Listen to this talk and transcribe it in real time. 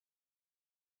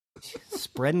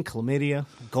Spreading chlamydia,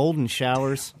 golden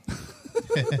showers.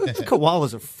 These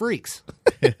koalas are freaks.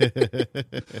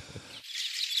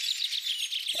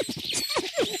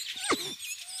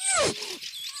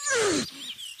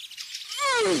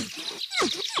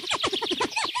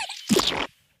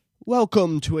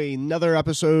 Welcome to another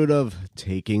episode of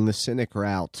Taking the Cynic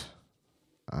Route.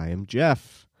 I am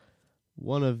Jeff,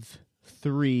 one of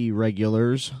 3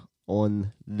 regulars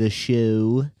on the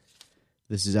show.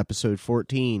 This is episode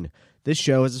 14. This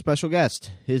show has a special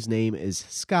guest. His name is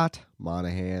Scott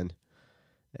Monahan,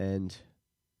 and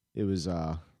it was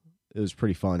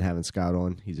pretty fun having Scott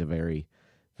on. He's a very,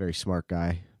 very smart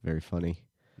guy, very funny,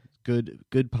 good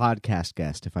podcast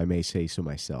guest, if I may say so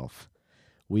myself.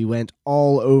 We went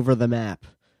all over the map.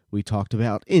 We talked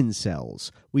about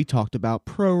incels. We talked about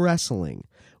pro wrestling.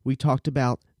 We talked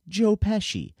about Joe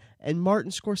Pesci and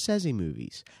Martin Scorsese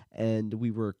movies. And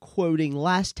we were quoting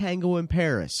Last Tango in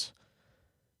Paris.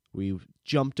 We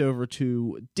jumped over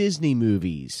to Disney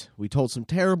movies. We told some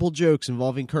terrible jokes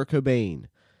involving Kurt Cobain.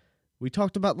 We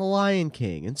talked about The Lion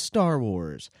King and Star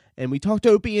Wars. And we talked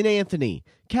Opie and Anthony,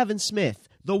 Kevin Smith,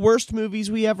 the worst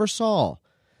movies we ever saw.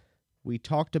 We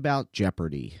talked about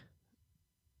Jeopardy.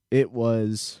 It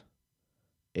was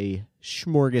a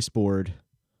smorgasbord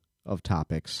of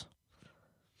topics.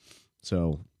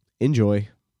 So, enjoy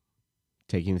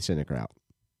Taking the Cynic Route.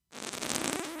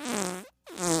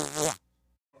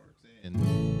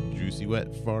 And juicy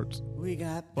wet farts. We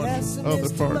got Bunch of other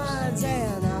farts.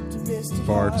 and optimistic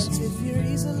Farts. If you're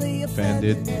easily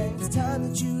Offended. it's time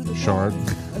that you the Shard.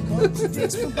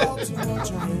 contradicts from Baltimore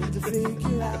trying to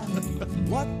figure out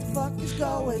what the fuck is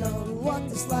going on, what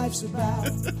this life's about.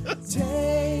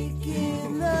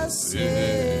 Taking the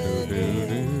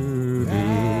city.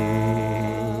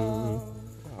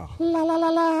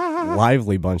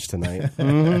 Lively bunch tonight.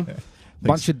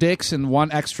 Bunch of dicks and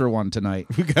one extra one tonight.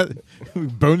 We got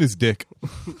bonus dick.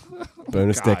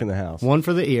 Bonus dick in the house. One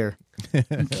for the ear.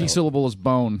 Key syllable is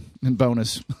bone and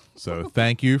bonus. So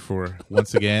thank you for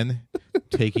once again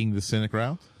taking the cynic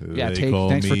route. Yeah, They call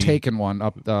thanks for me- taking one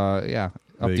up. Up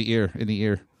They- the ear, in the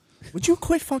ear. Would you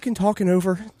quit fucking talking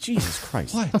over? Jesus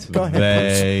Christ. What? Go ahead,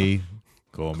 Bruce. They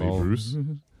call me Bruce.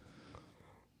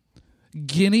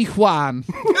 Guinea Juan.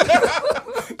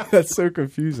 That's so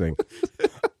confusing.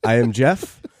 I am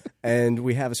Jeff, and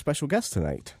we have a special guest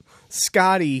tonight.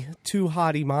 Scotty Too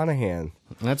Hottie Monahan.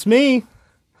 That's me.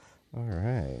 All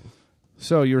right.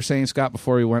 So you were saying, Scott,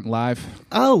 before we went live?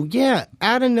 Oh, yeah.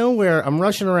 Out of nowhere, I'm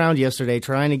rushing around yesterday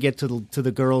trying to get to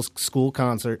the girls' school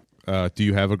concert. Do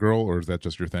you have a girl, or is that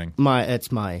just your thing?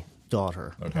 It's my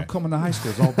daughter. Okay. I'm coming to high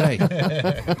schools all day.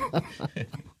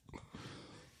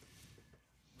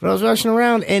 But I was rushing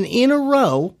around, and in a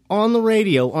row on the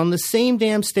radio, on the same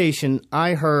damn station,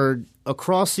 I heard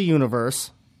Across the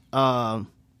Universe.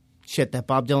 That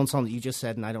Bob Dylan song that you just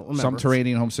said, and I don't remember.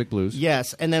 Subterranean Homesick Blues.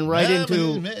 Yes, and then right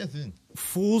into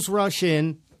Fools Rush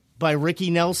In by Ricky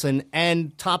Nelson,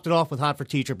 and topped it off with Hot for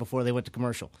Teacher before they went to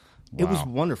commercial. It was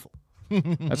wonderful.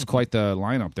 That's quite the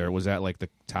lineup there. Was that like the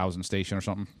Towson station or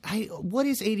something? What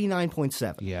is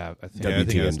 89.7? Yeah, I think, Yeah, I think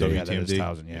that's yeah, that is WTMD.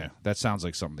 Towson. Yeah, that sounds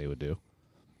like something they would do.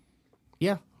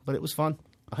 Yeah, but it was fun.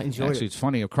 I enjoyed Actually, it. it's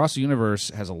funny. Across the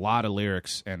Universe has a lot of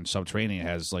lyrics, and Subterranean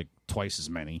has like twice as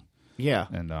many. Yeah,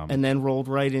 And, then rolled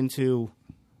right into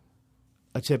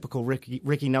a typical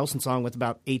Ricky Nelson song with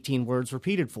about 18 words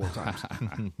repeated 4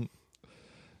 times.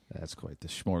 That's quite the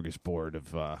smorgasbord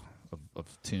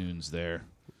of tunes there.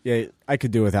 Yeah, I could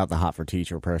do without the Hot for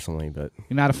Teacher personally, but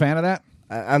You're not a fan of that?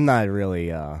 I'm not really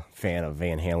a fan of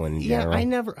Van Halen in Yeah, general. I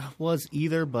never was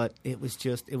either, but it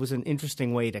was an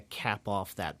interesting way to cap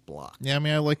off that block. Yeah, I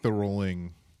mean, I like the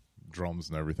rolling drums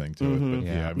and everything to it, but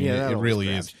Yeah. I mean, Yeah, that it always really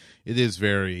grabs is. It is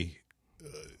very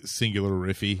singular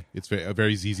riffy. It's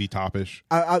very ZZ Top-ish.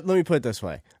 Let me put it this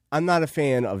way: I'm not a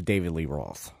fan of David Lee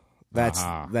Roth. That's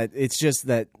that. It's just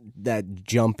that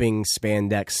jumping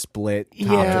spandex split topic,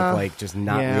 Yeah. like just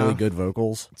not Yeah. really good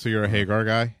vocals. So you're a Hagar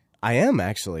guy? I am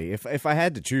actually. If I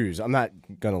had to choose, I'm not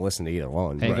going to listen to either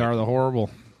one. Hagar the Horrible.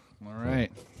 All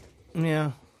right.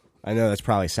 Yeah. I know that's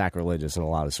probably sacrilegious in a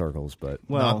lot of circles, but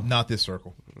Well, Not this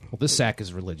circle. Well, this sack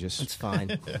is religious. it's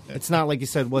fine. It's not like you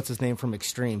said, what's his name from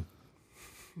Extreme?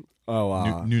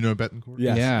 Nuno Betancourt?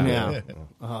 yes. Yeah.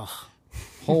 Yeah.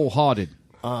 Wholehearted.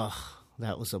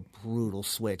 That was a brutal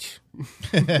switch.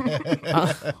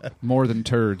 More than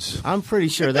turds. I'm pretty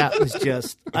sure that was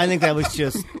I think that was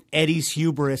just Eddie's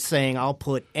hubris saying, I'll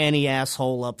put any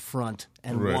asshole up front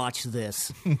and Right. watch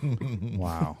this.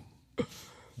 Wow.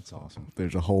 That's awesome.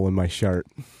 There's a hole in my shirt.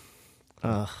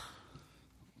 It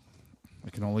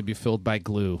can only be filled by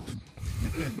glue.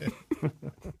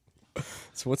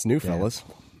 So what's new, fellas?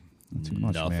 Not too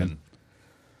much, Nothing. man.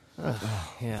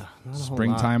 Yeah, not a whole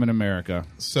Springtime in America.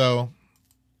 So,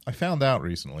 I found out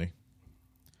recently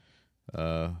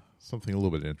something a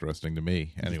little bit interesting to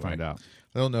me. Anyway, Find out.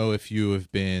 I don't know if you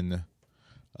have been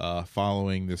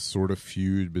following this sort of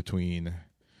feud between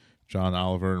John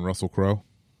Oliver and Russell Crowe.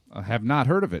 I have not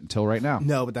heard of it until right now. lot.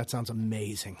 No, but that sounds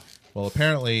amazing. Well,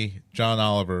 apparently John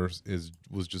Oliver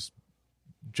was just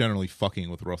generally fucking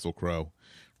with Russell Crowe.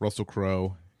 Russell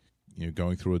Crowe,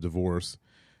 going through a divorce,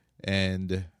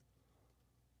 and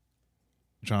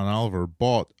John Oliver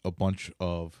bought a bunch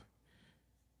of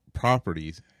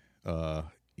properties,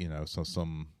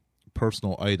 some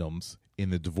personal items in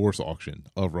the divorce auction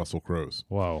of Russell Crowe's,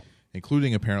 Whoa.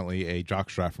 including apparently a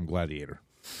jockstrap from Gladiator.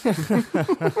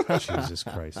 Jesus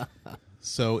Christ.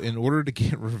 So in order to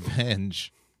get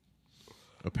revenge,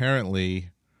 apparently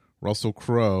Russell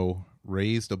Crowe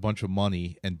raised a bunch of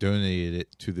money and donated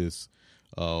it to this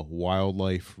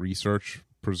wildlife research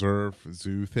preserve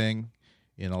zoo thing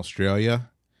in Australia.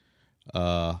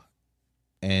 And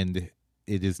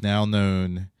it is now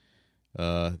known,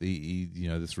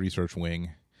 this research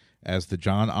wing, as the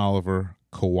John Oliver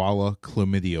Koala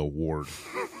Chlamydia Award,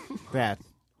 That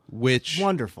which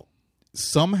wonderful.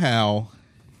 somehow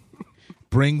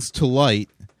brings to light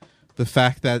the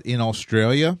fact that in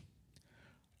Australia,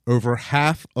 over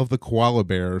half of the koala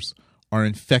bears are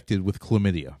infected with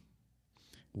chlamydia.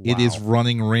 It is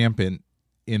running rampant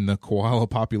in the koala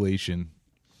population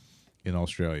in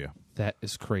Australia. That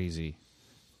is crazy.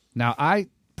 Now, I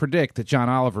predict that John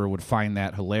Oliver would find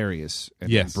that hilarious and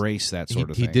Yes. embrace that sort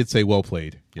of He thing. did say well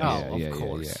played. Yes. Oh, of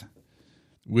course. Yeah.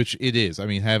 Which it is. I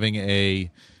mean, having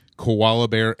a koala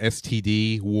bear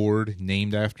STD ward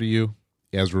named after you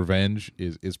as revenge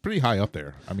is pretty high up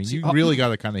there. I mean, you really got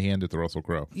to kind of hand it to Russell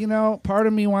Crowe. Part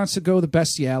of me wants to go the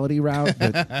bestiality route,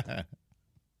 but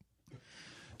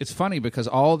it's funny because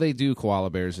all they do, koala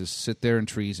bears, is sit there in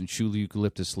trees and chew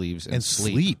eucalyptus leaves and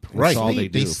sleep. That's Right. all they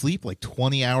do. They sleep like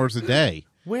 20 hours a day.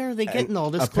 Where are they getting all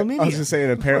this I was chlamydia? just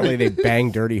saying, apparently they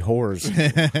bang dirty whores.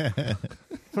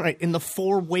 Right, in the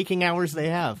 4 waking hours they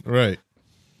have. Right.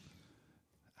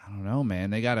 I don't know, man.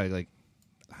 They gotta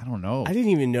I don't know. I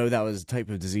didn't even know that was a type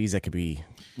of disease that could be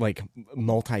like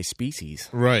multi-species.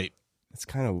 Right.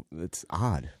 It's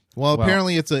odd. Well,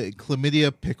 apparently it's a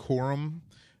chlamydia picorum,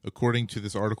 according to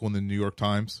this article in the New York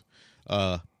Times.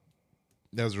 That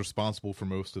was responsible for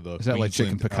most of the. Is that like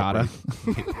chicken Queensland piccata?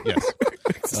 outbreak.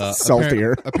 Yes.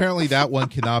 Saltier. Apparently, that one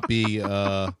cannot be.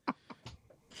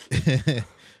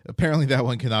 Apparently, that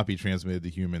one cannot be transmitted to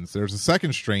humans. There's a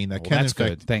second strain that can That's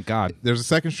infect. good. Thank God. There's a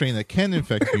second strain that can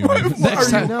infect humans.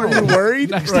 Next time, Are you worried?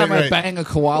 next Right, time I right. bang a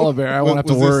koala bear, I won't have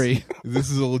to Was this- worry.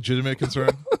 This is a legitimate concern.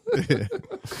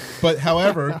 But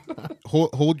however,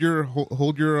 hold your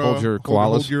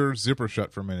zipper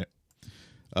shut for a minute,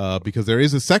 because there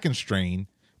is a second strain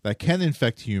that can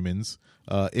infect humans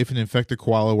if an infected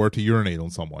koala were to urinate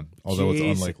on someone, although Jesus.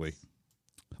 it's unlikely.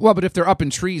 Well, but if they're up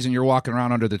in trees and you're walking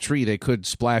around under the tree, they could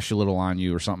splash a little on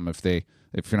you or something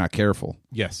if you're not careful.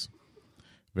 Yes,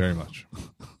 very much.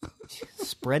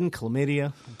 Spreading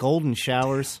chlamydia, golden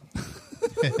showers.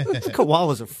 These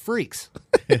koalas are freaks.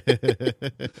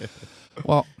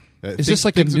 Well, is this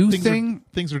like a new thing?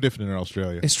 Things are different in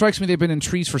Australia. It strikes me they've been in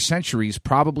trees for centuries,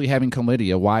 probably having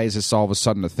chlamydia. Why is this all of a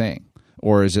sudden a thing?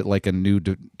 Or is it like a new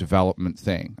development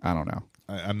thing? I don't know.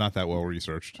 I'm not that well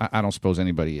researched. I don't suppose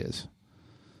anybody is.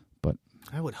 But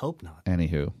I would hope not.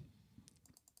 anywho.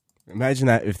 Imagine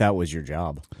that if that was your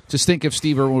job. Just think if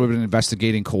Steve Irwin would have been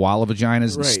investigating koala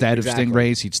vaginas Right, instead exactly. of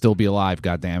stingrays, he'd still be alive,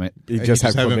 goddammit. You You just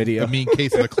have a chlamydia. mean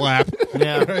case of the clap.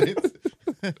 Yeah.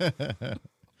 Right?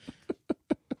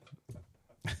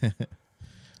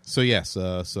 So yes,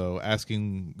 so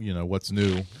asking, what's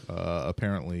new?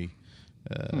 Apparently,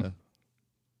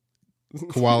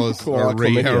 koalas Koala are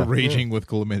chlamydia. raging with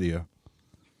chlamydia.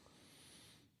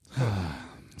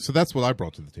 So that's what I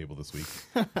brought to the table this week.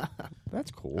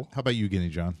 That's cool. How about you, Guinea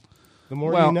John? The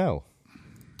more Well- you know.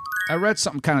 I read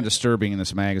something kind of disturbing in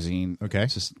this magazine. Okay.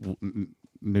 It's just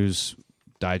News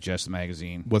Digest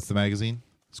magazine. What's the magazine?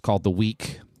 It's called The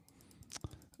Week.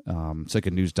 It's like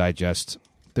a News Digest.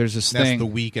 There's this That's thing. the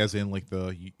week, as in like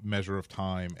the measure of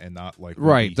time, and not like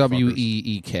Right, week fuckers.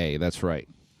 WEEK. That's right.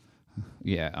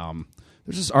 Yeah.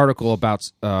 There's this article about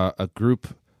a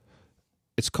group.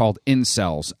 It's called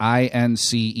Incels.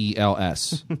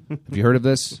 INCELS. Have you heard of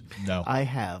this? No. I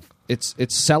have. It's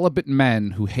celibate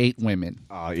men who hate women.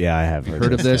 Oh, yeah, I have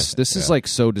Heard of this? This is like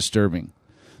so disturbing.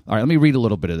 All right, let me read a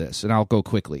little bit of this, and I'll go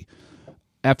quickly.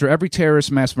 After every terrorist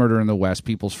mass murder in the West,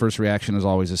 people's first reaction is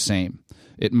always the same.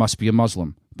 It must be a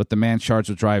Muslim. But the man charged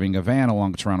with driving a van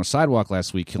along a Toronto sidewalk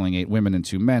last week, killing 8 women and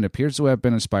 2 men, appears to have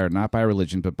been inspired not by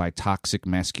religion, but by toxic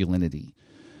masculinity.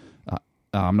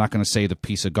 I'm not going to say the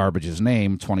piece of garbage's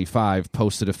name, 25,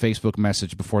 posted a Facebook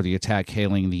message before the attack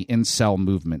hailing the incel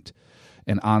movement,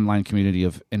 an online community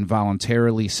of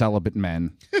involuntarily celibate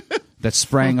men that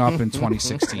sprang up in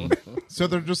 2016. So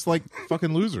they're just like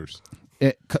fucking losers.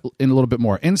 In a little bit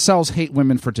more. Incels hate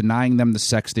women for denying them the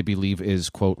sex they believe is,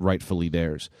 quote, rightfully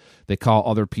theirs. They call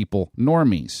other people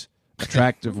normies.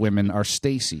 Attractive women are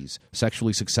Stacys.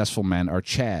 Sexually successful men are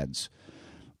Chads.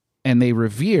 And they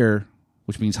revere,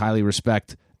 which means highly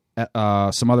respect,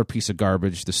 some other piece of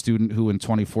garbage, the student who in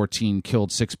 2014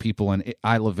 killed 6 people in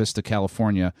Isla Vista,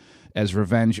 California, as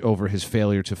revenge over his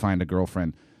failure to find a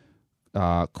girlfriend.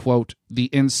 Quote, the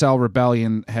incel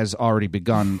rebellion has already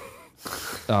begun.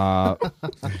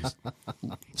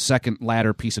 Second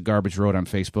latter piece of garbage wrote on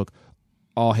Facebook,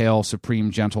 all hail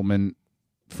supreme gentleman,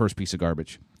 first piece of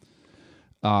garbage.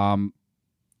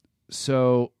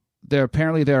 So there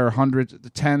are hundreds,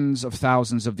 tens of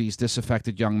thousands of these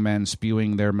disaffected young men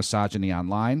spewing their misogyny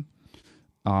online.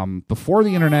 Before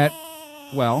the internet,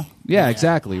 well, yeah,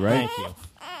 exactly, right? Thank you.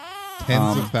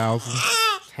 Tens of thousands.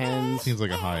 Tens Seems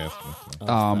like a high estimate. of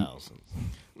thousands.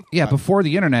 Yeah, before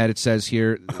the internet, it says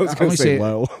here. I was going to say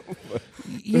low.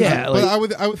 Yeah, But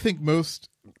I would think most.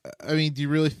 I mean, do you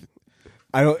really?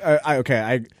 I mean,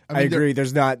 agree.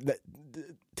 There's not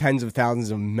tens of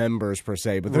thousands of members per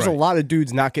se, but there's a Right. lot of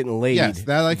dudes not getting laid. Yes,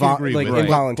 that I can agree like with.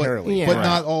 involuntarily. Yeah. But Right.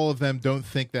 not all of them don't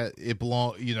think that it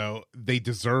belong. You know, they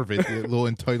deserve it. The little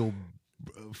entitled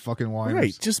fucking whiners.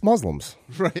 Right, just Muslims.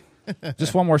 Right.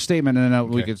 just one more statement, and then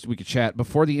we could chat.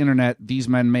 Before the internet, these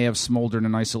men may have smoldered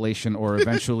in isolation or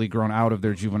eventually grown out of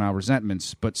their juvenile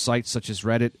resentments. But sites such as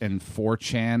Reddit and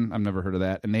 4chan, I've never heard of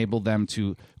that, enabled them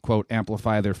to, quote,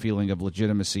 amplify their feeling of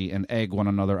legitimacy and egg one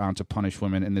another on to punish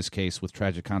women, in this case with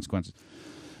tragic consequences.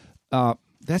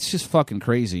 That's just fucking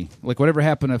crazy. Like, whatever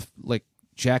happened to, like,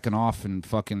 jacking off and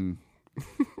fucking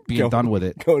being done with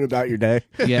it? Going about your day.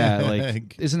 Yeah,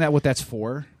 like, isn't that what that's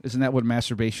for? Isn't that what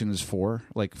masturbation is for?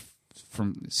 Like,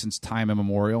 since time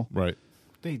immemorial? Right.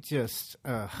 They just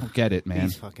I don't get it, man.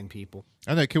 these fucking people.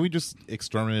 I know. Can we just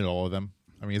exterminate all of them?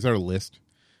 I mean, is there a list?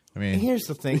 I mean, And here's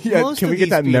the thing. Yeah, Most can of we get these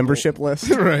that people- membership list?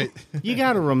 right. You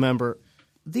got to remember,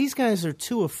 these guys are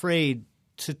too afraid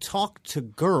to talk to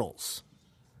girls.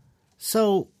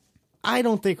 So I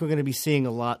don't think we're going to be seeing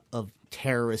a lot of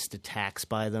terrorist attacks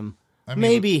by them.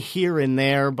 Maybe here and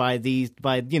there by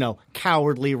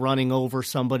cowardly running over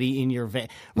somebody in your van,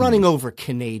 running over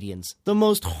Canadians, the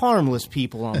most harmless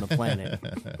people on the planet.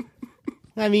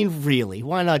 I mean, really,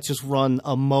 why not just run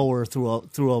a mower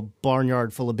through a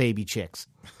barnyard full of baby chicks?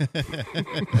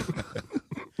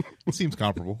 It seems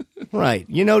comparable. Right.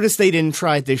 You notice they didn't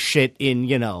try this shit in,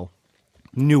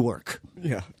 Newark.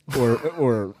 Yeah,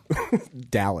 or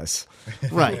Dallas.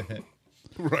 Right.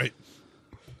 Right.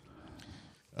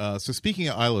 So speaking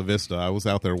of Isla Vista, I was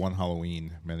out there one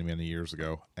Halloween many, many years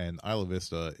ago, and Isla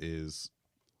Vista is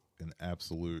an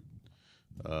absolute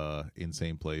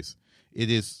insane place. It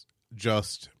is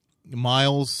just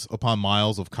miles upon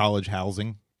miles of college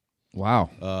housing. Wow.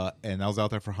 And I was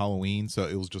out there for Halloween, so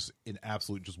it was just an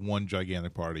absolute, just one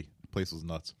gigantic party. The place was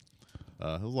nuts. It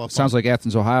was a lot of fun. Sounds like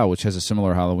Athens, Ohio, which has a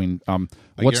similar Halloween. I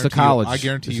What's the guarantee college? I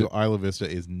guarantee you, Isla Vista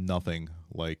is nothing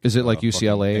like. Is it like fucking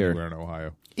UCLA or- anywhere in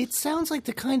Ohio? It sounds like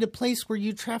the kind of place where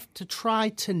you have to try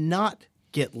to not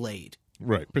get laid.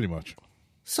 Right, pretty much.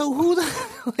 So who the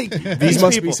like These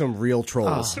must people, be some real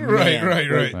trolls. Right, right,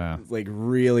 right. Yeah. Like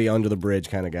really under the bridge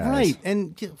kind of guys. right?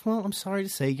 And well, I'm sorry to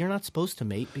say, you're not supposed to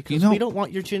mate because You know- we don't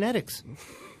want your genetics.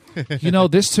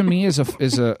 This to me is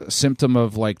a symptom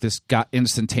of like this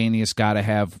instantaneous gotta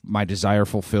have my desire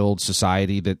fulfilled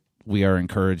society that we are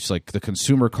encouraged. Like the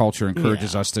consumer culture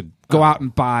encourages us to go out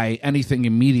and buy anything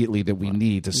immediately that we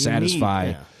need to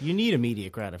satisfy. You need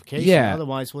immediate gratification. Yeah.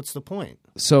 Otherwise, what's the point?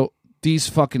 So these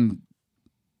fucking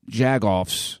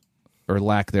jagoffs or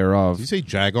lack thereof. Did you say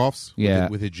jagoffs? Yeah.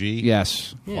 With a G?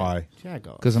 Yes, Yeah. Why?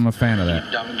 Jago. because I'm a fan of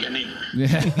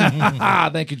that.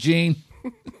 Thank you, Gene.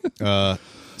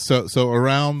 So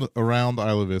around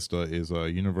Isla Vista is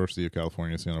University of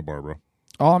California, Santa Barbara.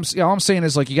 All I'm saying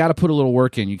is like you got to put a little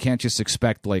work in. You can't just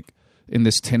expect like in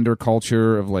this Tinder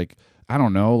culture of like I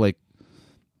don't know like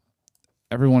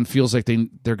everyone feels like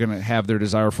they're gonna have their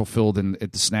desire fulfilled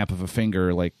at the snap of a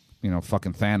finger, like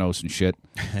fucking Thanos and shit.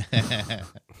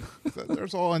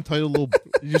 There's all entitled little.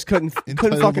 You just couldn't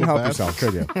Entitled fucking help bastards. yourself,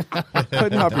 could you?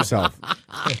 Couldn't help yourself.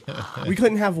 We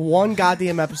couldn't have one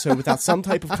goddamn episode without some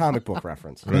type of comic book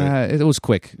reference. Right. It was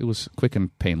quick. It was quick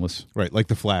and painless. Right, like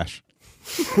the Flash.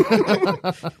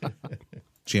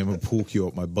 jam a pool cue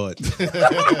up my butt.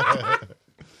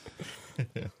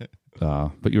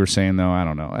 But you were saying, though, I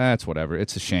don't know. That's whatever.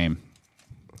 It's a shame.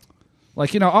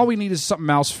 Like, all we need is something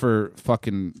else for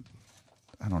fucking,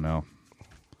 I don't know.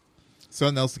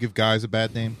 Something else to give guys a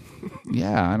bad name?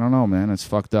 Yeah, I don't know, man. It's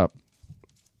fucked up.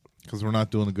 Because we're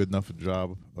not doing a good enough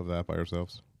job of that by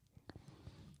ourselves.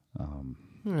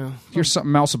 Here's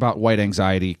something else about white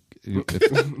anxiety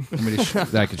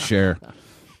that I could share.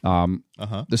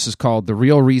 This is called The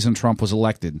Real Reason Trump Was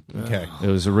Elected. Okay. It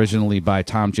was originally by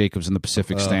Tom Jacobs in the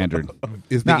Pacific Standard.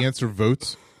 Is the answer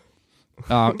votes?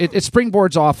 It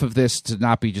springboards off of this to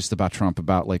not be just about Trump,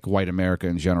 about like white America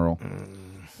in general.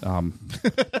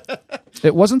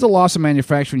 It wasn't the loss of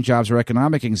manufacturing jobs or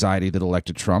economic anxiety that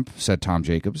elected Trump, said Tom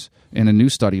Jacobs. In a new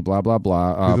study, blah, blah,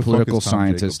 blah, Who the fuck political is Tom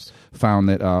scientists Jacobs? found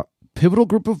that pivotal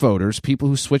group of voters, people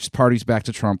who switched parties back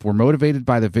to Trump, were motivated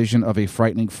by the vision of a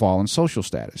frightening fall in social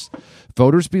status.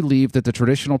 Voters believed that the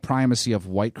traditional primacy of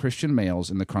white Christian males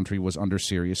in the country was under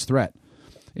serious threat.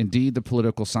 Indeed, the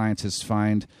political scientists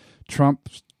find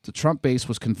the Trump base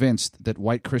was convinced that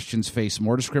white Christians face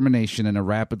more discrimination in a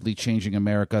rapidly changing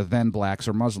America than blacks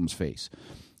or Muslims face.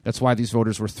 That's why these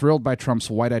voters were thrilled by Trump's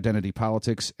white identity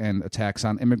politics and attacks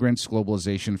on immigrants,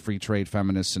 globalization, free trade,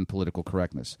 feminists, and political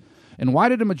correctness. And why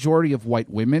did a majority of white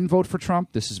women vote for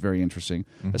Trump? This is very interesting.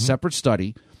 A separate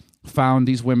study found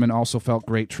these women also felt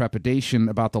great trepidation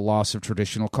about the loss of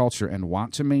traditional culture and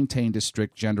want to maintain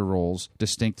distinct gender roles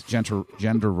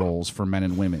for men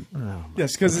and women.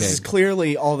 Yes, because this is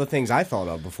clearly all the things I thought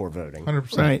of before voting.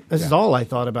 100%. Right. This is all I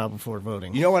thought about before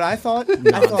voting. You know what I thought? I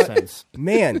thought, Nonsense.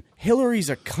 man,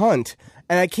 Hillary's a cunt,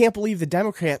 and I can't believe the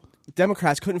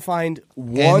Democrats couldn't find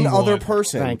one Anyone. other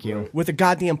person Thank you. with a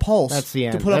goddamn pulse That's the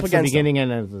end. to put up That's the against beginning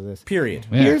and end of this. them. Period.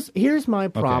 Yeah. Here's my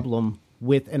problem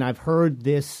with, and I've heard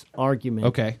this argument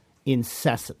Okay.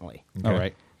 incessantly. All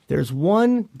right. There's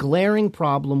one glaring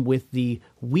problem with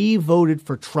we voted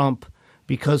for Trump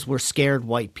because we're scared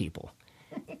white people.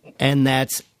 And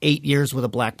that's 8 years with a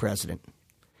black president.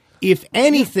 If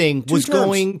anything was terms.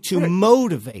 going to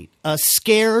motivate a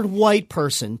scared white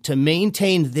person to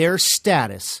maintain their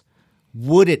status,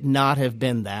 would it not have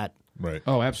been that? Right.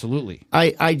 Oh, absolutely.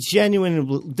 I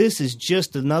genuinely, this is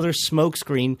just another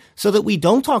smokescreen so that we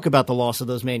don't talk about the loss of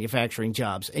those manufacturing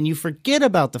jobs. And you forget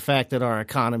about the fact that our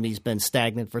economy's been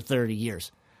stagnant for 30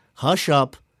 years. Hush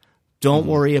up. Don't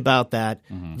worry about that.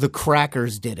 The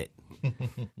crackers did it.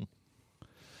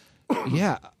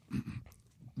 Yeah.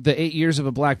 The 8 years of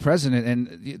a black president,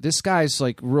 and this guy's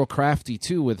like real crafty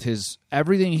too with his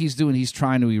everything he's doing. He's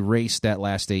trying to erase that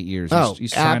last 8 years.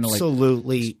 He's trying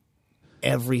absolutely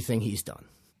everything he's done.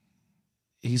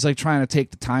 He's like trying to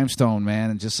take the time stone, man,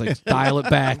 and just like dial it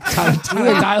back.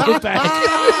 Dial it back.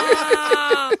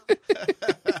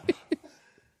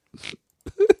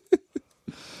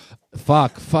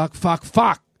 Fuck.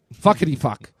 Fuckity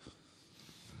fuck.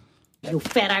 You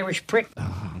fat Irish prick.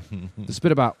 This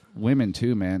bit about women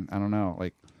too, man. I don't know.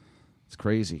 Like, it's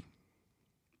crazy.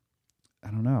 I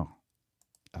don't know.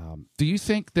 Do you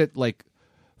think that like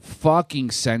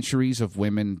fucking centuries of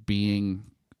women being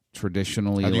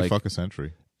traditionally How do you like fuck a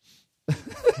century?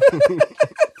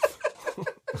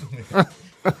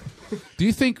 do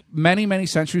you think many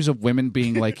centuries of women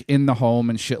being like in the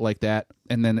home and shit like that,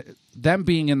 and then them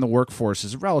being in the workforce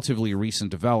is a relatively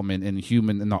recent development in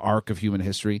the arc of human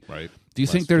history? Right. Do you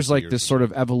Last think there's 50 like years. this sort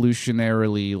of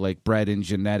evolutionarily like bred in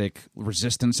genetic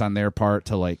resistance on their part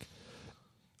to like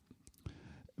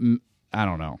I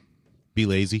don't know. Be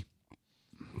lazy.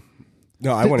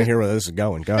 No, I want to hear where this is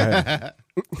going. Go ahead.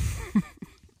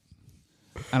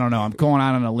 I don't know. I'm going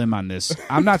out on a limb on this.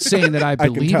 I'm not saying that I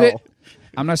can believe tell. it.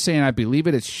 I'm not saying I believe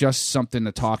it. It's just something,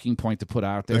 a talking point to put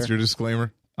out there. That's your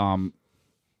disclaimer.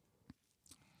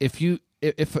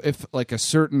 If like a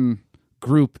certain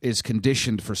group is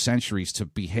conditioned for centuries to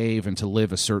behave and to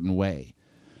live a certain way,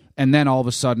 and then all of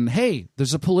a sudden, hey,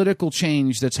 there's a political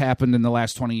change that's happened in the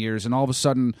last 20 years, and all of a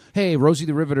sudden, hey, Rosie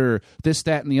the Riveter, this,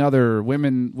 that, and the other,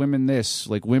 women this,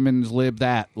 like women's lib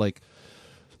that, like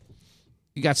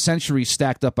you got centuries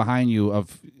stacked up behind you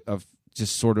of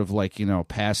just sort of like,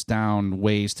 passed down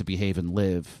ways to behave and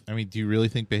live. I mean, do you really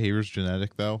think behavior's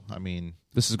genetic, though? I mean,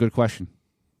 This is a good question.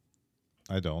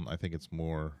 I don't. I think it's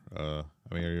more. Are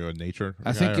you a nature?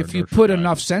 I guy think or if a you nurture put guy?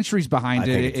 enough centuries behind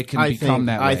it, it can become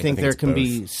that way. I think there it's can both.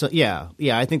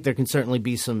 be, I think there can certainly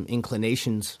be some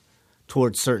inclinations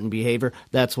towards certain behavior.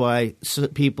 That's why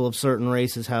people of certain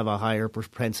races have a higher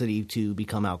propensity to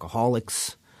become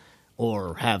alcoholics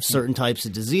or have certain types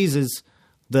of diseases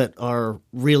that are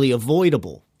really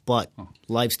avoidable, but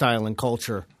lifestyle and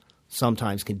culture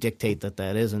sometimes can dictate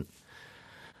that isn't.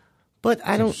 But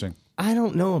I don't. Interesting. I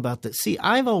don't know about that. See,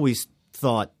 I've always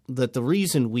thought that the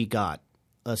reason we got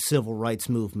a civil rights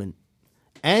movement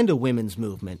and a women's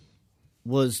movement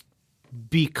was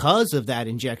because of that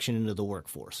injection into the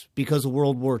workforce, because of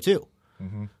World War II,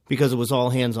 because it was all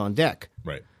hands on deck.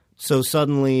 Right. So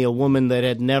suddenly a woman that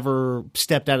had never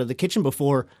stepped out of the kitchen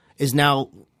before is now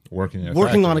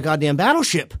Working on a goddamn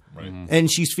battleship. Right. And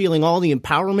she's feeling all the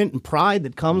empowerment and pride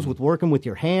that comes with working with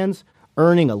your hands,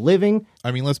 earning a living.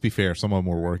 I mean, let's be fair. Some of them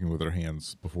were working with their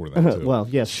hands before that, too. Well,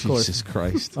 yes, of course. Jesus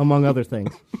Christ. Among other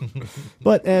things.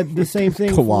 But the same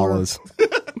thing Koalas.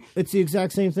 It's the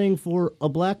exact same thing for a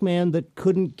black man that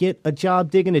couldn't get a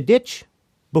job digging a ditch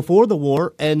before the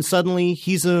war, and suddenly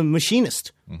he's a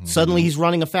machinist. Suddenly he's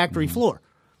running a factory floor.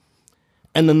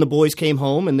 And then the boys came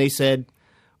home and they said,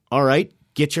 all right,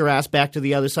 get your ass back to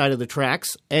the other side of the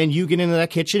tracks, and you get into that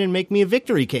kitchen and make me a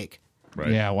victory cake.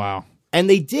 Right. Yeah, wow. And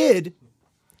they did,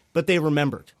 but they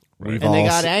remembered. We've And they all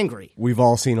got se- angry. We've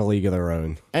all seen A League of Their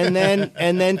Own. And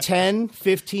then 10,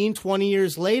 15, 20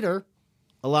 years later,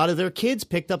 a lot of their kids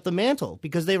picked up the mantle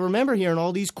because they remember hearing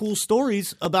all these cool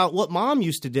stories about what mom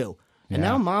used to do. And Yeah.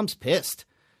 now mom's pissed.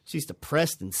 She's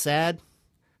depressed and sad.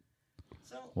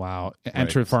 Wow.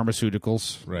 Enter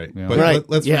pharmaceuticals. Right. You know, But Right.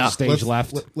 let's Yeah. Stage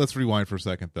left. Let's rewind for a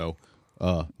second, though.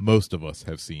 Most of us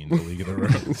have seen The League of Their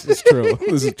Own. This is true.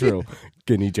 This is true.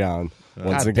 Guinea John.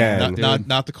 Once God damn again.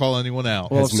 not to call anyone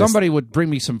out. well, has if somebody would bring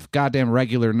me some goddamn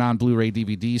regular non-Blu-ray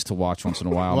DVDs to watch once in a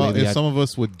while, Well, maybe if I'd- some of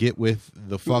us would get with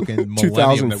the fucking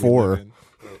millennium that we 2004. live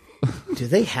in. Do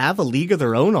they have a League of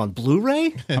Their Own on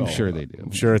Blu-ray? I'm sure they do.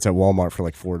 I'm sure it's at Walmart for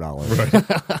like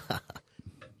 $4.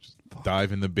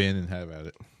 Dive in the bin and have at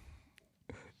it.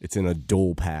 It's in a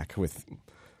dual pack with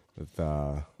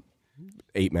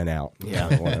 8 Men Out.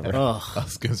 Yeah. Whatever. Oh, I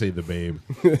was going to say The Babe.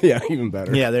 Yeah, even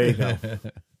better. yeah, there you go.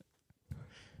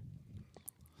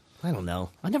 I don't know.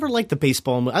 I never liked the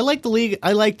baseball. I liked the league.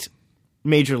 I liked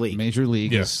Major League. Major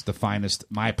League Yeah. is the finest.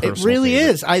 My It personal really favorite.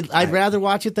 is. I'd rather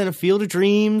watch it than A Field of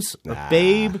Dreams or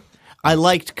Babe. I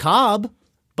liked Cobb,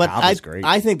 but Cobb is great.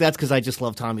 I think that's because I just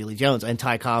love Tommy Lee Jones, and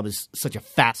Ty Cobb is such a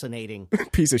fascinating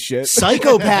Piece of shit.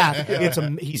 psychopath.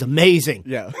 He's amazing.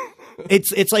 Yeah.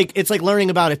 It's like learning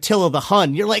about Attila the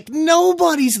Hun. You're like,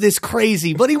 nobody's this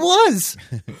crazy, but he was.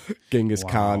 Genghis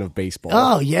Khan of baseball.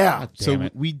 Oh yeah. So Damn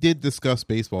it. we did discuss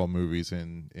baseball movies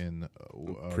in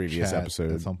a Previous chat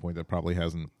episode. at some point that probably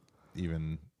hasn't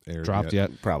even aired Dropped yet?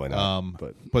 Probably not.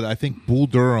 But I think Bull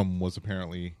Durham was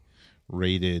apparently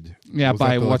rated. Yeah, was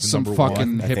by that the what's some number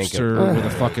fucking one? I think hipster with a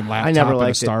fucking laptop never and a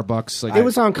liked it. Starbucks. Like, It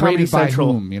was on Comedy rated by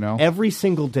Central whom, you know? every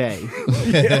single day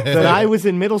that I was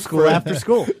in middle school after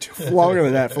school. Longer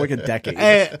than that, for like a decade.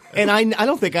 And I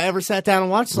don't think I ever sat down and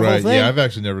watched the whole Right? thing. Yeah, I've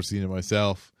actually never seen it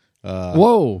myself.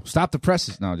 Whoa! Stop the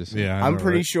presses. No, just Yeah, I I'm know,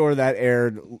 pretty right? sure that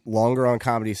aired longer on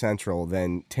Comedy Central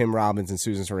than Tim Robbins and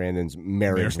Susan Sarandon's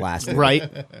marriage lasted. Right?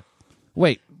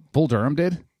 Wait. Bull Durham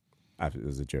did It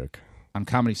was a joke. on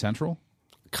Comedy Central.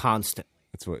 Constant.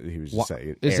 That's what he was just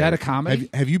saying. Is that a comedy?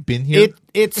 Have you been here?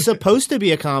 It's supposed to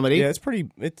be a comedy. Yeah, it's pretty.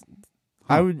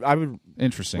 I would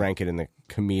Interesting. rank it in the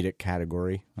comedic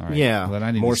category All right. Yeah. Well, then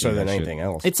I need more to see so that than shit. anything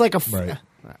else. It's like Right.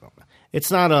 I don't know. It's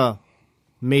not a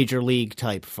Major League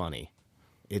type funny.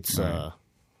 It's a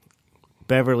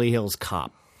Beverly Hills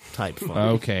Cop type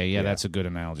funny. Okay, yeah, that's a good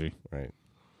analogy. right.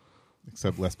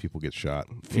 Except less people get shot.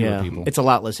 Fewer people. It's a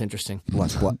lot less interesting.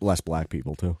 Less black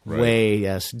people too. Way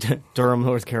yes, Durham,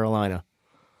 North Carolina.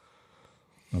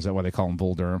 Is that why they call him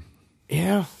Bull Durham?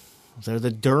 Yeah, they're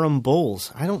the Durham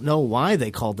Bulls. I don't know why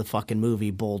they called the fucking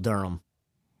movie Bull Durham.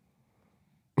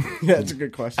 Yeah, that's a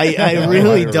good question. I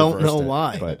really might don't have know reversed it,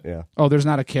 why. But yeah, Oh, there's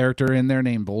not a character in there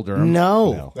named Bull Durham?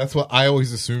 No. That's what I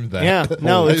always assumed that. Yeah,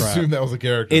 no, I it's- assumed that was a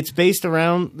character. It's based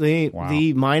around the Wow.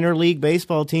 the minor league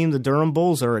baseball team. The Durham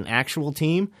Bulls are an actual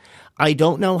team. I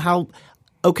don't know how.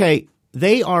 Okay,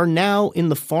 they are now in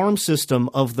the farm system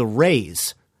of the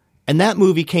Rays, and that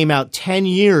movie came out 10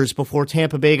 years before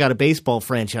Tampa Bay got a baseball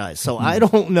franchise. So I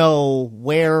don't know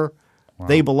where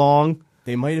they belong.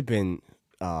 they might have been.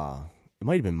 It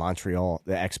might have been Montreal,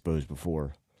 the Expos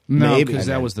before. No, Maybe. because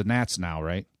that was the Nats now,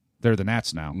 right? They're the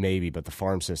Nats now. Maybe, but the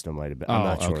farm system might have been. I'm Oh,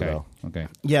 not sure okay. though. Okay.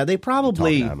 Yeah, they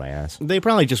probably Talking out of my ass. they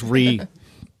probably just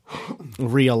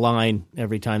realign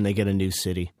every time they get a new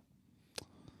city.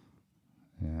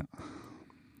 Yeah.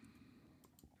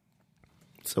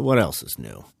 So what else is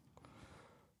new?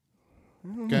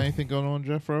 Got anything going on,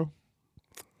 Jeffro?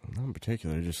 Not in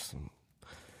particular. Just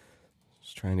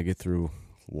trying to get through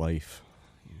life.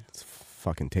 It's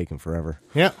fucking taking forever.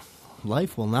 Yeah,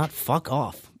 life will not fuck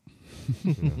off.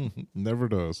 Never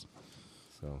does.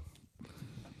 So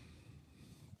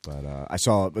But I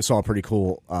saw a pretty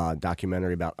cool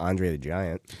documentary about Andre the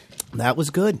Giant. That was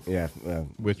good. Yeah,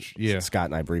 Which, yeah. Scott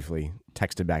and I briefly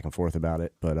texted back and forth about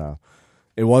it, but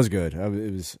it was good.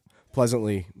 It was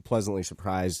pleasantly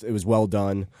surprised. It was well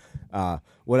done.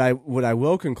 What I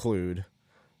will conclude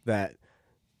that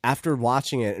after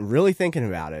watching it and really thinking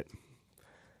about it,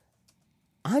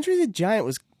 Andre the Giant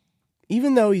was,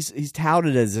 even though he's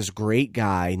touted as this great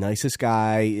guy, nicest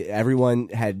guy, everyone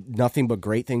had nothing but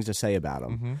great things to say about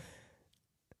him. Mm-hmm.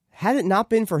 Had it not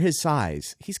been for his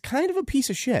size, he's kind of a piece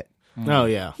of shit. Oh,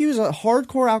 yeah. He was a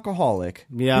hardcore alcoholic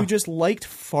Yeah. who just liked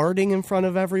farting in front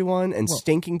of everyone and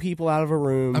stinking people out of a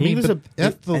room. I mean, was but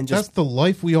a- that's the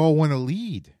life we all want to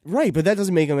lead. Right, but that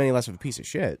doesn't make him any less of a piece of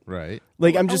shit. Right.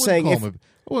 Like, I'm I just wouldn't saying, call him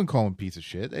I wouldn't call him a piece of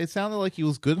shit. It sounded like he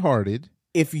was good-hearted.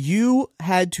 If you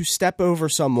had to step over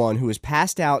someone who is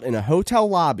passed out in a hotel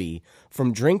lobby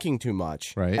from drinking too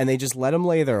much, Right. and they just let him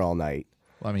lay there all night,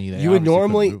 I mean, they you would obviously couldn't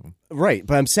normally... move him. Right,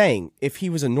 but I'm saying, if he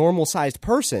was a normal-sized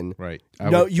person, Right.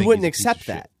 no, you wouldn't he's a piece accept of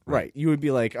shit. that. Right. You would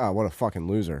be like, oh, what a fucking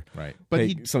loser. Right.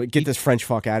 But But so get this French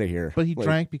fuck out of here. But he Like,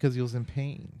 drank because he was in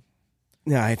pain.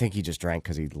 No, I think he just drank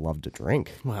because he loved to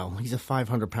drink. Well, he's a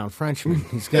 500-pound Frenchman.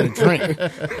 He's got to drink.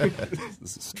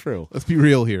 This is true. Let's be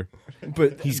real here.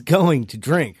 But He's going to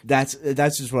drink. that's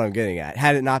just what I'm getting at.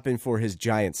 Had it not been for his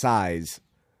giant size,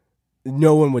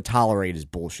 no one would tolerate his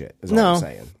bullshit, is all No. I'm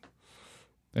saying.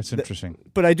 That's interesting.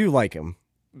 But I do like him.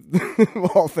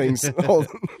 All things. I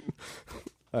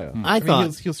I mean,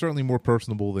 thought he was certainly more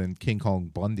personable than King Kong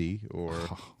Bundy or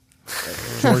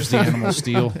George the Animal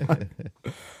Steel.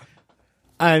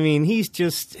 I mean, he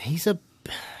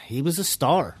was a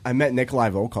star. I met Nikolai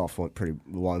Volkov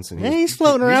once. And Hey, he's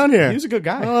floating around here. He was a good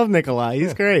guy. I love Nikolai.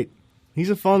 He's great. He's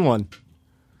a fun one.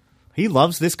 He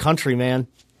loves this country, man.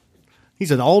 He's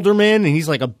an alderman, and he's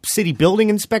like a city building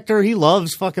inspector. He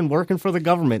loves fucking working for the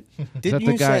government. Didn't that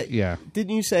you the guy? say? Yeah.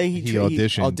 Didn't you say he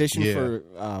auditioned yeah. for?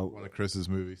 one of Chris's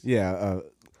movies.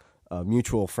 A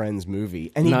Mutual Friends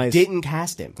movie, and he Nice. didn't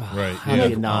cast him. Right. How yeah. do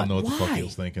you not? I don't know what the fuck Why? he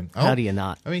was thinking. How do you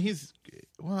not? I mean,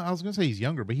 well, I was going to say he's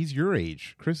younger, but he's your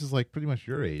age. Chris is like pretty much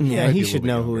your age. Yeah, might be he a should little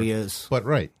know bit who younger. he is. But,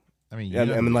 right. I mean, you Yeah,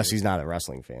 know who unless he he's is. not a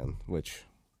wrestling fan, which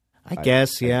I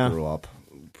guess, I yeah. grew up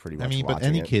pretty much. I mean, but watching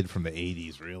any it. kid from the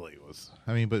 80s really was.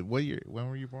 I mean, but what year? When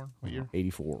were you born? What year?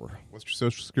 84. What's your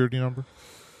social security number?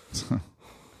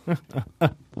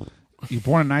 You're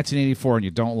born in 1984 and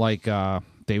you don't like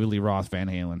David Lee Roth, Van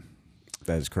Halen.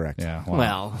 That is correct. Yeah.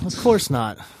 Well, of course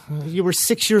not. You were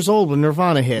 6 years old when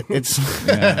Nirvana hit. It's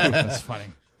yeah, that's funny.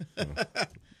 I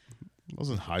was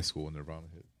in high school when Nirvana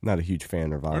hit. Not a huge fan of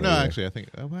Nirvana. Or no, either. actually, I think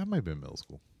I might have been middle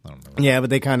school. I don't know. yeah, but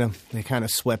they kind of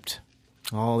swept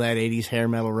all that 80s hair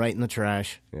metal right in the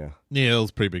trash. Yeah. Yeah, it was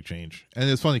a pretty big change. And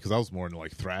it's funny because I was more into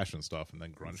like thrash and stuff, and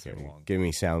then grunge came along. Give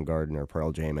me Soundgarden or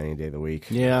Pearl Jam any day of the week.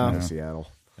 Yeah. In Seattle.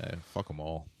 Fuck them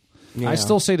all. Yeah. I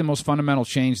still say the most fundamental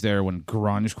change there when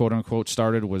grunge, quote unquote,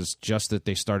 started was just that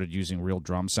they started using real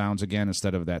drum sounds again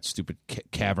instead of that stupid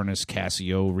cavernous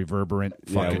Casio reverberant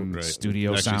fucking Right.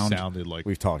 studio It actually sound. sounded like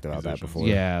We've talked about that musicians. before.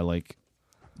 Yeah, like,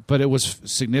 but it was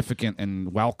significant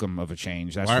and welcome of a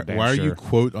change. That's for damn Why are sure. you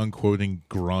quote unquoting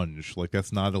grunge? Like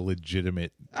that's not a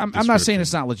legitimate. I'm not saying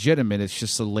it's description. not legitimate. It's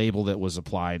just a label that was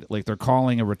applied. Like they're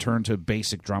calling a return to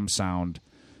basic drum sound,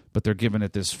 but they're giving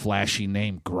it this flashy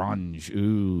name, grunge.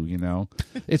 Ooh, you know,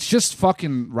 it's just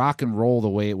fucking rock and roll the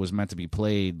way it was meant to be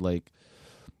played. Like,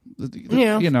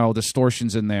 Yeah. you know,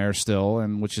 distortions in there still,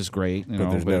 and which is great. You But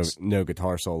know, there's but no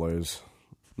guitar solos.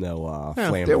 No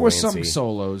flamboyancy. there were some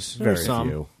solos. Very some.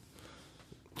 few.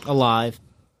 Alive.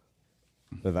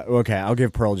 Okay, I'll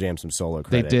give Pearl Jam some solo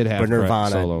They credit. did have but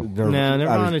Nirvana solo. No,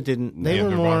 Nirvana didn't. They Yeah, were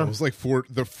Nirvana more. was like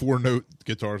the 4-note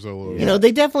guitar solo. You know,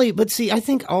 they definitely, but see, I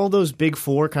think all those big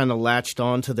four kind of latched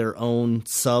on to their own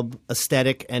sub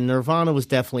aesthetic, and Nirvana was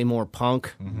definitely more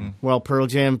punk, while Pearl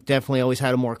Jam definitely always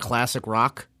had a more classic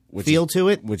rock feel to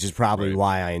it. which is probably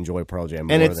why I enjoy Pearl Jam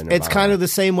more And than Nirvana. it's kind of the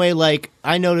same way, like,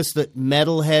 I noticed that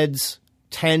metalheads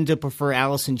tend to prefer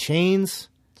Alice in Chains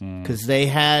because they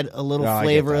had a little No, I get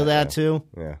flavor of that, that too.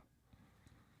 Yeah.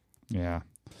 Yeah.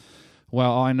 Well,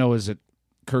 all I know is that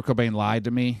Kurt Cobain lied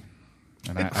to me,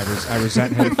 and I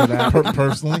resent him for that.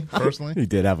 Personally, He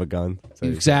did have a gun. So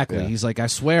Exactly. yeah. He's like, I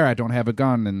swear I don't have a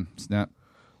gun, and it's not.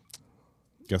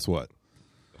 guess what?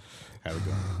 Had a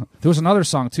gun. There was another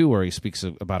song too where he speaks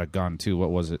about a gun too. What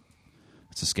was it?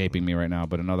 It's escaping me right now.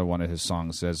 But another one of his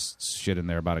songs says shit in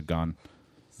there about a gun.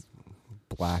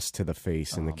 Blast to the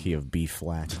face in the key of B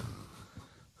flat.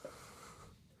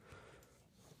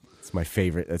 It's my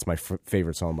favorite. That's my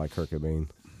favorite song by Kurt Cobain.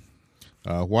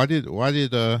 Why did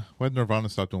Nirvana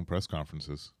stop doing press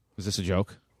conferences? Is this a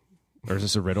joke, or is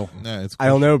this a riddle? Nah, it's I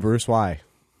don't know, Bruce. Why?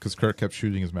 because Kurt kept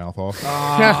shooting his mouth off. Oh,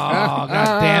 God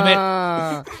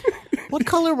damn it. What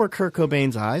color were Kurt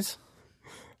Cobain's eyes?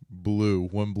 Blue,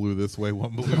 one blue this way,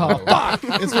 one blue that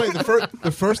way. It's funny.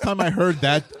 The first time I heard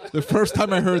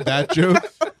that joke.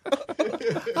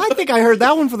 I think I heard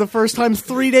that one for the first time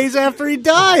 3 days after he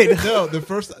died. No,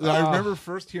 I remember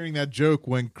first hearing that joke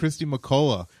when Christy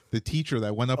McCullough, the teacher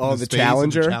that went up in the space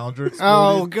Challenger? and the Challenger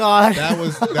exploded. Oh, God. That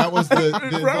was the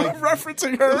like,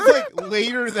 referencing it her. was like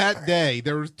later that day.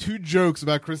 There were 2 jokes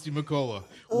about Christy McCullough.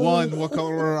 One, what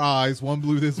color were her eyes? One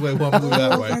blue this way, one blue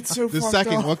that way. That's so the fucked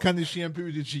second, up. what kind of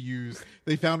shampoo did she use?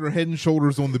 They found her Head and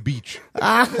Shoulders on the beach.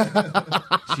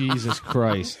 Jesus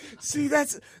Christ. See,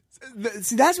 that's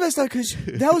messed up because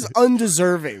that was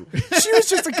undeserving. She was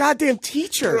just a goddamn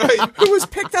teacher who was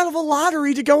picked out of a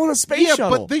lottery to go on a space Yeah,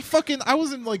 shuttle. but they I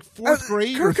was in like 4th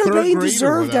grade or Kurt 3rd Cobain grade.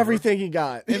 deserved everything he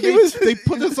got. And they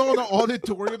put us on an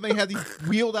auditorium. They had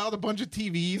wheeled out a bunch of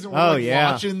TVs and we're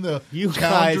watching the You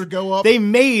Challenger guys, go up. They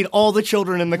made all the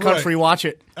children in the country watch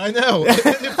it. I know. And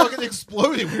then it fucking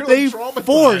exploded. We were They like traumatized.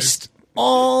 forced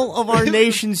all of our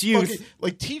nation's youth. Fucking,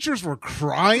 like teachers were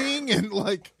crying and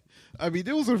like, I mean,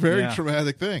 it was a very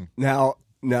traumatic thing. Now,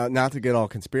 not to get all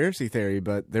conspiracy theory,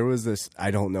 but there was this. I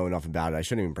don't know enough about it. I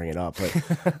shouldn't even bring it up.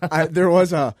 But there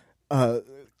was I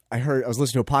was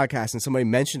listening to a podcast and somebody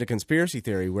mentioned a conspiracy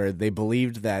theory where they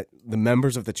believed that the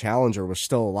members of the Challenger were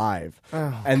still alive,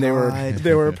 and they were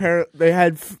they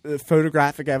had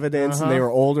photographic evidence and they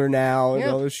were older now and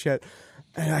all this shit.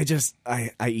 And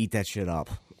I eat that shit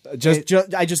up.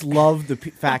 I just love the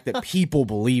fact that people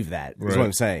believe that. Is what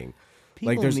I'm saying.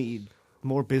 People need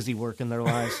more busy work in their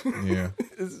lives. Yeah.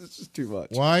 It's just too much.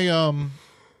 Why,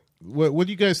 what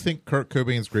do you guys think Kurt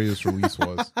Cobain's greatest release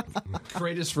was?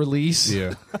 Greatest release?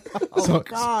 Yeah.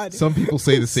 God. Some people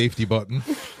say the safety button.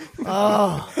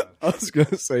 I was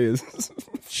gonna say is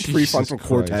prefrontal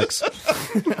cortex.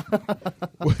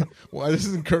 Why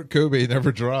doesn't Kurt Cobain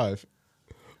ever drive?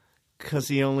 Because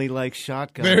he only likes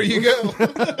shotguns. There you go.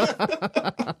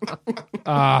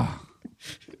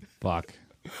 Fuck.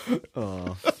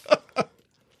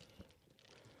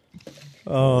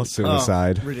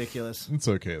 Suicide. Ridiculous. It's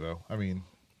okay though. I mean,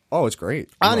 It's great.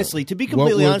 Honestly, to be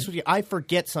completely would- honest with you, I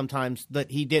forget sometimes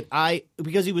that he did.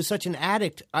 Because he was such an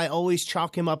addict, I always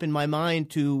chalk him up in my mind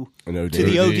to An OD.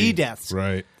 the OD deaths.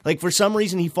 right. Like for some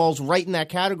reason, he falls right in that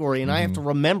category, and I have to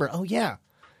remember. Oh yeah,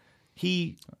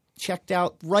 he checked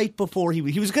out right before he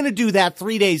was going to do that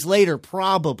 3 days later,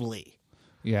 probably.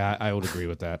 Yeah, I would agree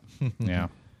with that. Yeah.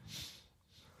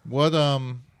 What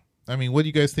I mean, what do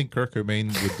you guys think Kurt Cobain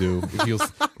would do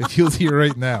if he was here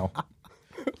right now?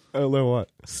 I don't know what.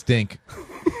 Stink.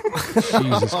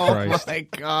 Jesus Oh Christ. my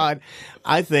God,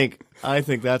 I think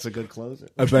that's a good closer.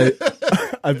 I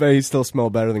bet he still smell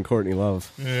better than Courtney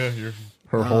Love. Yeah, you're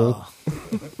Her whole.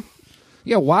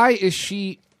 Yeah, why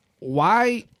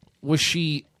was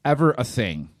she ever a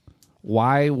thing?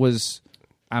 Why was,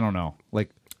 I don't know, like,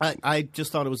 I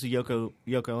just thought it was a Yoko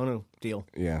Ono deal.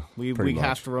 Yeah, We pretty much.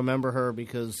 have to remember her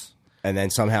because And then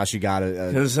somehow she got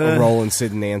a 'Cause, role in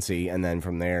Sid and Nancy, and then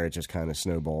from there it just kind of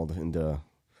snowballed into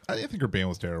I didn't think her band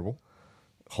was terrible.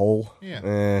 Hole.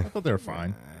 Yeah. I thought they were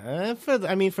fine. for the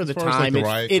As far as, time, like, the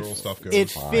Riot Girl stuff goes, it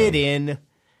fine. fit in.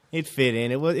 It fit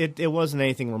in. It wasn't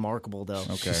anything remarkable though.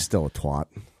 She's still a twat.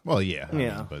 Well, yeah. I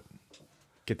Yeah. mean, but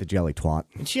Get the jelly twat.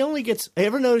 And she only gets.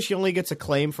 Ever notice she only gets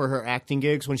acclaim for her acting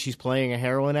gigs when she's playing a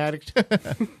heroin addict?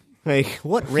 Like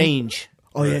what range?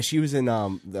 Oh yeah, she was in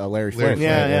Larry Flint.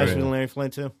 Yeah, right. she's in Larry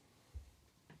Flint too.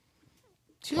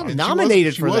 She got and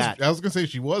nominated she for was- that. I was gonna say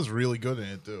she was really good in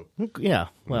it too. Yeah.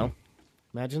 Well,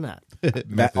 imagine that.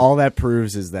 That, all that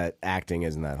proves is that acting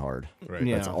isn't that hard. Right.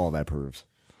 Yeah. That's all that proves.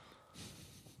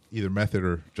 Either method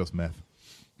or just meth.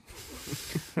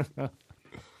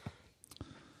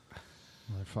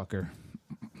 motherfucker.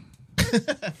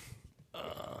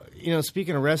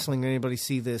 Speaking of wrestling, anybody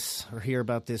see this or hear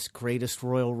about this greatest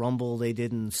Royal Rumble they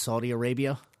did in Saudi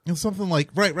Arabia? And something like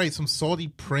right, some Saudi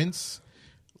prince,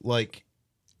 like,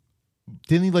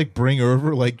 didn't he like bring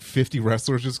over like 50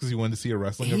 wrestlers just because he wanted to see a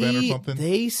wrestling event or something?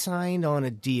 They signed on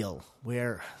a deal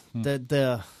where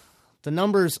the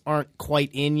numbers aren't quite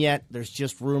in yet. There's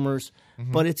just rumors,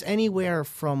 but it's anywhere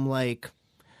from like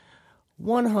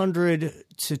 $100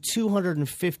 to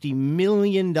 $250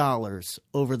 million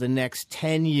over the next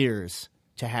 10 years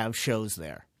to have shows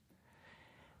there.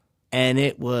 And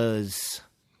it was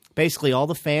basically all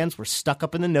the fans were stuck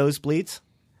up in the nosebleeds.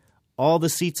 All the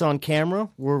seats on camera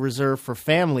were reserved for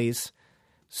families,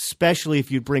 especially if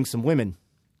you'd bring some women.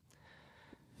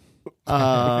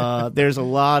 There's a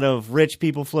lot of rich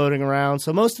people floating around.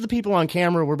 So most of the people on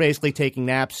camera were basically taking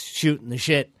naps, shooting the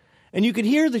shit. And you could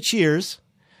hear the cheers,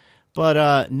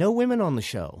 But no women on the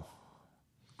show.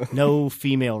 No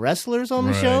female wrestlers on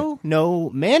the Right. show. No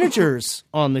managers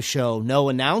on the show. No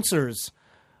announcers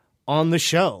on the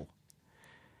show.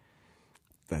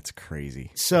 That's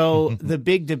crazy. So the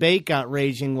big debate got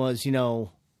raging was,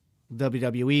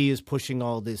 WWE is pushing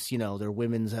all this, their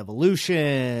women's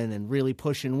evolution and really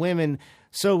pushing women.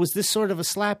 So was this sort of a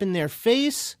slap in their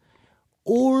face?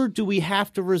 Or do we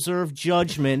have to reserve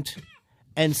judgment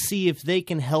and see if they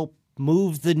can help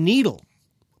move the needle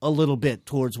a little bit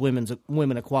towards women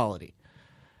equality?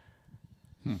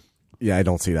 Yeah, I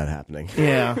don't see that happening.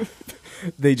 Yeah.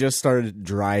 They just started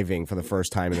driving for the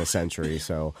first time in a century,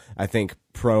 so I think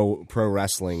pro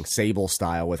wrestling Sable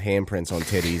style with handprints on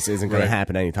titties isn't going Right. to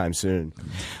happen anytime soon.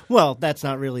 Well, that's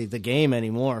not really the game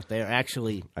anymore. They're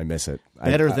actually I miss it.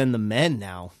 better than the men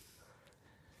now.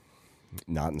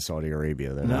 Not in Saudi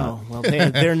Arabia. They're No, well,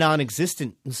 they're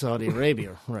non-existent in Saudi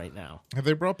Arabia right now. Have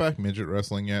they brought back midget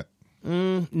wrestling yet?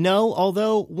 No,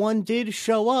 although one did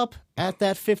show up at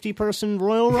that 50-person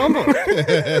Royal Rumble.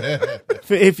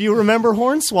 If you remember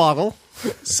Hornswoggle.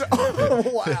 So,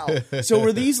 wow. So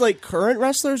were these like current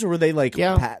wrestlers, or were they like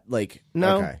Yeah.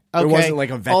 No. Okay. It wasn't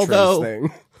like a veterans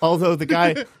thing. Although the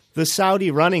guy, the Saudi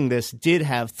running this, did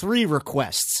have 3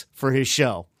 requests for his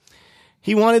show.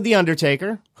 He wanted The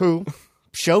Undertaker, who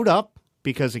showed up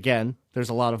because, again, there's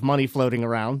a lot of money floating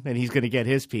around, and he's going to get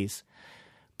his piece.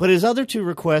 But his other 2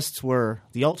 requests were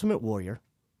The Ultimate Warrior,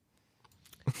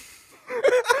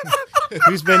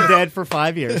 who's been dead for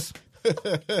 5 years,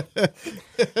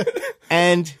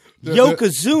 and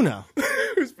Yokozuna,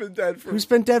 who's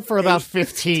been dead for about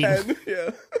 15.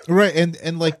 Right,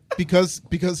 and like because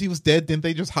he was dead, didn't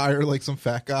they just hire like some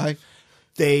fat guy?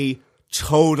 They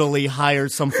totally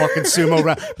hired some fucking sumo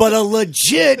wrestler, but a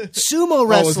legit sumo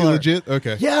wrestler. Oh, was he legit?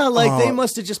 Okay. Yeah, like they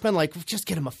must have just been like, just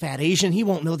get him a fat Asian. He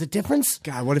won't know the difference.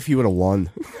 God, what if he would have won?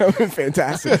 That would have been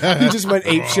fantastic. He just went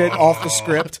ape shit off the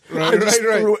script and just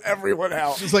threw everyone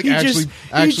out. It's like He actually just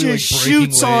like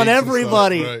shoots breaking on legs and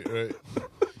everybody. stuff. Right.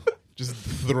 Just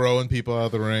throwing people out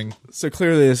of the ring. So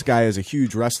clearly, this guy is a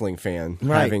huge wrestling fan,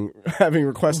 Right. having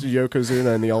requested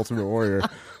Yokozuna and the Ultimate Warrior.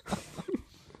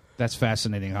 That's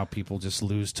fascinating how people just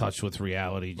lose touch with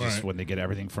reality just Right. when they get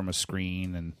everything from a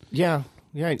screen. And Yeah,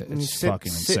 yeah. It's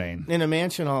fucking insane. In a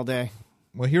mansion all day.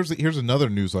 Well, here's another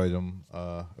news item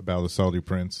about a Saudi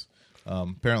prince.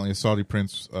 Apparently, a Saudi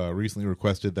prince recently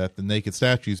requested that the naked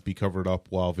statues be covered up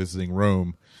while visiting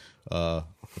Rome.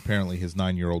 Apparently, his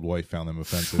 9-year-old wife found them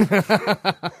offensive.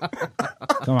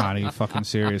 come on, are you fucking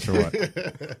serious or what?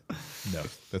 No,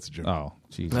 that's a joke. Oh,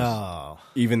 Jesus. Oh,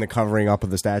 Even the covering up of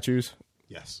the statues?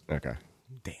 Yes. Okay.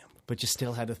 Damn. but you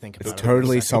still had to think about It's it.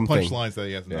 totally The something. punchline's that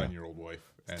he has a Yeah. 9-year-old wife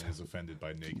and is offended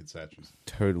by naked statues.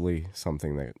 Totally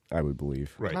something that I would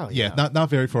believe. Right. Oh, yeah, yeah. not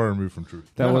very far removed from truth.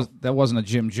 That wasn't a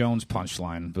Jim Jones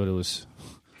punchline, but it was.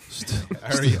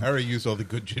 I already used all the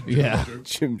good Jim Jones Yeah.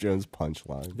 jokes. Jim Jones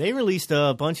punchline. They released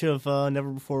a bunch of never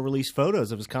before released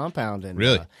photos of his compound. And,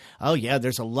 Really? Oh, yeah.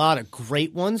 There's a lot of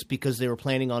great ones because they were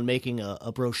planning on making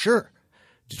a brochure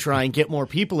to try and get more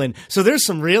people in. So there's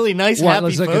some really nice, What, happy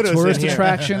was like photos a tourist in here.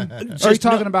 attraction? Or are you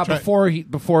talking about before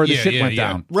the Yeah, shit yeah, went yeah.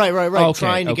 down? Right.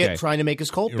 Okay, Trying to make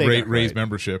his cult bigger. Raise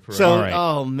membership. Right. So, All right.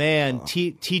 oh man,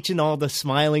 teaching all the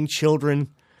smiling children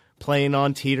playing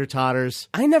on teeter totters.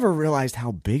 I never realized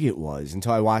how big it was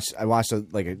until I watched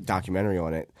a documentary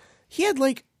on it. He had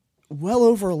like well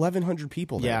over 1,100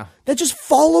 people there. Yeah. That just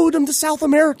followed him to South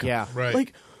America. Yeah. Right.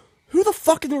 Like, who the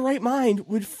fuck in their right mind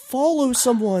would follow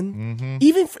someone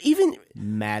even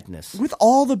Madness. with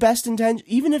all the best intentions?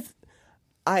 Even if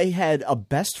I had a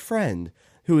best friend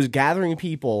who was gathering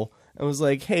people and was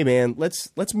like, "Hey man, let's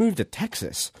move to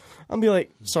Texas," I'll be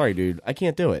like, "Sorry, dude, I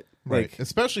can't do it." Right. Like,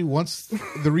 Especially once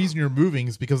the reason you're moving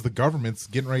is because the government's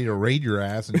getting ready to raid your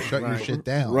ass and shut your shit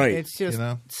down. Right. It's just You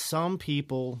know? some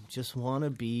people just want to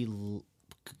be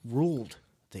ruled.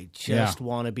 They just Yeah.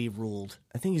 want to be ruled.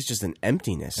 I think it's just an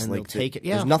emptiness. And like they'll take it-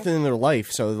 There's yeah. nothing in their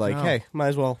life, so like, No. hey, might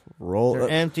as well roll. They're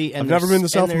empty, and I've never been to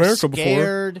South they're America before.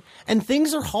 scared, and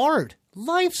things are hard.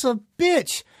 Life's a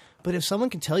bitch. But if someone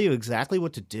can tell you exactly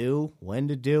what to do, when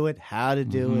to do it, how to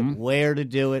do it, where to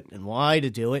do it, and why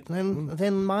to do it,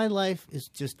 then my life is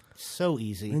just so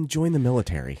easy. And join the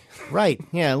military. Right?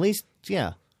 Yeah. At least,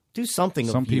 yeah. Do something.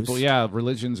 Some of people, use. yeah,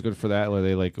 religion's good for that. Where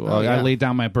they like, well, yeah. I laid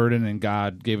down my burden and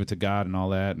God gave it to God and all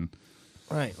that. And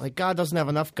Right. Like God doesn't have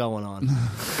enough going on.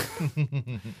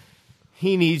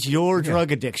 He needs your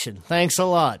drug addiction. Thanks a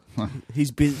lot.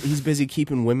 He's busy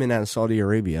keeping women out of Saudi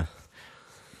Arabia.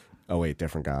 Oh wait,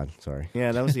 different God. Sorry.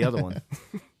 Yeah, that was the other one.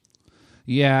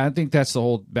 yeah, I think that's the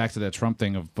whole back to that Trump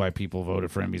thing of why people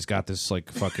voted for him. He's got this like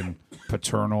fucking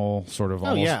paternal, sort of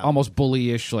yeah. almost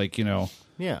bullyish, like, you know.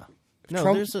 Yeah. No,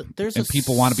 Trump- there's And a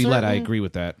people want to be led. I certain- agree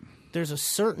with that. There's a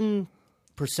certain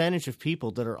percentage of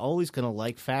people that are always going to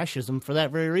like fascism for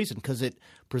that very reason, because it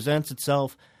presents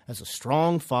itself as a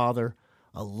strong father,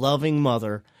 a loving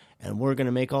mother, and we're going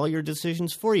to make all your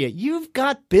decisions for you. You've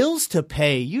got bills to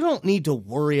pay. You don't need to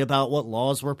worry about what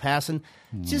laws we're passing.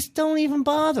 Just don't even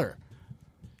bother.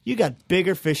 You got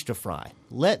bigger fish to fry.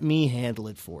 Let me handle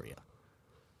it for you.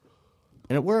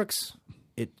 And it works.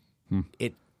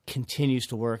 It continues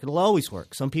to work. It'll always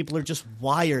work. Some people are just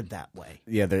wired that way.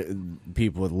 Yeah, they're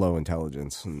people with low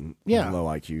intelligence and Yeah. low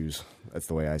IQs. That's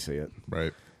the way I see it.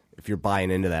 Right. If you're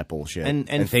buying into that bullshit And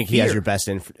think he has fear. your best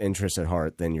interest at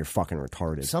heart, then you're fucking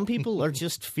retarded. Some people are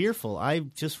just fearful. I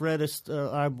just read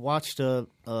I watched a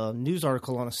news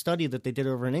article on a study that they did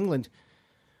over in England,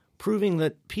 proving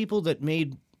that people that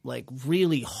made like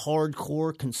really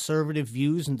hardcore conservative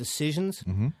views and decisions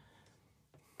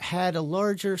had a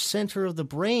larger center of the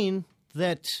brain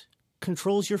that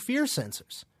controls your fear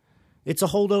sensors. It's a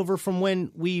holdover from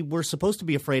when we were supposed to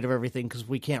be afraid of everything because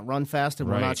we can't run fast and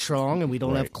we're Right. not strong and we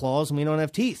don't have claws and we don't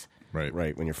have teeth. Right.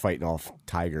 Right, when you're fighting off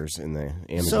tigers in the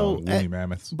Amazon. So, Woolly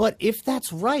mammoths. but if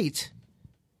that's right,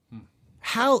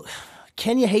 how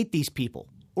can you hate these people?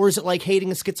 Or is it like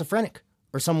hating a schizophrenic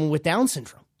or someone with Down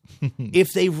syndrome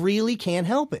if they really can't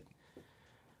help it?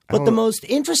 But the most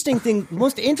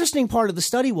interesting part of the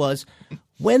study was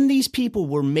when these people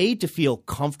were made to feel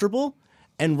comfortable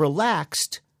and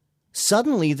relaxed,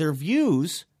 suddenly their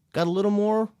views got a little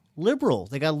more liberal.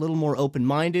 They got a little more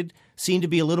open-minded, seemed to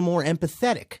be a little more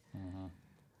empathetic.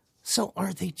 So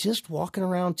are they just walking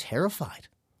around terrified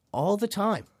all the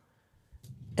time?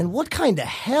 And what kind of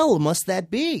hell must that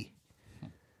be?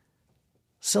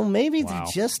 So maybe they're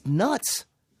just nuts.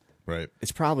 Right.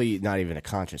 it's probably not even a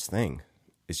conscious thing.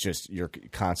 It's just you're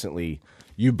constantly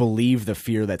you believe the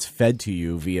fear that's fed to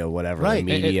you via whatever the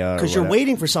media, Because you're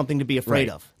waiting for something to be afraid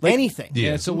Right. of. Anything.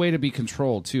 Yeah, it's a way to be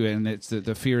controlled too, and it's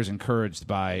the fear is encouraged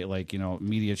by, like, you know,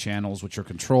 media channels, which are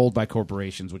controlled by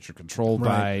corporations, which are controlled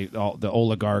by all the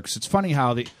oligarchs. It's funny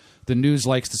how the news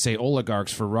likes to say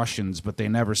oligarchs for Russians, but they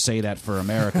never say that for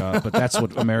America. But that's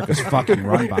what America's fucking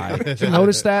run by. Did you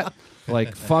notice that?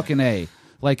 Like, fucking A.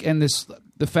 Like, and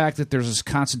the fact that there's this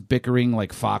constant bickering,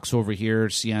 like Fox over here,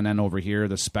 CNN over here,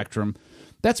 the Spectrum.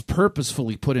 That's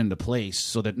purposefully put into place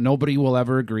so that nobody will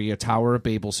ever agree. A Tower of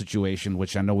Babel situation,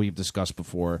 which I know we've discussed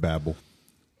before. Babble.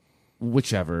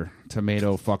 Whichever.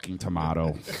 Tomato, fucking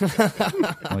tomato.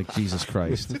 Like, Jesus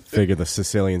Christ. figure the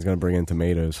Sicilian's going to bring in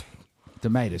tomatoes.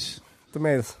 Tomatoes.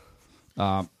 Tomatoes.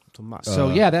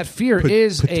 So, yeah, that fear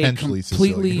is a potentially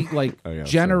completely, Sicilian. like, yeah,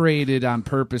 generated on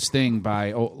purpose thing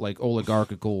by, like,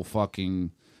 oligarchical fucking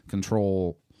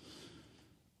control.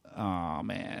 Oh,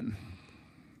 man.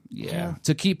 Yeah.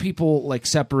 To keep people, like,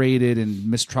 separated and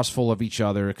mistrustful of each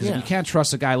other. Because if you can't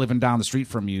trust a guy living down the street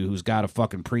from you who's got a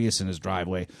fucking Prius in his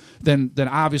driveway, then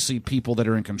obviously people that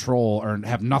are in control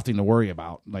have nothing to worry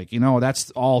about. Like, you know,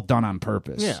 that's all done on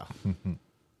purpose. Yeah.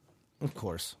 Of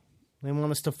course. They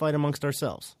want us to fight amongst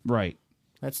ourselves. Right.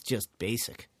 That's just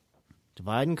basic.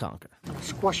 Divide and conquer.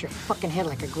 Squash your fucking head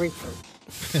like a grapefruit.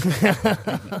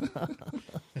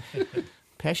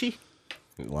 Pesci?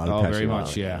 A lot of Oh, passion very on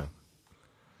much, it, yeah.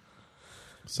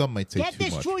 Some might say Get too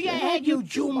this much. through your head, you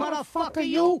Jew motherfucker,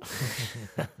 you!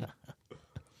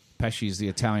 Pesci is the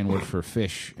Italian word for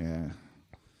fish. Yeah.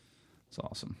 It's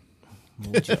awesome.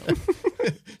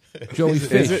 Joey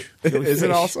Fish. Is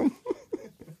it awesome?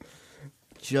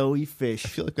 Joey Fish. I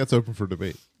feel like that's open for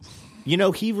debate. You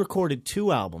know, he recorded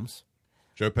 2 albums.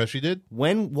 Joe Pesci did?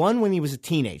 One when he was a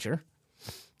teenager,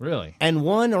 Really? and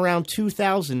one around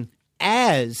 2000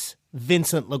 as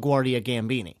Vincent LaGuardia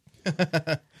Gambini.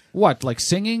 What, like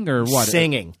singing or what?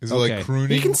 Singing. Is it Okay. like crooning?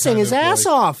 He can sing kind his of ass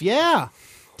like- off, yeah.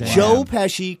 Damn. Joe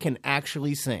Pesci can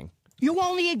actually sing. You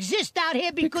only exist out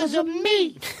here because of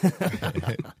me! All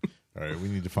right, we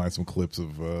need to find some clips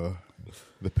of the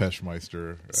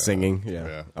Peschmeister Singing,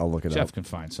 yeah. I'll look it Jeff up. can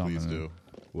find something. Please do.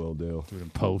 Will do. In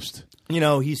post. You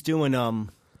know, he's doing a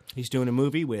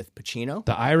movie with Pacino.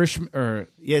 The Irish or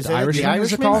Yeah, is the that Irishman, The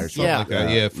is it Irishman? called? Something Yeah. like that.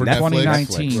 Yeah, for Netflix. Netflix.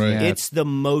 2019, Right. yeah. It's the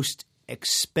most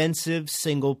expensive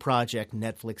single project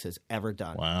Netflix has ever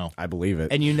done. Wow. I believe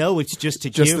it. And you know it's just to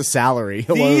just give the salary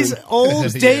these alone.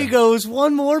 old Yeah. Dagos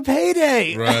one more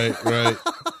payday. Right.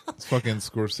 It's fucking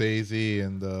Scorsese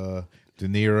and De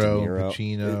Niro,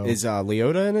 Pacino. Is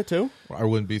Leota in it too? I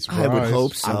wouldn't be I surprised. would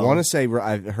hope so. I want to say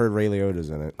I've heard Ray Liotta's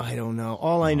in it. I don't know.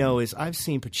 All I know is I've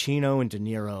seen Pacino and De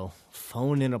Niro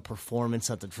phone in a performance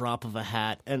at the drop of a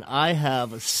hat, and I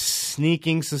have a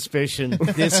sneaking suspicion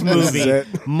this movie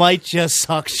it. might just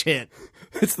suck shit.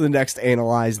 It's the next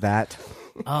Analyze That.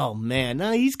 Oh man,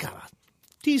 no, he's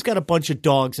got a bunch of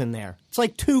dogs in there. It's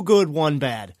like 2 good, 1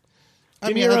 bad.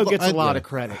 De Niro gets a lot of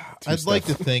credit. I'd like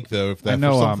to think though, if I that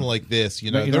know, for something like this,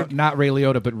 you know, they're- not Ray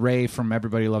Liotta, but Ray from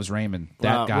Everybody Loves Raymond.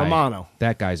 That guy, Romano.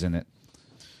 That guy's in it.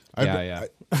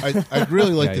 I'd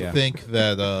really like Yeah. to think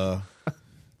that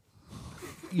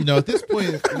you know, at this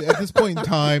point in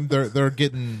time, they're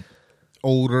getting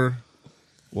older.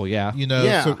 Well, yeah. You know,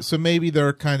 Yeah. so maybe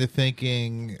they're kind of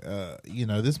thinking, you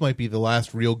know, this might be the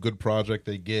last real good project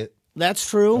they get. That's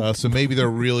true. So maybe they're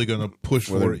really going to push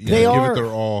for it. You They know, give are. it their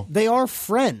all. They are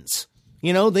friends.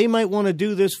 You know, they might want to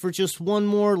do this for just one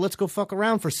more. Let's go fuck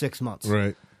around for 6 months.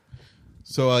 Right.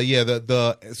 So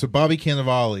so Bobby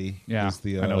Cannavale. Yeah, is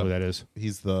the, I know who that is.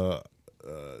 He's the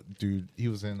dude. He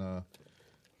was in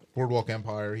Boardwalk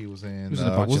Empire. He was in. was in a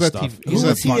bunch what was of that stuff. TV? He what was was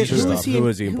that in a bunch TV of show? stuff. Who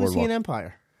was he in Who was he in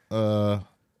Boardwalk? Empire?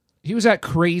 He was that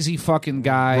crazy fucking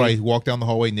guy. Right, he walked down the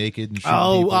hallway naked and shooting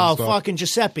people and Oh, stuff. fucking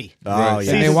Giuseppe. Oh, Right. yeah. And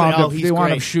Season- they wound up he's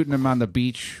great. shooting him on the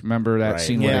beach. Remember that Right.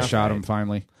 scene where Yeah. they shot him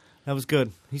finally? That was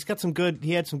good. He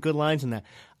had some good lines in that.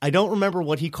 I don't remember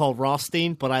what he called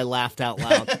Rothstein, but I laughed out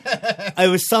loud. It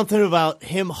was something about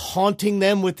him haunting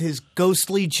them with his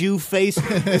ghostly Jew face.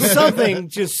 Something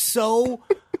just so...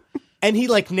 And he,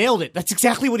 like, nailed it. That's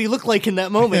exactly what he looked like in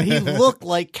that moment. He looked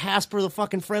like Casper the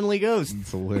fucking Friendly Ghost. It's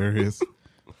hilarious.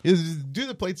 Is the dude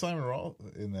that played Simon Raw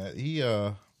in that? He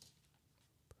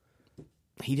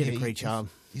did a great job.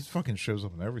 He fucking shows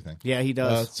up in everything. Yeah, he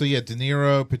does. So yeah, De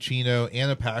Niro, Pacino,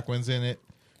 Anna Paquin's in it.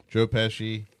 Joe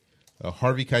Pesci,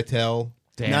 Harvey Keitel,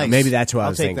 Damn. Nice. Maybe that's what I I'll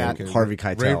was take thinking. that. Harvey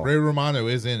Keitel. Ray Romano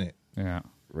is in it. Yeah.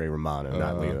 Ray Romano,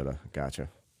 not Liotta. Gotcha.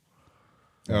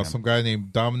 Some guy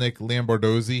named Dominic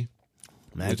Lambardozzi.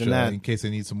 Imagine which, that. in case they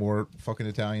need some more fucking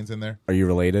Italians in there. Are you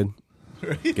related?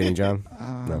 Skinny John?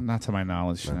 Not to my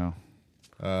knowledge, no.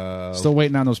 Still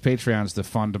waiting on those Patreons to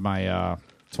fund my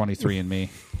 23andMe.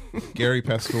 Gary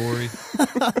Pastore.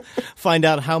 Find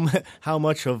out how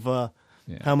much of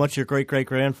how much your great great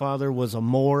grandfather was a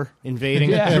Moor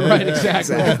invading. Yeah, right,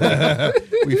 exactly.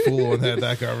 We fool and had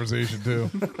that conversation too.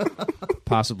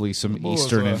 Possibly some What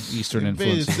was, Eastern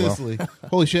invaded influence as well. Sicily.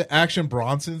 Holy shit! Action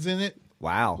Bronson's in it.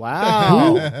 Wow.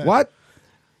 Wow. Who? What?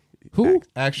 Who?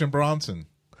 Action Bronson.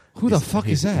 Who the fuck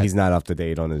is that? He's not up to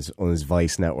date on his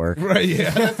Vice network. Right,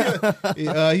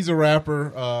 yeah. He's a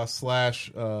rapper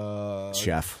slash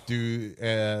Chef. dude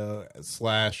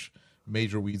slash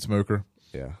major weed smoker.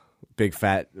 Yeah. Big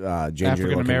fat ginger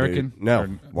African American? dude. No, Or-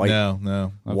 white.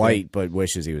 No. White, but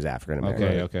wishes he was African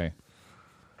American. Okay.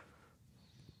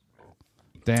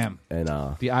 Damn. And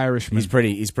The Irishman.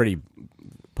 he's pretty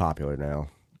popular now.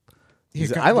 Yeah,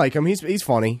 God, I like him. He's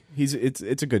funny. It's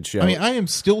a good show. I mean, I am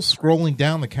still scrolling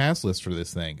down the cast list for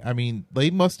this thing. I mean, they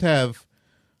must have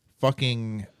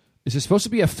fucking. Is it supposed to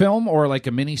be a film or like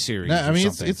a miniseries? No, I or mean,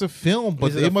 something? it's a film,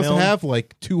 but Is it they a must film? have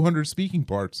like 200 speaking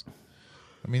parts.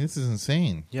 I mean, this is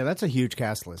insane. Yeah, that's a huge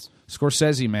cast list.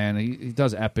 Scorsese, man, he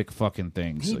does epic fucking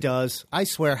things. He Like, does. I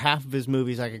swear, half of his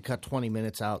movies I could cut 20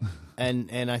 minutes out, and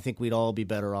I think we'd all be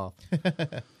better off.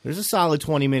 There's a solid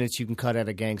 20 minutes you can cut out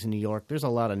of Gangs of New York. There's a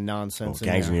lot of nonsense. in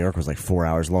Gangs of there. New York was like 4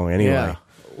 hours long anyway. Yeah.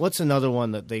 What's another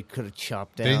one that they could have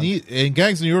chopped down? They need in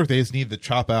Gangs of New York. They just need to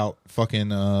chop out fucking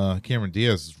Cameron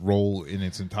Diaz's role in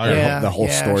its entirety. The whole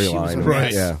she was a storyline. mess.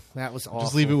 Right. Yeah. That was awful.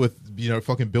 Just leave it with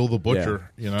fucking Bill the Butcher.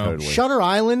 Yeah, You know, totally. Shutter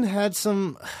Island had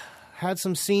some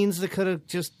scenes that could have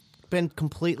just been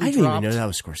completely I didn't dropped. even know that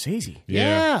was Scorsese.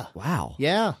 Yeah. Wow.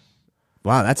 Yeah.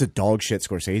 Wow, that's a dog shit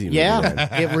Scorsese movie. Yeah.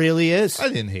 then. It really is. I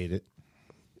didn't hate it.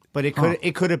 But it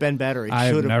could have been better. It I've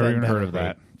should have never been even better. heard of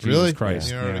that. Really? Jesus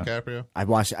Christ. Leonardo Yeah.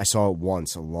 DiCaprio. I saw it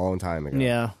once a long time ago.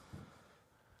 Yeah.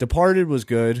 Departed was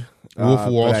good. Wolf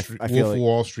of Wall but Street. I feel Wolf of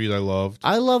Wall Street. I loved.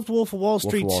 I loved Wolf of Wall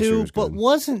Street Wall too, Street was but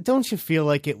good. don't you feel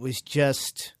like it was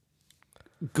just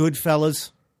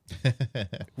Goodfellas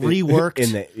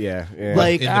reworked? Yeah.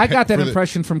 Like I got that for the-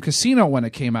 impression from Casino when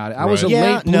it came out. I was a Right.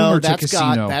 yeah, late bloomer to that's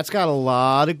Casino. got a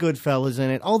lot of Goodfellas in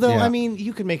it. Although Yeah. I mean,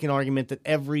 you could make an argument that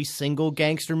every single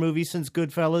gangster movie since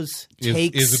Goodfellas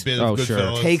takes is a bit Oh, of sure.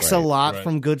 Goodfellas. takes a Right, lot right.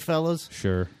 from Goodfellas.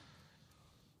 Sure.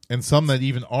 and some that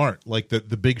even aren't, like the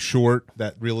Big Short,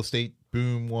 that real estate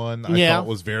boom one. I Yeah. thought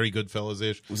was very Goodfellas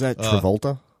ish. Was that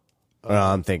Travolta?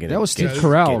 I'm thinking That was Steve Yeah,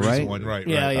 Carell, this is right? One, right?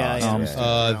 Yeah, right.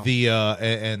 yeah. The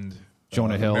and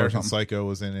Jonah Hill or American something. Psycho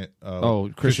was in it.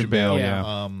 Christian Bale,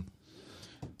 yeah.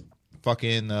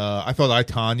 Fucking. I thought I,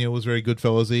 Tonya was very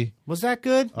Goodfellas-y. Was that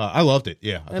good? I loved it.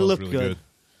 Yeah, I thought looked it was really good.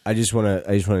 I just want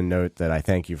to note that I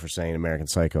thank you for saying American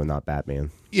Psycho, not Batman.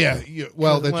 Yeah,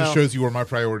 well, that Well- just shows you where my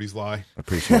priorities lie.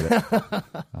 Appreciate it.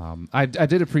 I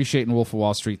did appreciate in Wolf of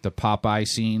Wall Street the Popeye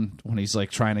scene when he's like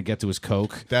trying to get to his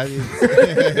Coke. That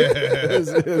is,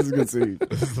 It's a good scene.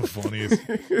 this is the funniest.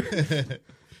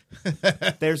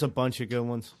 There's a bunch of good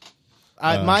ones.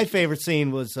 My favorite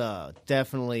scene was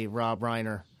definitely Rob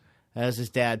Reiner as his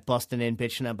dad busting in,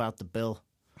 bitching about the bill.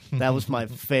 That was my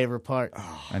favorite part.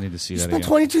 I need to see that Spent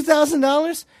again.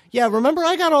 $22,000? Yeah, remember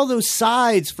I got all those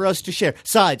sides for us to share.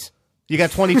 Sides. You got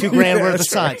 22 grand worth of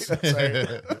sides.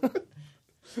 I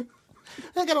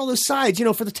got all those sides,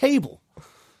 for the table.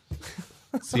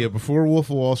 So yeah, before Wolf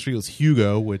of Wall Street was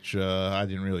Hugo, which I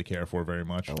didn't really care for very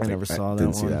much. I never saw that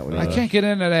Didn't see one. that one. I can't get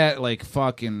into that like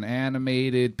fucking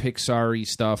animated Pixar-y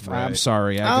stuff. I'm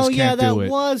sorry, I Oh, just yeah, can't that do it.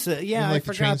 was it. Yeah, like I the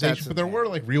forgot train that. station, but there were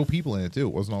like real people in it too.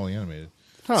 It wasn't all animated.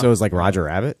 So it was like Roger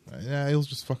Rabbit. Yeah, it was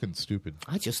just fucking stupid.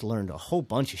 I just learned a whole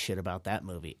bunch of shit about that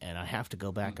movie, and I have to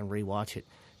go back and rewatch it.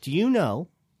 Do you know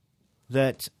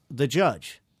that the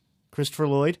judge, Christopher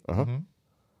Lloyd,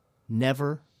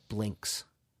 never blinks?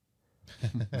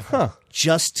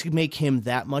 Just to make him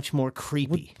that much more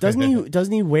creepy.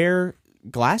 Doesn't he wear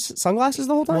sunglasses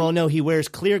the whole time? Well, no, he wears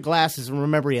clear glasses, and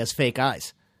remember, he has fake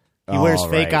eyes. He wears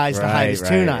fake eyes to hide his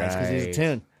toon eyes because he's a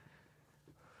toon.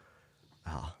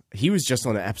 He was just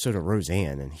on an episode of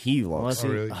Roseanne, and he looks. Was he?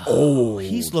 really?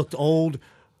 He's looked old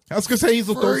I was gonna say he's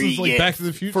looked old since like Back to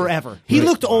the Future. forever. He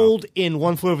looked old in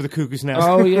One Flew Over the Cuckoo's Nest,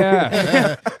 Oh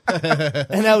yeah,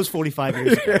 and that was 45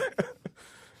 years ago.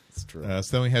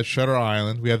 So then we had Shutter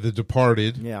Island. We had The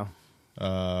Departed, Yeah.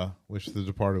 which The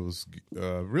Departed was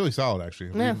really solid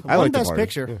actually. Yeah, I one like Best Departed.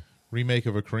 Picture. Remake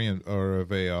of a Korean or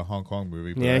of a Hong Kong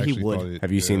movie. But Yeah, I he actually would. thought it,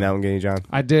 Have you seen that one, Gainy John?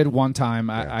 I did one time.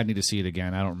 I need to see it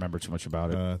again. I don't remember too much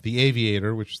about it. The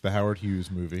Aviator, which is the Howard Hughes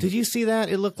movie. Did you see that?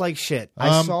 It looked like shit.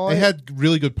 I saw It it. had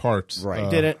really good parts. Right.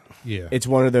 Did it? Yeah. It's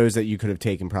one of those that you could have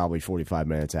taken probably 45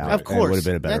 minutes out. Of course. and it would have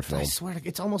been a better That- film. I swear to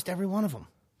it's almost every one of them.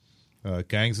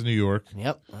 Gangs of New York.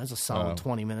 Yep, that's a solid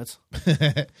 20 minutes.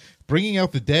 Bringing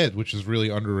Out the Dead, which is a really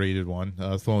underrated one.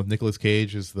 It's the one with Nicolas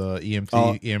Cage as the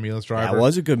EMT ambulance driver. That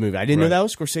was a good movie. I didn't know Right. that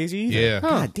was Scorsese either. Yeah.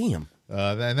 God damn.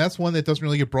 And that's one that doesn't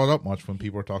really get brought up much when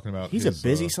people are talking about. He's his, a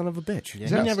busy son of a bitch. He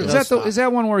never Is does that stop. is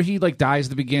that one where he like dies at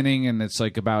the beginning and it's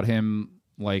like about him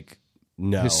like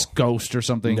No. his ghost or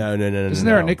something? No. Isn't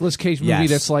there a Nicolas Cage movie Yes.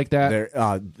 that's like that?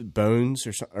 There, Bones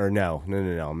or no.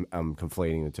 I'm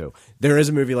conflating the two. There is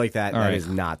a movie like that. All That right. is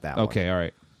not that one. Okay, all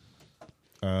right.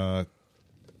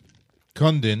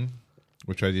 Kundun,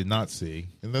 which I did not see.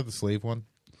 Isn't that the slave one?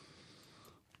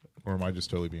 Or am I just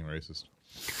totally being racist?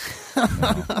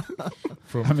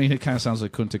 I mean, it kind of sounds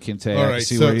like Kunta Kinte. All I right, can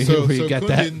see so, where you, so, where you so get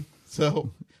Kundun, So,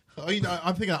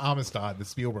 I'm thinking of Amistad, the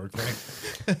Spielberg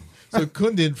thing. So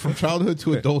Kundun, from childhood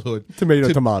to adulthood.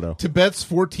 Tomato. Tibet's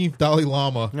 14th Dalai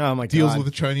Lama Oh, my deals God. with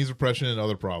the Chinese oppression and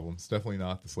other problems. Definitely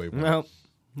not the slave one. No, a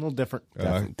little different.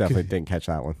 Definitely didn't catch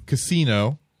that one.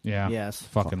 Casino, Yeah. Yes.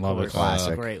 Fucking love it. Classic.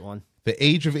 That's a great one. The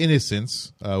Age of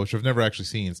Innocence, which I've never actually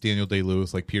seen. It's Daniel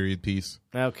Day-Lewis, like period piece.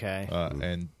 Okay.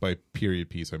 And by period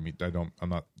piece, I mean I'm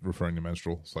not referring to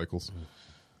menstrual cycles.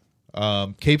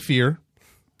 Cape Fear,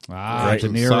 Ah, De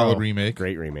Niro. solid remake.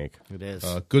 Great remake. It is.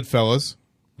 Goodfellas,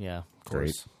 yeah, of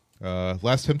great. course.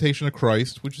 Last Temptation of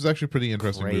Christ, which is actually a pretty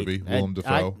interesting Great. movie. Willem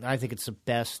Dafoe. I think it's the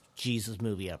best Jesus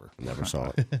movie ever. Never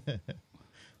saw it.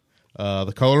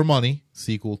 The Color of Money,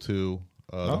 sequel to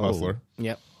The Hustler.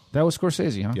 Yep. That was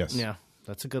Scorsese, huh? Yes. Yeah,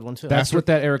 that's a good one too. That's with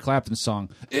that Eric Clapton song.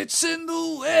 It's in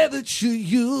the way that you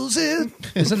use it.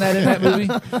 Isn't that in that movie?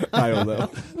 I don't know.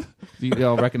 Do you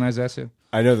all recognize that, Sid?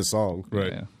 I know the song.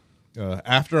 Right. Yeah.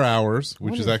 After Hours,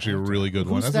 which is actually a really good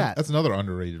one. Who's that? That's another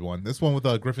underrated one. This one with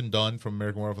Griffin Dunn from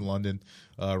American Werewolf in London,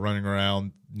 running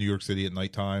around New York City at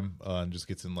nighttime and just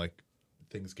gets in like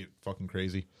things get fucking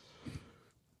crazy.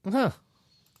 Huh.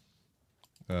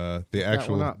 The one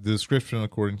actual up. the description,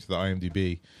 according to the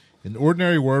IMDb, an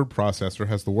ordinary word processor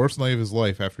has the worst night of his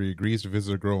life after he agrees to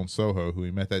visit a girl in Soho who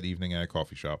he met that evening at a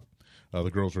coffee shop. The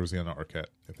girl's Rosanna Arquette,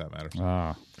 if that matters.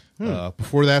 Ah.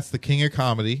 Before that's The King of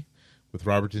Comedy with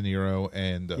Robert De Niro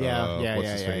and Yeah, what's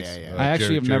his yeah, face? yeah. I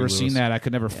actually have Jerry never Lewis. seen that. I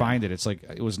could never find it. It's like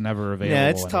it was never available. Yeah,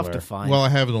 it's tough anywhere. to find. Well, I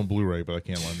have it on Blu-ray, but I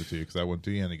can't lend it to you because that wouldn't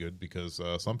do you any good. Because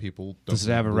some people don't Does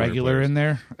it have a Blu-ray regular players. in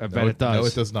there? I bet No, it does. No,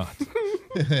 it does not.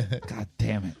 God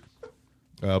damn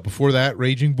it. Before that,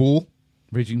 Raging Bull.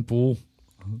 Raging Bull.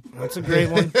 that's a great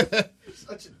one.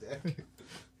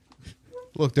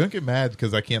 Look, don't get mad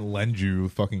because I can't lend you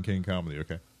fucking King Comedy.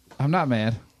 Okay. I'm not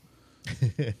mad.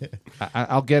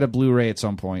 I'll get a Blu-ray at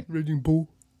some point. Raging Bull.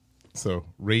 So,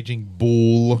 Raging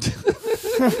Bull.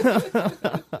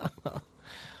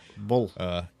 Bull.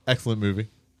 Excellent movie.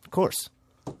 Of course.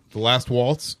 The Last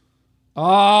Waltz.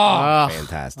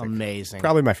 Fantastic. Amazing.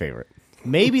 Probably my favorite.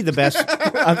 Maybe the best.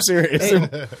 I'm serious.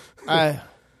 I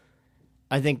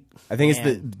think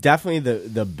it's definitely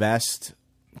the best.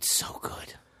 it's so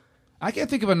good. I can't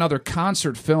think of another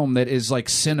concert film that is like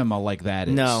cinema like that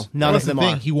is. No, none That's of them the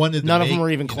thing. are. He wanted to None of make, them are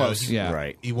even you know, close. Yeah.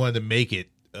 Right. He wanted to make it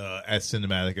as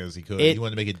cinematic as he could. It- He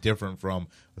wanted to make it different from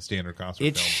a standard concert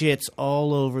It film. shits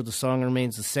all over. The song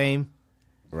remains the same.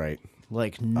 Right.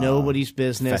 Like nobody's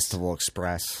business. Festival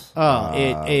Express. Oh,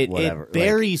 whatever. it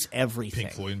buries everything.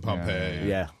 Pink Floyd and Pompeii.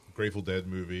 Yeah. Grateful Dead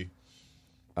movie.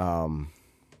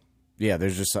 Yeah,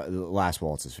 there's just the Last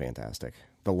Waltz is fantastic.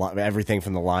 Everything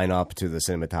from the lineup to the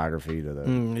cinematography to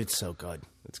the It's so good.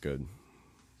 it's good.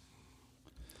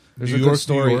 There's New a York, good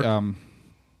story. New York.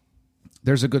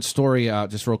 There's a good story,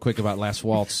 just real quick about Last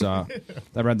Waltz. I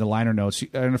read the liner notes. I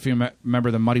don't know if you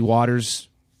remember the Muddy Waters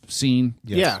scene.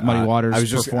 Yeah. Muddy Waters I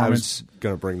was performance.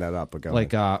 gonna bring that up, but go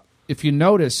Like, ahead. if you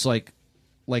notice, like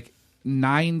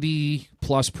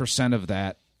 90+% of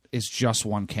that is just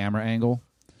one camera angle,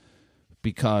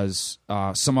 because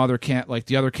some other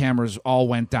the other cameras all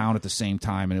went down at the same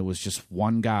time, and it was just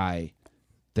one guy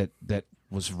that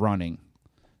was running.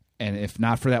 And if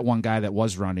not for that one guy that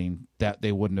was running, that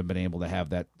they wouldn't have been able to have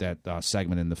that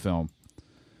segment in the film.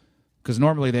 Because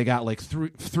normally they got like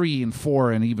 3 and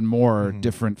 4 and even more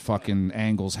different fucking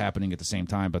angles happening at the same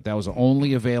time. But that was the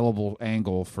only available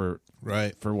angle for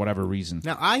whatever reason.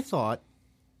 Now I thought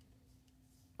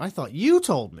you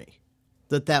told me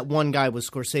that one guy was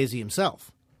Scorsese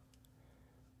himself.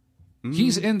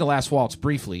 He's in The Last Waltz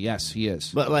briefly. Yes, he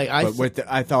is. But like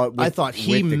I thought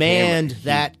he manned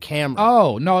that camera.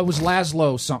 Oh no, it was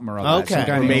Laszlo something or other. Okay. Some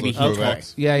guy Or named- maybe Those okay.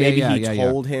 throwbacks. Yeah, maybe he yeah.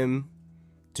 told him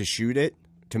to shoot it,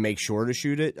 to make sure to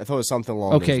shoot it. I thought it was something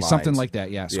along Okay, those something lines. like that.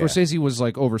 Yeah, Yeah. Scorsese was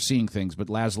like overseeing things, but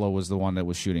Laszlo was the one that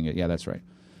was shooting it. Yeah, that's right.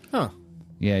 Huh.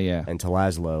 Yeah. And to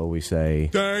Laszlo, we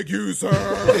say, Thank you, sir.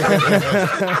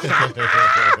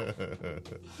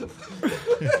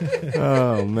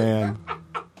 "Oh man,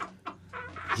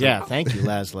 Yeah, thank you,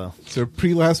 Laszlo. So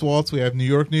pre-Last Waltz, we have New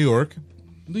York, New York.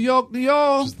 New York, New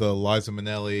York. Which is the Liza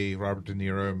Minnelli, Robert De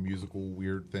Niro musical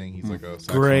weird thing. He's like a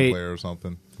saxophone Great. player or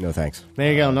something. no thanks."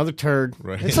 There you go, another turd.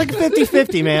 Right. It's like a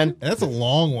 50-50, man. And that's a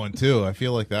long one, too. I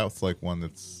feel like that's like one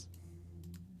that's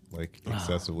like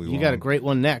excessively long. You got a great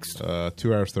one next. 2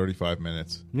 hours, 35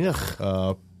 minutes.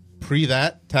 Ugh. Pre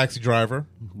that, Taxi Driver.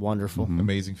 Wonderful.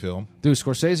 Amazing film. Dude,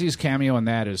 Scorsese's cameo in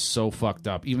that is so fucked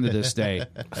up, even to this day.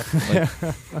 Like,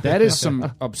 that is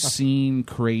some obscene,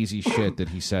 crazy shit that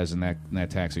he says in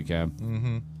that taxi cab.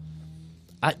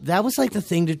 That was like the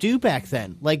thing to do back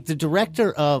then. Like the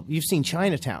director of, you've seen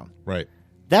Chinatown. Right.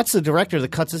 That's the director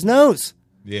that cuts his nose.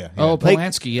 Yeah. Oh, Like,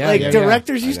 Polanski, yeah. like yeah,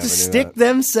 directors used to never knew stick that.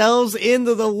 themselves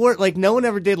into the work. Like no one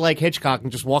ever did like Hitchcock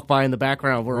and just walk by in the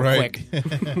background real Right.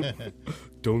 quick.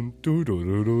 Don't do do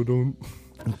do do do.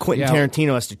 And Quentin Yeah.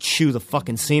 Tarantino has to chew the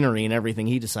fucking scenery and everything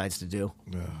he decides to do.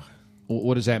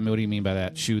 What does that mean? What do you mean by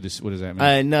that? What does that mean?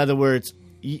 In other words,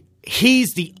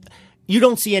 he's the. You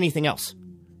don't see anything else.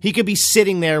 He could be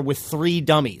sitting there with 3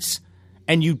 dummies,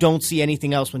 and you don't see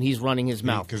anything else when he's running his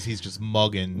mouth. Because he's just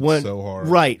mugging When- so hard.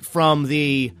 Right, from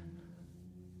the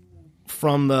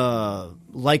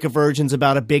Like a Virgin's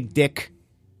about a big dick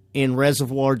in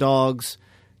Reservoir Dogs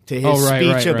to his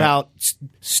speech about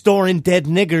storing dead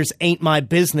niggers ain't my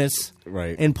business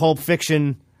Right. in Pulp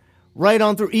Fiction, right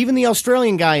on through. Even the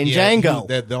Australian guy in Yeah, Django.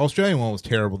 The Australian one was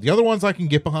terrible. The other ones I can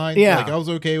get behind. Yeah. Like, I was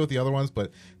okay with the other ones,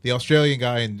 but the Australian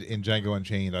guy in Django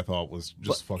Unchained I thought was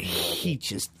just fucking awful. He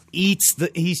just eats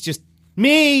he's just,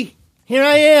 me, here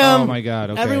I am. Oh, my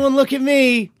God, okay. Everyone look at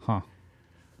me. Huh.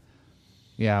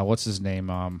 Yeah, what's his name?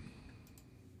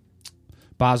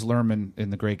 Baz Luhrmann in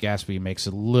The Great Gatsby makes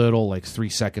a little,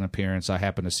 3-second appearance. I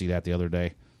happened to see that the other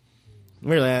day.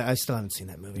 Really, I still haven't seen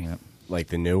that movie. Yeah. Like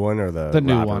the new one or the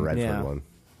new Robert one. Redford Yeah. one?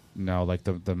 No, like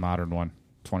the modern one,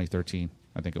 2013,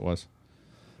 I think it was.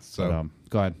 So, But,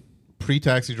 go ahead.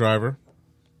 pre-Taxi Driver.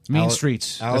 Mean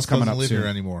Streets. Alice That's coming doesn't up live soon. here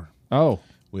anymore. Oh,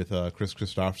 With Chris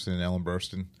Christopherson and Ellen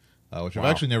Burstyn, which I've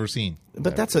actually never seen.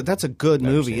 But that's a good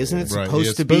movie, isn't it? It's Right, supposed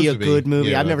yeah, to be a good movie.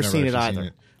 Yeah, I've never seen it actually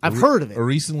either. I've heard of it. A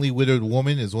recently widowed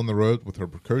woman is on the road with her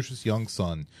precocious young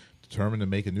son, determined to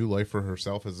make a new life for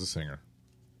herself as a singer.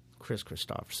 Chris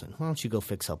Christopherson. Why don't you go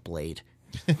fix up Blade?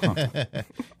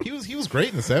 He was great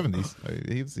in the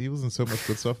 70s. He was in so much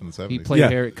good stuff in the 70s. he played Yeah.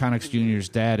 Harry Connick Jr.'s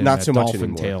dad in Not that so much Dolphin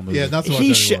anymore. Tale movie. Yeah, not so much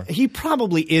anymore. He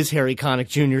probably is Harry Connick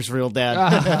Jr.'s real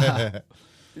dad.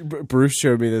 Bruce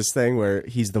showed me this thing where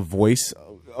he's the voice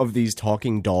of these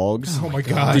talking dogs. Oh my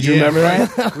god! Did you remember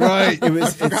that? Right.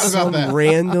 It's some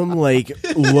random like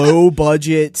low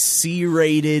budget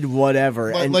C-rated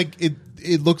whatever. Like, And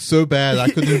it looked so bad I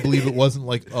couldn't even believe it wasn't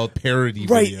like a parody.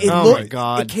 right, video. it Oh looked, my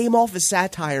God. it came off as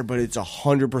satire, but it's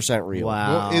 100% real.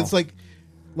 Wow. Well, it's like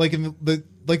in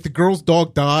the girl's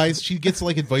dog dies. She gets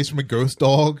like advice from a ghost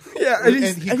dog. Yeah, and, and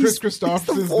he's- he and Chris he's the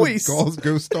Christopherson's voice. the girl's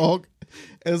ghost dog.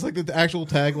 And it's like the actual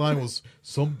tagline was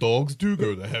 "Some dogs do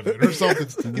go to heaven" or something.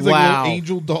 He's like a Wow. little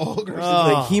angel dog or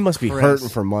something. Like he must be Chris. hurting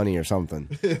for money or something.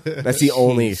 That's the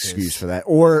only excuse for that.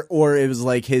 Or it was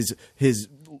like his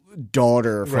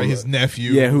daughter from Right, his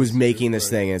nephew. Yeah, who was making this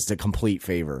thing and it's a complete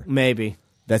favor. Maybe.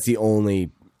 That's the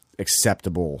only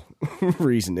acceptable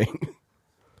reasoning.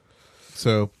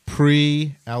 So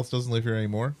pre Alice Doesn't Live Here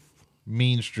Anymore,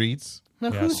 Mean Streets, Now,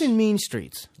 Yes. who's in Mean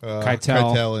Streets?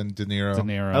 Keitel and De Niro. De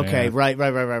Niro. Okay, yeah.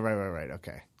 right.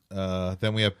 Okay.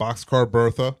 Then we have Boxcar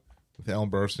Bertha with Ellen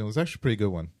Burstyn. It was actually a pretty good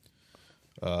one.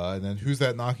 And then Who's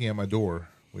That Knocking at My Door,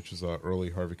 which is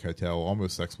early Harvey Keitel,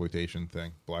 almost sexploitation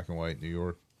thing, black and white, New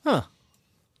York. Huh.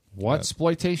 What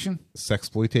exploitation?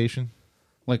 Sexploitation?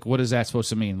 Like, what is that supposed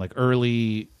to mean? Like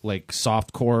early, like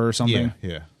softcore or something?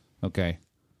 Yeah. Okay.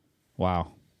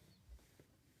 Wow.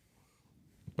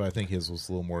 But I think his was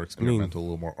a little more experimental, a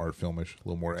little more art filmish, a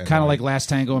little more Kind of like Last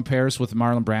Tango in Paris with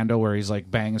Marlon Brando, where he's like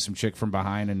banging some chick from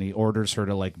behind and he orders her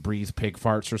to like breathe pig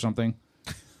farts or something.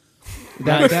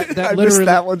 That I missed literally,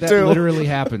 that one, too. literally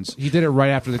happens. He did it right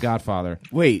after The Godfather.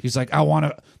 Wait. He's like, I want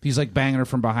to. He's like banging her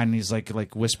from behind, and he's like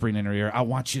whispering in her ear, "I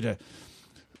want you to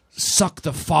suck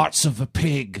the farts of a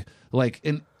pig." Like,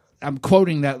 and I'm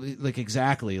quoting that like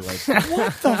exactly. Like,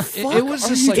 what the fuck? It was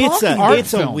just like It's art a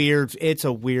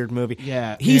film. weird movie.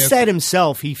 Yeah. He Yeah, said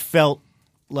himself he felt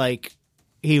like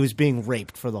he was being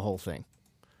raped for the whole thing.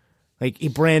 Like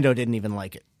Brando didn't even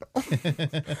like it.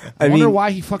 I wonder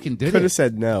why he fucking did Could it. have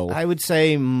said no. I would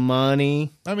say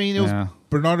money. I mean, it was Yeah.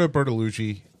 Bernardo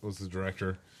Bertolucci was the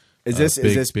director. Is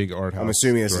this big art I'm house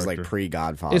assuming this is like director.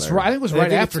 pre-Godfather. It's right. I think it was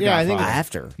right after. Yeah, I think Godfather.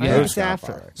 after. I Yeah. think it's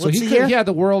after. So What's he the could, year? he had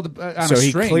the world on So a he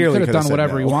string. He clearly could have could have done said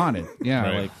whatever no. he wanted. Yeah,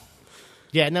 Right. like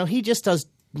Yeah, no, he just does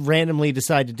randomly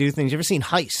decide to do things. You ever seen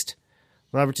Heist?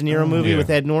 Robert De Niro movie yeah. with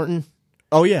Ed Norton,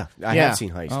 Oh yeah, I Yeah. have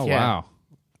seen Heist. oh Yeah. wow.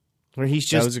 where he's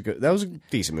that just was a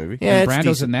decent movie. yeah, And it's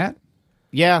Brando's decent. in that.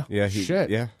 Yeah, Yeah, Shit.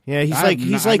 Yeah, He's I like have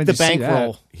he's not like been the to see that.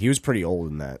 bankroll. he was pretty old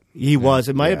in that. He was.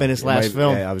 It might have been his It last might-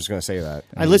 film. Yeah, I was going to say that.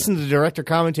 I listened to the director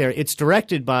commentary. It's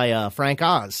directed by Frank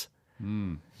Oz.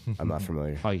 I'm not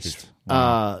familiar. Heist.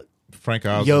 Frank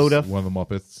Oz, Yoda. is one of the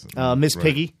Muppets, Miss Right.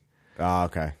 Piggy. Oh,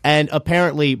 okay. And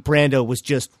apparently Brando was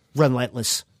just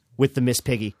relentless with the Miss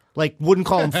Piggy. Like, wouldn't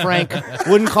call him Frank,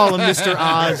 wouldn't call him Mr.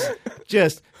 Oz.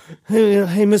 Just,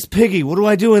 hey, Miss Piggy, what do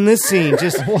I do in this scene?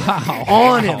 Just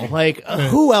on him. Like,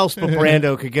 who else but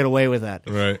Brando could get away with that?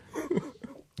 Right.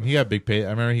 He got big pay.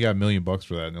 I remember he got $1 million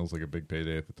for that, and it was like a big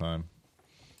payday at the time.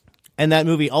 And that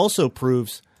movie also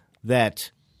proves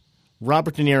that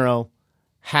Robert De Niro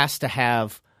has to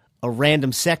have a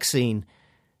random sex scene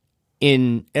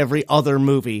in every other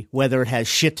movie, whether it has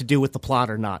shit to do with the plot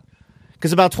or not.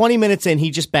 Because about 20 minutes in, he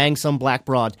just bangs some black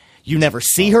broad. You never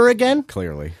see her again.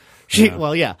 Clearly.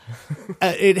 Well, yeah.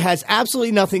 It has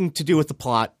absolutely nothing to do with the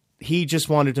plot. He just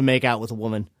wanted to make out with a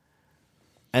woman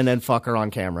and then fuck her on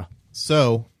camera.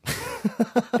 So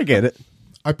I get it.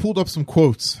 I pulled up some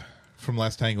quotes from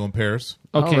Last Tango in Paris.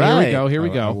 Okay, All right. Here we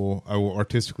I go. will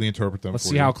artistically interpret them. Let's for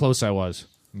see you. how close I was.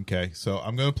 Okay, so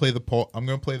I'm going to play the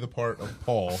part of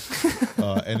Paul,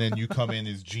 and then you come in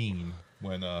as Gene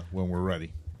when we're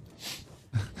ready.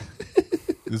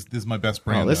 This is my best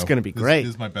Brando. this is gonna be great.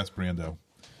 This is my best Brando.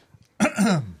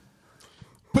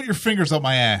 Put your fingers up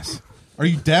my ass. Are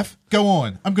you deaf? Go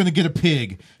on. I'm going to get a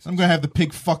pig. I'm going to have the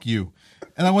pig fuck you.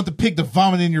 And I want the pig to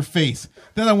vomit in your face.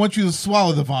 Then I want you to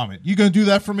swallow the vomit. You going to do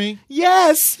that for me?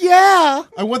 Yes, yeah.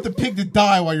 I want the pig to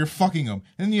die while you're fucking him.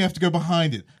 And then you have to go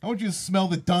behind it. I want you to smell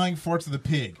the dying farts of the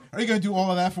pig. Are you going to do all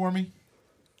of that for me?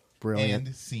 Brilliant.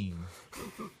 And scene.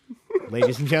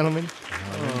 Ladies and gentlemen,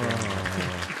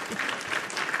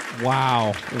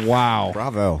 Wow.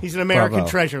 Bravo. he's an American Bravo.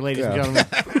 treasure, ladies and Yeah. gentlemen.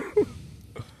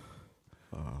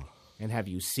 And have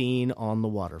you seen On the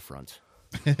Waterfront?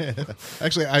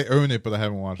 Actually, I own it, but I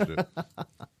haven't watched it.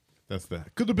 That's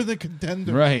that. Could have been a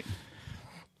contender. Right.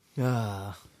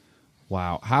 Ah.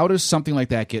 Wow. How does something like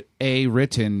that get A,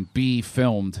 written, B,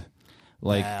 filmed?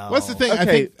 Like, What's the thing?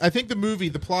 Okay. I think the movie,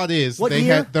 the plot is What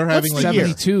year? they're having What's like the year?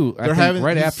 72, I They're think, having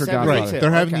right these after 72. Godfather. Right,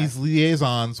 they're having Okay. these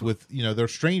liaisons with they're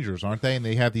strangers, aren't they? And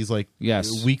they have these like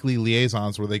Yes. weekly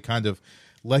liaisons where they kind of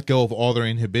let go of all their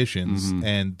inhibitions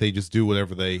and they just do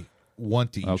whatever they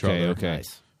want to each other. Okay.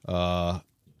 Nice.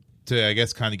 to I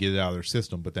guess kind of get it out of their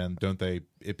system. But then don't they?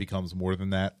 It becomes more than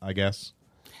that, I guess.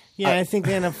 Yeah, I think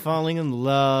they end up falling in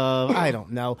love. I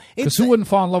don't know. Because who wouldn't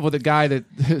fall in love with a guy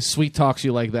that sweet talks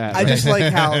you like that? I right? just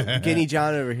like how Guinea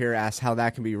John over here asked how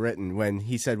that can be written when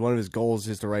he said one of his goals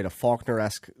is to write a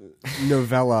Faulkner-esque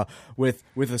novella with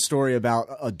a story about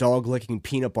a dog licking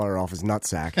peanut butter off his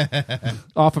nutsack.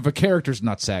 Off of a character's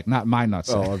nutsack, not my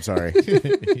nutsack. Oh, I'm sorry.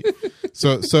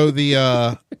 So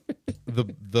the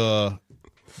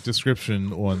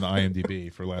description on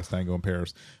IMDb for Last Tango in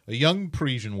Paris: a young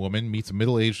Parisian woman meets a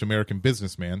middle-aged American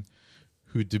businessman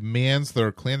who demands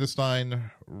their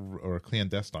clandestine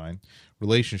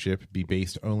relationship be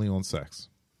based only on sex.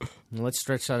 Let's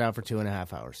stretch that out for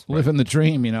 2.5 hours. Living the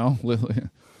dream, you know.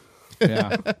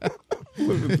 Yeah.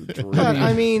 But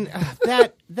I mean,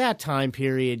 that time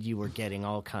period, you were getting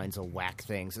all kinds of whack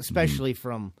things, especially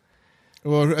from.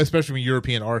 Well, especially when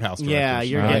European art house directors. Yeah,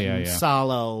 you're getting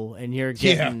Salo, and you're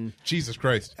getting. Yeah, Jesus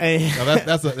Christ! Hey. Now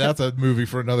that's a movie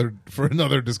for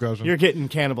another discussion. You're getting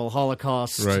Cannibal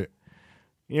Holocaust. Right.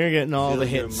 You're getting all the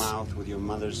Fill hits. your mouth with your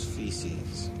mother's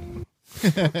feces.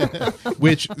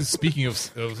 Which, speaking of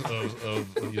Salo,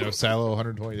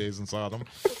 120 Days in Sodom,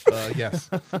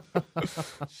 yes,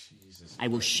 I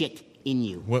will shit in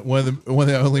you. one of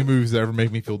the only movies that ever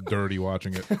make me feel dirty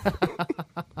watching it.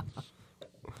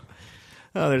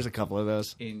 Oh, there's a couple of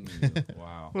those.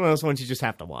 Wow. Well, those ones you just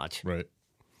have to watch. Right.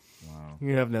 Wow.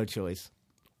 You have no choice.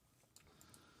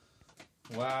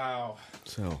 Wow.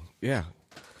 So, yeah.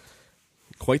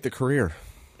 Quite the career.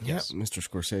 Yes. Mr.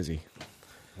 Scorsese.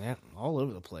 Yeah, all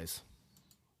over the place.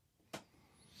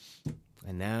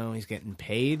 And now he's getting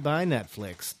paid by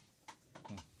Netflix.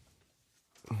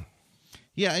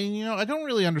 Yeah, and I don't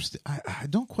really understand. I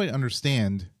don't quite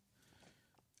understand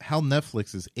how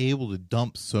Netflix is able to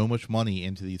dump so much money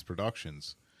into these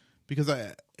productions, because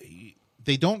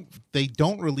they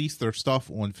don't release their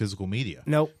stuff on physical media.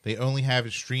 Nope. They only have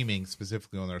it streaming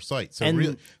specifically on their site. So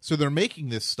And- so they're making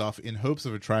this stuff in hopes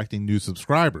of attracting new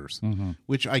subscribers,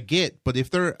 which I get. But if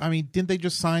didn't they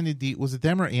just sign a deal? Was it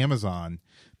them or Amazon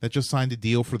that just signed a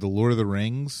deal for the Lord of the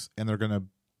Rings, and they're going to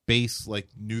base like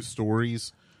new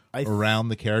stories around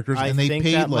the characters? I And they think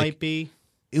paid that like might be.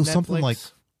 it was something Netflix. like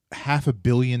 $500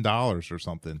 million or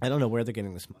something. I don't know where they're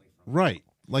getting this money. Right.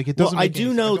 Like it Well, doesn't. I make do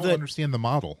any, know I don't that- understand the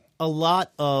model. A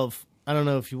lot of, I don't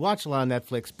know if you watch a lot of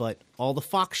Netflix, but all the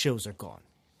Fox shows are gone.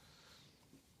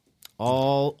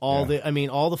 All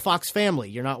the Fox family.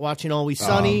 You're not watching Always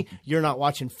Sunny. You're not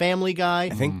watching Family Guy. I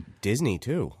think Disney,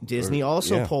 too. Disney Or-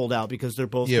 also yeah. pulled out because they're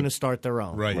both Yeah. going to start their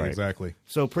own. Right. Exactly.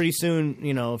 So pretty soon,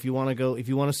 if you want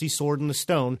to see Sword in the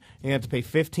Stone, you have to pay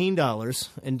 $15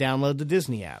 and download the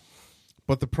Disney app.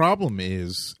 But the problem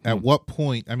is, at what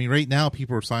point? I mean, right now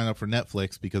people are signing up for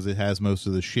Netflix because it has most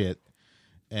of the shit.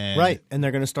 And, Right, and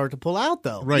they're going to start to pull out,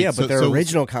 though. Right. Yeah, so- but their so-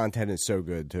 original content is so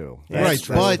good, too. That's Right.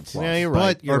 true. But Yeah, you're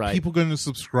right. But You're are right. people going to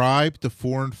subscribe to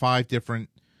 4 and 5 different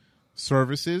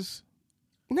services?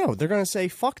 No, they're going to say,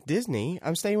 fuck Disney.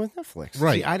 I'm staying with Netflix.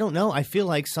 Right. See, I don't know. I feel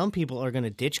like some people are going to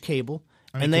ditch cable,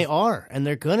 and they 'cause- are, and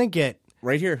they're going to get.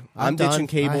 Right here. I'm done. ditching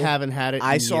cable. I haven't had it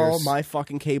I in saw years. my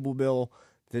fucking cable bill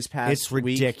this past It's week.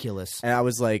 ridiculous. And I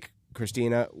was like,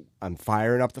 Christina, I'm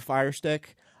firing up the Fire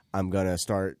Stick. I'm going to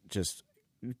start just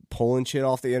pulling shit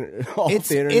off the,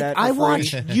 the internet. I for free.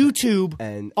 watch YouTube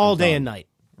And all I'm day done. and night.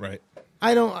 Right.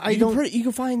 You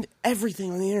can find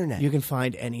everything on the internet. You can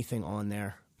find anything on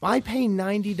there. I pay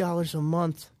 $90 a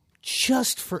month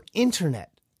just for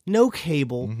internet. No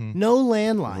cable, no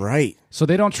landline. Right. So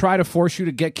they don't try to force you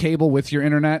to get cable with your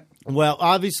internet? Well,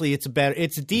 obviously it's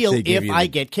a deal They give if you I the-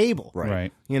 get cable.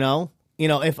 Right.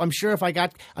 If I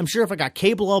got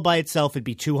cable all by itself, it'd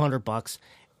be $200.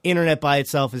 Internet by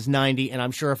itself is $90, and I'm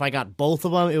sure if I got both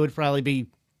of them, it would probably be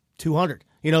 $200.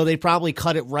 They'd probably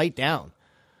cut it right down.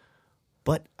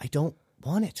 But I don't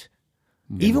want it.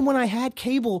 Even when I had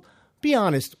cable, be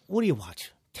honest, what do you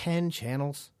watch? 10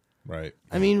 channels? Right.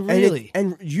 I mean, And really?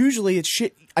 and usually it's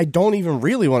shit I don't even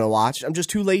really want to watch. I'm just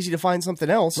too lazy to find something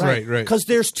else. Right. Because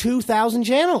there's 2,000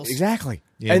 channels. Exactly.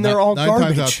 Yeah, and they're all 9 garbage.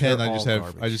 times out of 10, They're I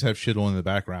all just have shit on in the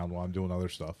background while I'm doing other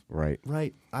stuff. Right.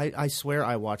 Right. I swear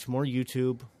I watch more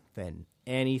YouTube than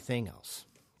anything else.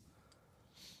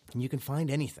 And you can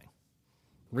find anything.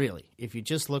 Really. If you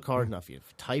just look hard enough, you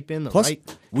type in the Plus,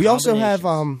 right we also have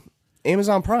combinations.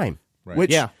 Amazon Prime, Right.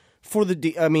 which Yeah. for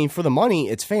the money,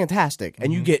 it's fantastic,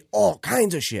 and you get all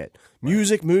kinds of shit: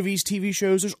 music, movies, TV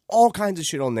shows. There's all kinds of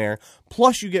shit on there.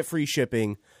 Plus, you get free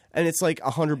shipping, and it's like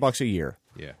 $100 a year.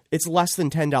 Yeah. It's less than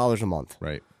 $10 a month.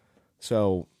 Right.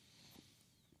 So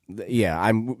Yeah,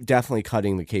 I'm definitely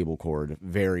cutting the cable cord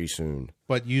very soon.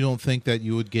 But you don't think that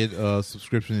you would get a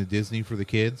subscription to Disney for the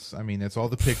kids? I mean, it's all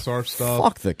the Pixar stuff.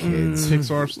 Fuck the kids.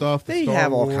 Pixar stuff. The They Star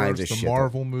have all Wars, kinds of the shit.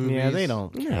 Marvel movies. Yeah, they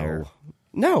don't care.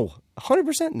 No,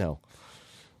 100% no.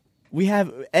 We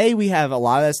have a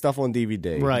lot of that stuff on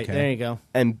DVD. Right, Okay. there you go.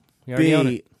 And You already own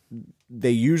B, it.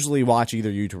 they usually watch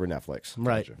either YouTube or Netflix.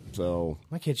 Right. So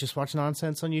My kids just watch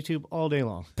nonsense on YouTube all day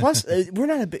long. plus, we're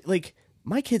not a bit like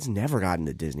my kids never got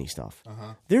into Disney stuff.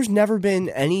 There's never been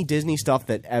any Disney stuff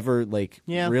that ever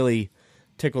really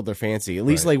tickled their fancy. At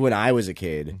least like when I was a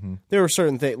kid, there were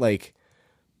certain things like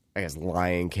I guess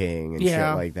Lion King and shit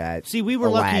like that. See, we were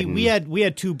Aladdin. lucky. We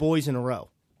had 2 boys in a row.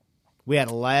 We had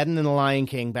Aladdin and the Lion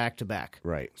King back to back.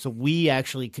 Right. So we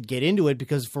actually could get into it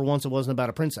because for once it wasn't about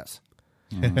a princess.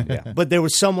 Yeah. But there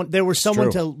was someone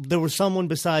true. there was someone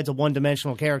besides a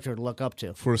one-dimensional character to look up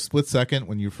to. For a split second,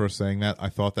 when you were first saying that, I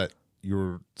thought that you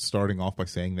were starting off by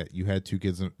saying that you had 2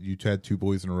 kids, you had 2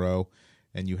 boys in a row,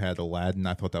 and you had Aladdin.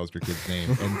 I thought that was your kid's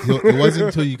name. And it wasn't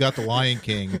until you got the Lion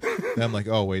King that I'm like,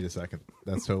 oh, wait a second,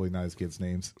 that's totally not his kids'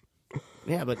 names.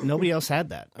 Yeah, but nobody else had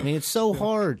that. I mean, it's so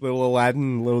hard. Little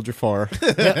Aladdin, little Jafar.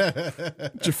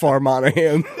 Jafar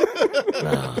Monahan.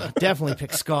 Definitely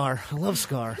pick Scar. I love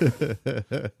Scar.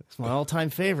 It's my all-time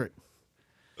favorite.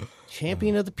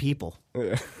 Champion of the people.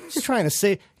 Just trying to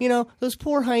say, those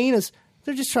poor hyenas,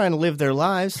 they're just trying to live their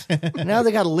lives. Now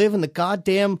they got to live in the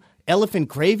goddamn elephant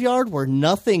graveyard where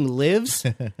nothing lives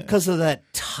because of that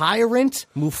tyrant,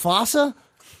 Mufasa.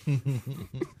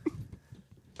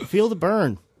 Feel the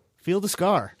burn. Feel the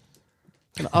scar.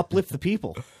 Gonna uplift the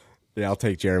people. Yeah, I'll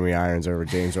take Jeremy Irons over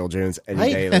James Earl Jones any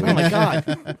Right? day of the Oh week. my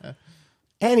God.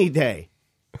 Any day.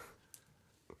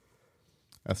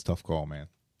 That's a tough call, man.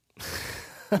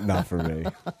 Not for me.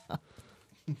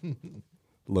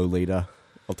 Lolita.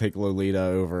 I'll take Lolita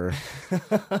over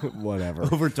whatever.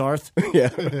 Over Darth. Yeah.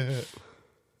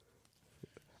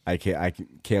 I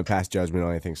can't pass judgment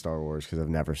on anything Star Wars because I've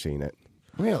never seen it.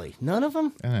 Really? None of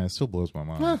them? It still blows my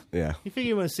mind. Huh. Yeah. You figure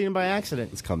you would have seen them by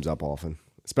accident. This comes up often.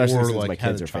 Especially Or since like my had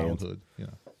kids a are fans. childhood. You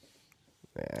know.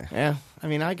 Yeah. Yeah. I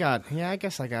mean, I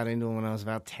guess I got into them when I was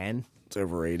about 10. It's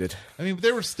overrated. I mean, but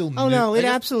they were still new. Oh, no, I it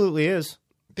guess absolutely is.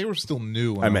 They were still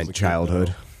new. When I was meant a kid, childhood.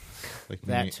 though. Like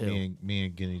That too. Me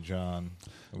and Guinea John.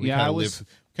 We Yeah, kinda I was-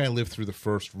 kind of lived through the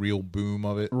first real boom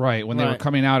of it. Right when they were Right.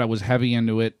 coming out, I was heavy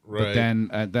into it, but Right.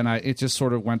 then it just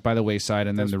sort of went by the wayside.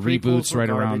 And then Those the prequels reboots were right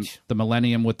around garbage. the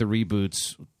millennium with the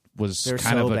reboots was They're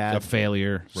kind so of a bad.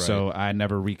 failure. Right. So I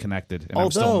never reconnected. And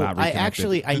I'm still Although not I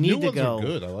reconnected. I The need new to ones go. are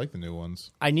good. I like the new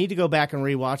ones. I need to go back and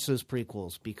rewatch those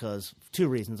prequels because 2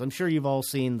 reasons. I'm sure you've all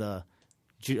seen the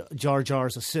Jar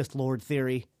Jar's a Sith Lord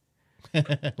theory.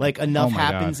 Like enough Oh my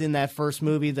happens God. in that first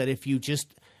movie that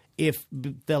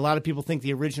a lot of people think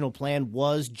the original plan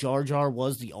was Jar Jar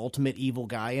was the ultimate evil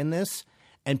guy in this,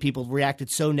 and people reacted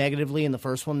so negatively in the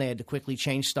first one they had to quickly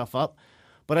change stuff up.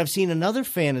 But I've seen another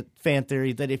fan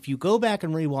theory that if you go back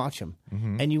and rewatch them,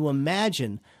 and you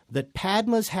imagine that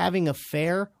Padma's having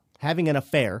an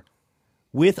affair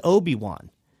with Obi-Wan,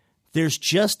 there's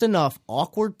just enough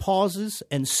awkward pauses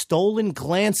and stolen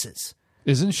glances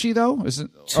Isn't she though?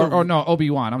 Isn't or no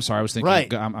Obi-Wan? I'm sorry, I was thinking.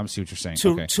 Right. I'm see what you're saying. to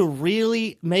Okay. to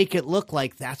really make it look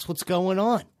like that's what's going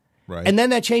on. Right. And then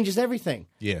that changes everything.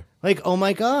 Yeah. Like, oh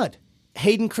my God,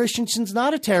 Hayden Christensen's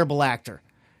not a terrible actor.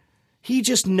 He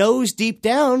just knows deep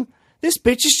down this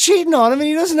bitch is cheating on him and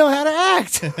he doesn't know how to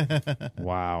act.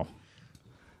 Wow.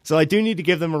 So I do need to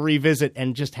give them a revisit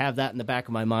and just have that in the back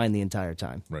of my mind the entire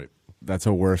time. Right. That's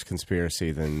a worse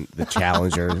conspiracy than the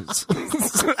Challenger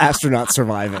astronaut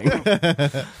surviving.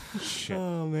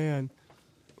 Oh, man.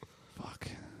 Fuck.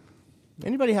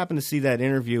 Anybody happen to see that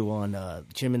interview on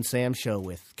Jim and Sam show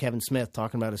with Kevin Smith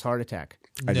talking about his heart attack?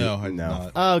 I did no.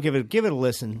 not. Oh, give it a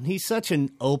listen. He's such an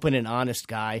open and honest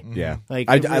guy. Yeah. Like,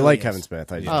 I it really like is. Kevin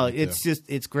Smith. I do. Oh,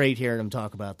 it's great hearing him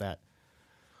talk about that.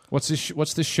 What's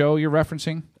the show you're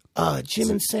referencing?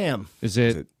 Jim and Sam. Is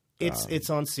it? It's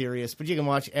on Sirius, but you can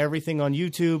watch everything on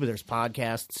YouTube. There's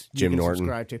podcasts you Jim can Norton.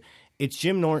 subscribe to. It's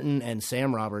Jim Norton and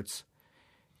Sam Roberts.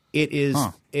 It is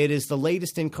the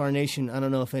latest incarnation. I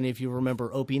don't know if any of you remember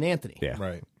Opie and Anthony. Yeah.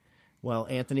 Right. Well,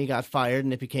 Anthony got fired,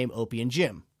 and it became Opie and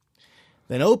Jim.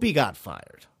 Then Opie got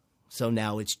fired, so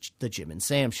now it's the Jim and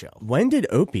Sam show. When did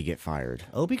Opie get fired?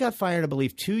 Opie got fired, I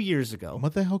believe, 2 years ago.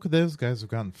 What the hell could those guys have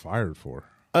gotten fired for?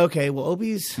 Okay, well,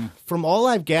 Opie's, from all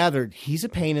I've gathered, he's a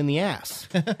pain in the ass.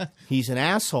 He's an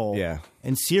asshole. Yeah.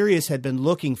 And Sirius had been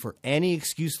looking for any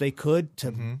excuse they could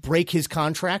to break his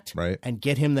contract Right. and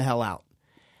get him the hell out.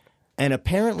 And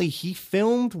apparently he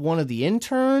filmed one of the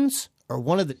interns or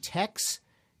one of the techs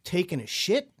taking a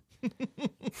shit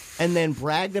and then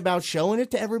bragged about showing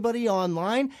it to everybody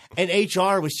online. And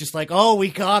HR was just like, "Oh, we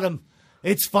got him.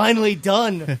 It's finally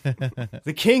done.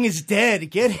 The king is dead.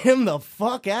 Get him the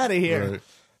fuck out of here."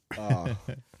 Right.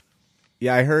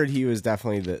 Yeah, I heard he was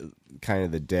definitely the kind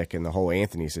of the dick in the whole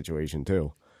Anthony situation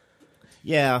too.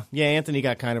 Yeah, Anthony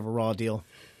got kind of a raw deal.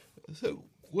 So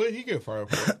what did he get fired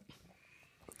for?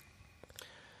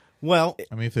 Well,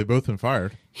 I mean, if they've both been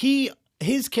fired,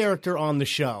 his character on the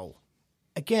show,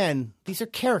 again, these are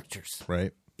characters.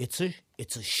 right? It's a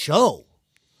show.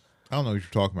 I don't know what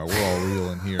you're talking about. We're all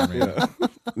real in here, man.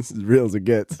 This is real as it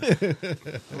gets.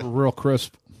 Real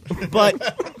crisp. But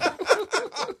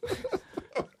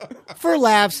for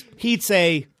laughs, he'd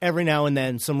say every now and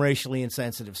then some racially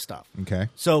insensitive stuff. Okay.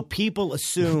 So people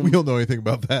assume We don't know anything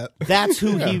about that. that's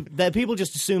who that people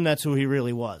just assume that's who he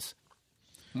really was.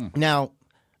 Now,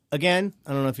 again,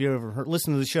 I don't know if you ever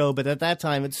listened to the show, but at that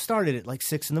time it started at like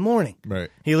 6 a.m. Right.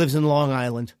 He lives in Long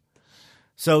Island.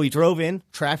 So he drove in,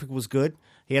 traffic was good.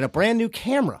 He had a brand new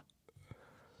camera.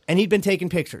 And he'd been taking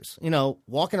pictures. You know,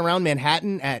 walking around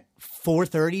Manhattan at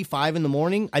 4:30, 5 in the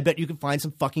morning, I bet you can find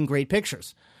some fucking great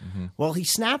pictures. Well, he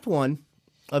snapped one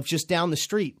of just down the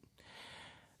street.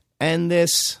 And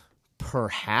this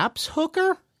perhaps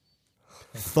hooker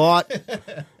thought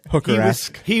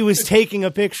Hooker-esque. he was taking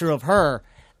a picture of her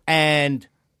and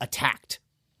attacked.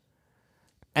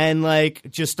 And like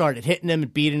just started hitting him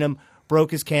and beating him,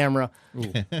 broke his camera.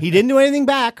 He didn't do anything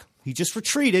back. He just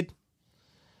retreated.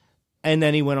 And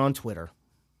then he went on Twitter.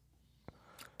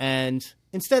 And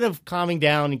instead of calming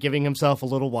down and giving himself a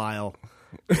little while,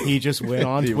 he just went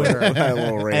on Twitter went on a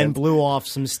little rant. and blew off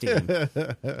some steam.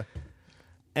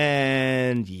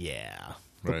 And yeah,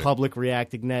 the Right. public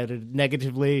reacted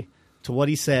negatively to what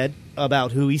he said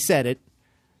about who he said it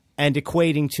and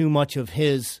equating too much of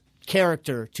his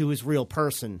character to his real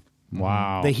person.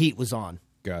 Wow. The heat was on.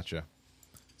 Gotcha.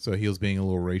 So he was being a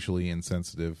little racially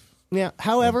insensitive. Yeah.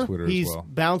 However, On Twitter as he's well.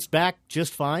 bounced back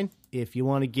just fine. If you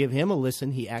want to give him a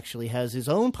listen, he actually has his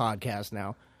own podcast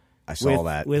now. I saw with,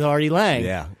 that. with Artie Lang.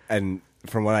 Yeah, and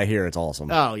from what I hear, it's awesome.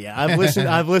 Oh yeah, I've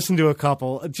listened to a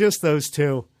couple, just those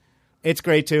two. It's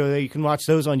great too. You can watch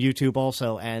those on YouTube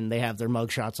also, and they have their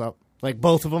mugshots up, like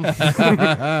both of them.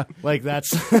 Like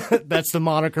that's the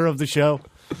moniker of the show.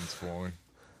 It's falling.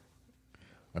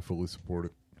 I fully support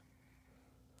it.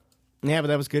 Yeah, but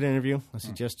that was a good interview. I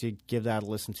suggest you give that a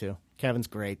listen to. Kevin's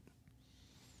great.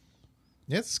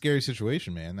 Yeah, it's a scary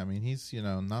situation, man. I mean, he's,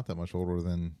 not that much older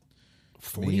than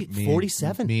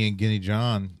 47. Me and Guinea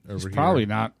John over He's here. probably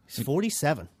not. He's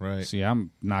 47. Right. See,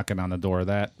 I'm knocking on the door of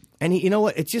that. And you know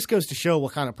what? It just goes to show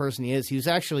what kind of person he is. He's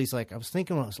like, I was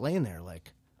thinking when I was laying there,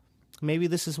 like, maybe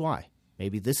this is why.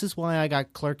 Maybe this is why I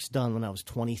got Clerks done when I was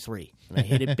 23. And I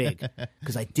hit it big.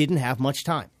 Because I didn't have much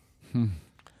time. And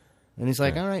he's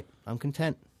like, all right, I'm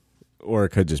content. Or it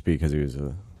could just be because he was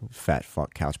a fat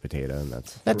fuck couch potato, and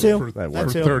that's That too. that That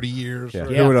worked. too. 30 years. Yeah.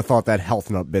 Right? Who would have thought that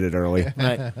health nut bit it early?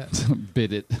 Right.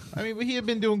 Bid it. I mean, but he had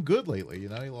been doing good lately. He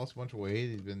lost a bunch of weight.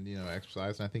 He'd been,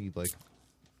 exercising. I think he'd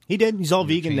He did. He's all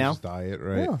vegan changed now. his diet,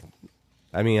 right? Yeah.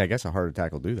 I mean, I guess a heart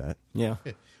attack will do that. Yeah.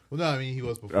 Well, no, I mean, he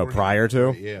was before. Oh, prior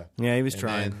to? Yeah. Yeah, he was And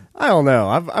trying. then I don't know.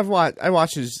 I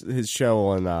watched his show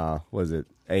on was it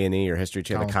A&E or History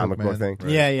Channel, the comic book thing. Right.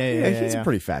 Yeah. He's a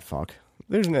pretty fat fuck.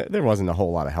 There wasn't a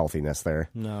whole lot of healthiness there.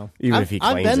 No. Even if he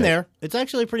I've claims been it. there. It's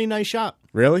actually a pretty nice shop.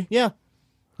 Really? Yeah.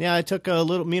 Yeah, I took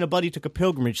me and a buddy took a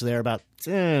pilgrimage there about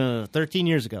 13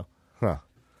 years ago. Huh.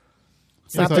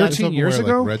 It's not It's up 13 years where,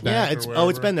 ago? Red Yeah, Bank it's or it's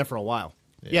wherever? been there for a while.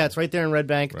 Yeah, it's right there in Red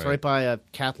Bank. It's Right. right by a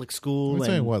Catholic school. It's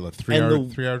and, only, what, a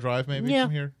and 3 hour drive maybe yeah,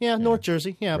 from here? Yeah, North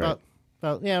Jersey. Yeah, Right.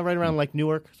 about right around like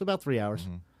Newark. It's about 3 hours.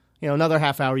 Another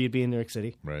half hour you'd be in New York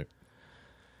City. Right.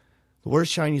 The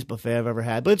worst Chinese buffet I've ever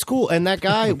had, but it's cool. And that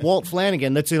guy Walt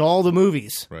Flanagan, that's in all the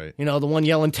movies. Right. The one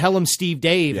yelling, "Tell him Steve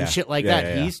Dave" Yeah. and shit like Yeah,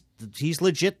 that. yeah, He's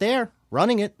legit there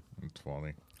running it. It's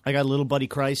funny. I got little buddy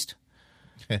Christ,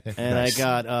 and I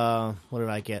got what did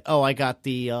I get? Oh, I got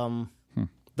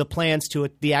the plans to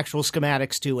the actual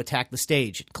schematics to attack the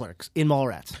stage at Clerks in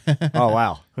Mallrats. Oh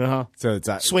wow. Uh-huh. So it's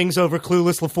Swings over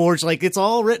Clueless LaForge, like it's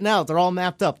all written out. They're all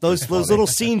mapped up. Those little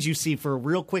scenes you see for a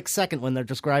real quick second when they're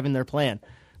describing their plan,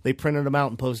 they printed them out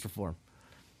in poster form.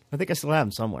 I think I still have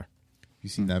them somewhere. You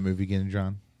seen that movie again,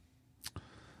 John?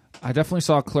 I definitely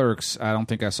saw Clerks. I don't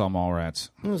think I saw Mallrats.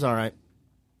 It was all right.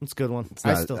 It's a good one.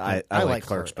 not- still I think, like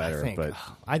Clerks better, I think. but-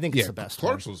 I think it's the best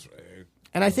Clerks one. was...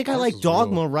 And I think I like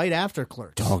Dogma right after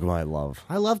Clerks. Dogma I love.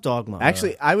 I love Dogma.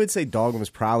 Actually, I would say Dogma was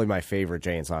probably my favorite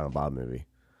Jay and Silent Bob movie.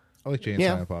 I like Jay and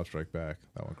Silent Bob Strike Back.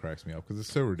 That one cracks me up because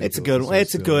it's so ridiculous. It's a good one. so It's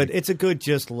a silly. good. It's a good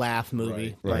just laugh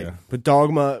movie. Right. Like, But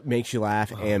Dogma makes you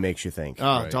laugh and makes you think.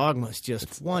 oh, Dogma's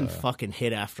just one fucking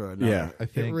hit after another. Yeah. I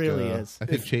think it really is.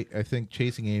 I think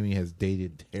Chasing Amy has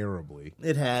dated terribly.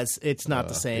 It has. It's not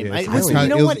the same. yeah, I, it's listen, kinda- you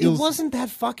know it was- what? it It was- wasn't that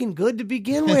fucking good to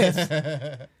begin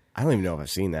with. I don't even know if I've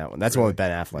seen that one. That's the one with Ben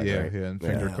Affleck, Yeah, right? yeah, and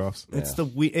finger cuffs. It's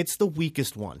the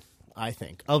weakest one, I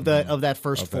think, of that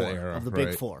first Of that four era, of the big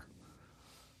right. four.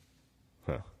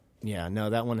 Huh. Yeah, no,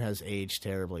 that one has aged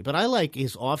terribly. But I like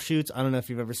his offshoots. I don't know if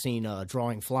you've ever seen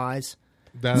Drawing Flies.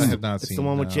 That I have not It's seen. the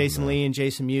one with no, Jason no. Lee and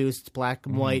Jason Mewes. It's black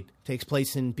and white. Takes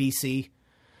place in BC,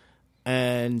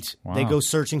 and they Wow. go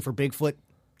searching for Bigfoot.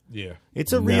 Yeah.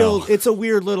 It's a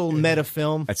weird little meta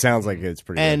film. That sounds like it's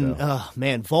pretty And good, though.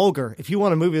 man, Vulgar. If you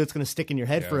want a movie that's going to stick in your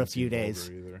head Yeah, I for a haven't few seen days,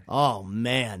 Vulgar either. oh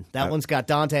man, that one's got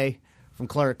Dante from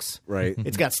Clerks. Right.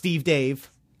 It's got Steve Dave.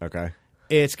 Okay.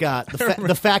 It's got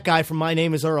the fat guy from My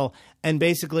Name Is Earl, and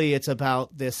basically it's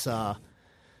about this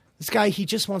this guy. He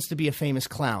just wants to be a famous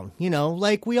clown,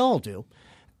 like we all do.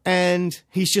 And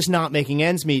he's just not making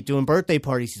ends meet, doing birthday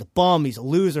parties. He's a bum. He's a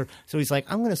loser. So he's like,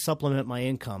 I'm going to supplement my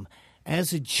income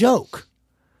as a joke.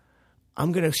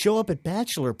 I'm going to show up at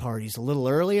bachelor parties a little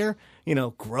earlier,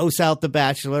 gross out the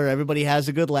bachelor. Everybody has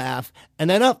a good laugh. And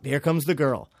then here comes the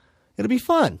girl. It'll be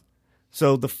fun.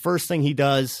 So the first thing he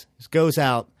does is goes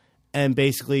out and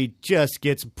basically just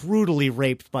gets brutally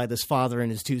raped by this father and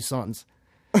his two sons.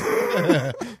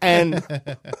 And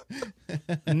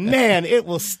man, it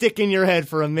will stick in your head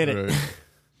for a minute.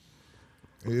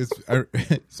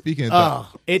 Right. Speaking of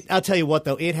that, I'll tell you what,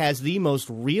 though. It has the most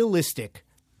realistic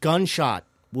gunshot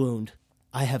wound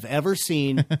I have ever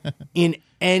seen and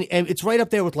it's right up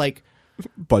there with like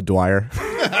Bud Dwyer.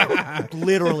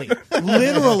 literally,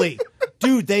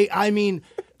 dude.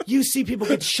 You see people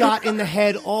get shot in the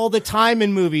head all the time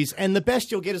in movies, and the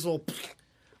best you'll get is a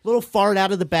little fart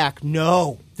out of the back.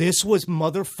 No, this was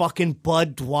motherfucking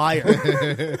Bud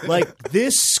Dwyer. Like,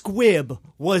 this squib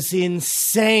was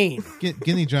insane.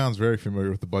 Guinea John's very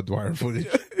familiar with the Bud Dwyer footage.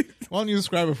 Why don't you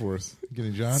describe it for us,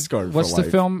 Guinea John? Scarred What's for the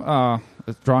life. film?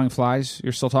 Drawing Flies.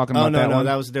 You're still talking about that one?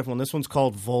 That was a different one. This one's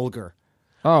called Vulgar.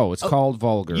 Oh, it's called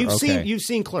Vulgar. You've okay.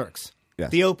 seen Clerks.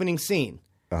 Yes. The opening scene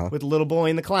with the little boy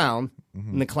and the clown,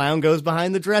 and the clown goes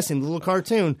behind the dressing, the little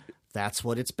cartoon. That's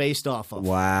what it's based off of.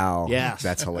 Wow. Yes.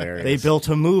 That's hilarious. They built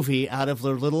a movie out of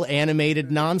their little animated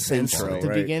nonsense Intro, at the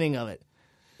right. beginning of it.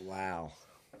 Wow.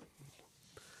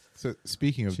 So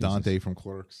speaking of Dante from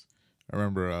Clerks, I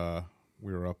remember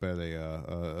we were up at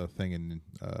a thing in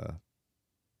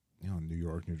New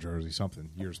York, New Jersey, something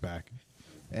years back,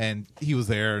 and he was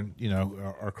there, and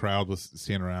our crowd was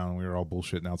standing around, and we were all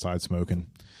bullshitting outside smoking,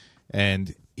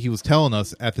 and he was telling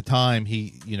us at the time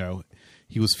he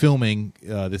was filming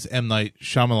this M. Night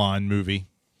Shyamalan movie,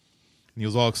 and he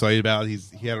was all excited about it.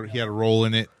 He had a role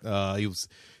in it.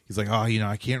 He's like,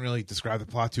 I can't really describe the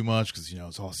plot too much because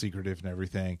it's all secretive and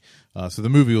everything. So the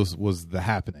movie was The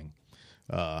Happening.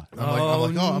 I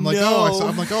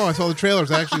saw the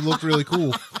trailers. It actually looked really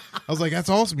cool. I was like, that's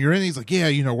awesome. You're in it. He's like, yeah,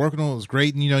 working on it was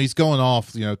great. And he's going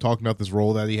off, talking about this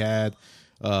role that he had.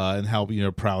 And how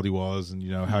proud he was, and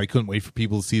how he couldn't wait for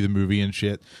people to see the movie and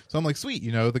shit. So I'm like, sweet,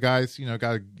 the guy's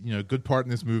got a good part in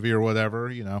this movie or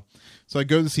whatever, So I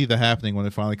go to see The Happening when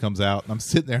it finally comes out, and I'm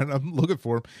sitting there and I'm looking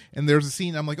for him, and there's a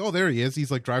scene. I'm like, oh, there he is.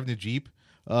 He's like driving a Jeep,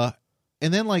 and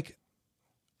then like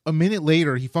a minute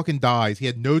later, he fucking dies. He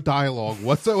had no dialogue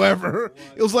whatsoever.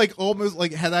 It was like almost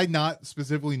like had I not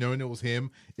specifically known it was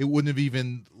him, it wouldn't have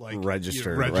even like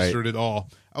registered at all.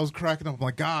 I was cracking up. I'm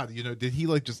like, God, did he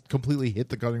like just completely hit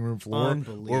the cutting room floor,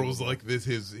 or was like this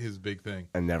his big thing?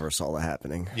 I never saw that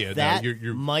happening. Yeah, That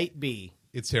you're might be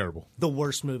it's terrible. the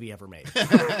worst movie ever made.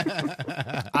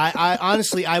 I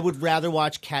honestly, I would rather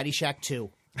watch Caddyshack 2.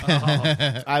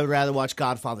 I would rather watch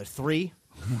Godfather 3.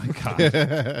 Oh my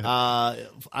God.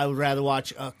 I would rather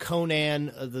watch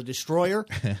Conan the Destroyer.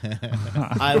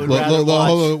 I would rather watch...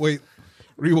 Hold on, wait.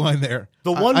 Rewind there.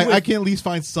 The one I with- can at least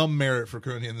find some merit for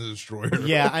Conan the Destroyer.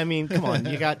 Yeah, I mean, come on.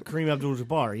 You got Kareem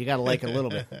Abdul-Jabbar. You got to like it a little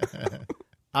bit.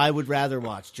 I would rather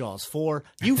watch Jaws 4.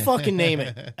 You fucking name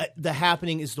it. The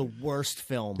Happening is the worst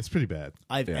film It's pretty bad.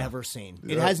 I've ever seen.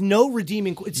 It has no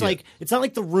redeeming... It's like it's not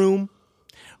like The Room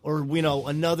or,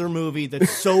 another movie that's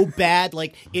so bad.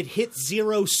 Like, it hits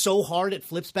 0 so hard it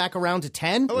flips back around to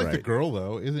 10. I like the girl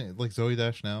though, isn't it? Like Zooey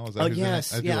Deschanel. Is that Oh who's in it?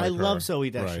 yes, do yeah, like I her. love Zooey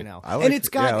Right. Deschanel, I like- and it's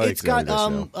got yeah, I like Zooey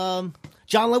Deschanel.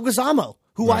 John Leguizamo,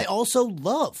 who I also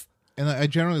love. And I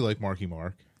generally like Marky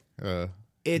Mark.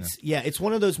 It's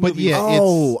one of those But movies. yeah,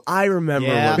 Oh, I remember.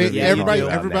 Yeah, what movie yeah, you're you talking do.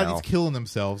 about everybody's now. killing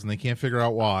themselves and they can't figure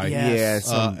out why. Yes.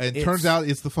 Yeah, And it's- turns out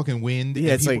it's the fucking wind.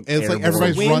 Yeah, and it's like it's like airborne.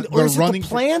 everybody's wind, or they're is it running the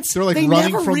plants? They're like they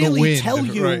running never from really the wind. tell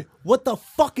you Right. what the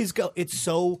fuck is going. It's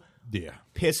so Yeah.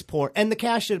 piss poor, and the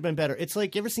cast should have been better. It's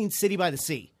like, you ever seen City by the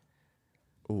Sea?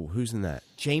 Ooh, who's in that?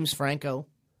 James Franco,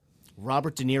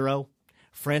 Robert De Niro,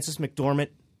 Frances McDormand.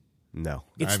 No.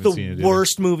 It's haven't seen it the either.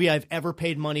 worst movie I've ever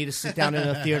paid money to sit down in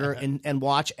a theater and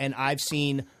watch, and I've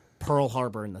seen Pearl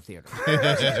Harbor in the theater.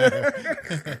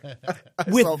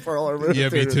 Yeah,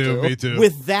 me too. Me too.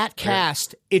 With that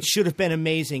cast, it should have been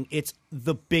amazing. It's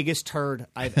the biggest turd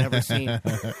I've ever seen.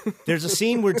 There's a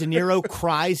scene where De Niro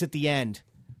cries at the end,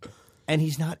 and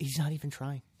he's not even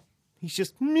trying. He's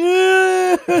just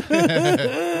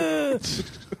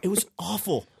It was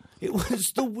awful. It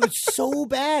was so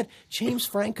bad. James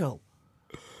Franco.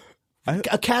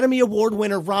 Academy Award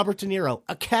winner Robert De Niro.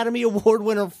 Academy Award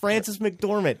winner Frances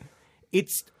McDormand.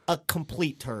 It's a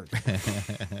complete turd.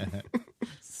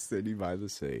 City by the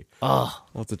Sea. Ugh.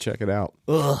 I'll have to check it out.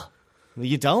 Ugh.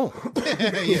 You don't.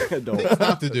 Things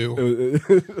not to do.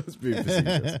 Let's be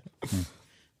facetious.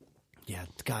 Yeah,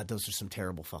 God, those are some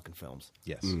terrible fucking films.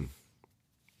 Yes.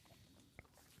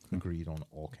 Agreed on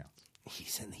all counts.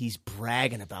 He's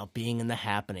bragging about being in The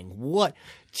Happening. What?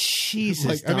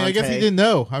 Jesus, I mean, I guess he Dante. didn't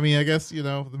know. I mean, I guess,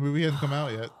 the movie hadn't come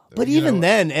out yet. But You even know,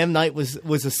 then, M. Night was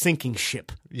a sinking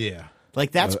ship. Yeah.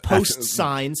 Like, that's post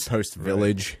Signs. Post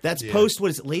Village. That's post,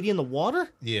 what is it, Lady in the Water?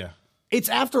 Yeah. It's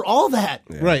after all that.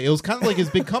 Yeah. Right. It was kind of like his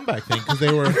big comeback thing because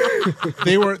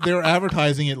they were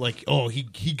advertising it like, oh, he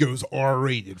goes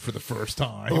R-rated for the first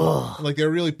time. Like they're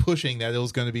really pushing that it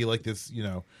was going to be like this,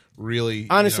 really.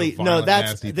 Honestly, no. violent,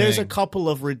 There's nasty a couple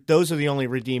of those are the only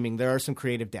redeeming. There are some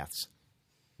creative deaths,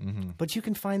 but you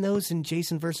can find those in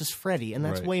Jason versus Freddy, and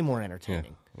that's Right. way more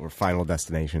entertaining. Or Final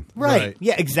Destination. Right? Right.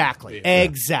 Yeah. Exactly. Yeah.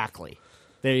 Exactly.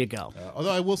 There you go.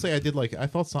 Although I will say I did like. I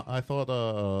thought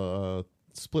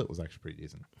Split was actually pretty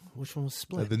decent. Which one was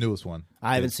Split? The newest one.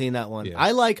 I haven't seen that one. Yeah.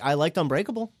 I liked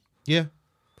Unbreakable. Yeah.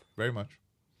 Very much.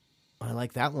 I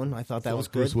like that one. I thought that was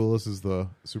Bruce good. Willis is the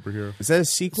superhero. Is that a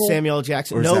sequel? Samuel L.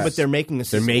 Jackson. Or is No, that- but they're making a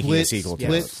They're sequel. making a sequel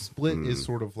to it. Split is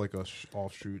sort of like a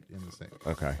offshoot in the same.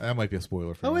 Okay. That might be a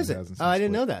spoiler for Oh, anyone is who it? hasn't Oh, seen I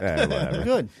didn't know Split. that. Yeah, whatever.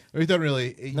 Good. He doesn't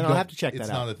really. you I'll don't- have to check that It's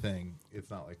out. not a thing. It's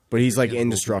not like. But he's like it's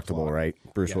indestructible, plot. right?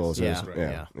 Bruce Yes. Willis Yeah. is. Right.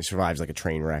 Yeah. Yeah. He survives like a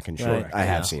train wreck and shit. Right. I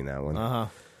have Yeah. seen that one. Uh-huh.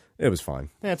 It was fine.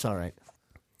 That's all right.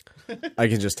 I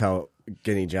can just tell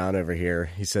Guinea John over here,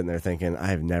 he's sitting there thinking, I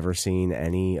have never seen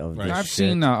any of Right. this I've shit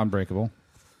seen Unbreakable.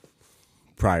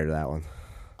 prior to that one.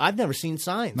 I've never seen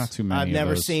Signs. Not too many I've of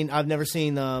never those. seen. I've never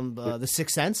seen The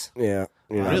Sixth Sense. Yeah.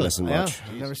 You're not missing Yeah, much.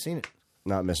 I've never seen it.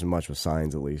 Not missing much with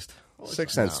Signs, at least.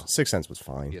 Sixth Sense was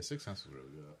fine. Yeah, Sixth Sense was really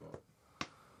good. I thought.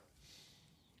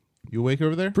 You awake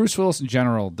over there? Bruce Willis in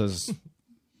general does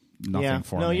nothing Yeah.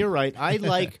 for No, me. you're right. I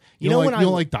like. You know don't when like, you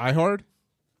don't like Die Hard?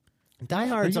 Die Are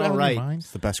Hard's you out all of your right, mind?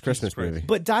 It's the best Christmas Christ. movie.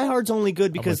 but Die Hard's only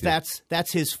good because with you.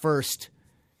 that's his first.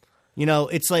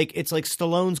 It's like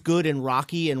Stallone's good in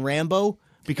Rocky and Rambo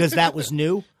because that was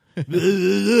new.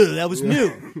 That was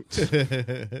new.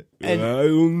 And I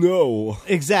don't know.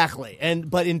 exactly.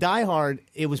 But in Die Hard,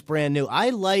 it was brand new.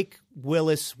 I like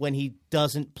Willis when he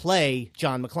doesn't play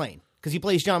John McClane because he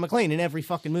plays John McClane in every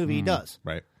fucking movie he does.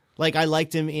 Right. Like I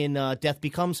liked him in Death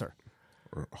Becomes Her.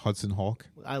 Or Hudson Hawk.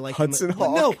 I like Hudson him.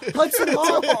 Hawk. No, Hudson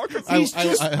Hawk. He's I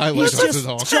just, like he's Hudson just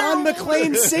Hawk. John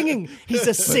McClane singing. He's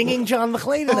a singing John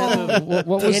McClane in that movie.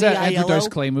 What was that Danny Andrew Dice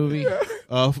Aiello? Clay movie?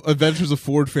 Adventures of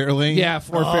Ford Fairlane. Yeah,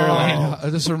 Fort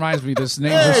Fairlane. This reminds me. This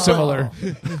names are similar.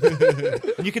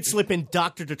 You could slip in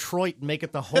Dr. Detroit and make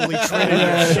it the Holy Trinity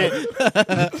of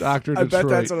shit. Doctor I Detroit. bet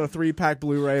that's on a 3-pack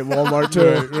Blu-ray at Walmart,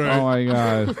 too. Oh my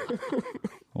god!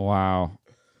 Wow.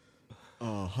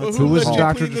 Who was let you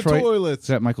Dr. clean the Detroit? Is toilets?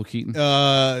 that Michael Keaton?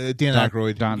 Dan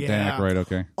Aykroyd. Dan Yeah. Aykroyd.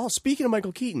 Okay. Oh, speaking of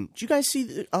Michael Keaton, did you guys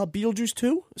see Beetlejuice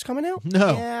 2 is coming out?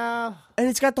 No. Yeah. And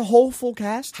it's got the whole full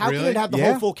cast. How can Really? it have the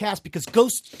Yeah. whole full cast? Because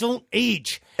ghosts don't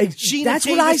age. Gina That's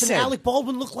what Davis I and said. Alec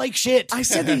Baldwin look like shit. I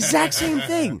said the exact same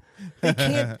thing. They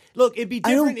can't look. It'd be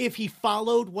I don't- different if he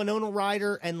followed Winona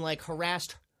Ryder and like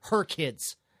harassed her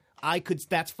kids.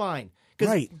 That's fine.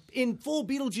 Because Right. in full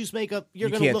Beetlejuice makeup, you're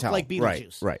You going to can't look tell. like Right,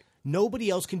 Beetlejuice. right. Nobody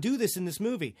else can do this in this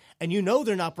movie, and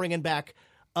they're not bringing back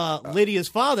Lydia's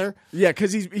father. Yeah,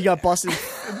 because he got busted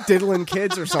diddling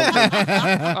kids or something.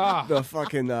 The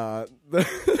fucking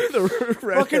the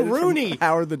Fucking Rooney.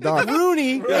 Howard the Duck.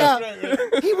 Rooney, yeah,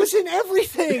 he was in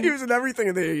everything He was in everything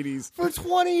in the 80s. for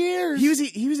 20 years.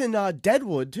 He was in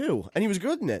Deadwood too, and he was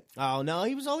good in it. Oh no,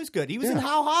 he was always good. He was in Yeah.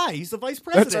 How High. He's the vice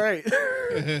president.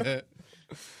 That's right.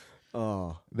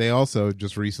 They also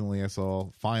just recently, I saw,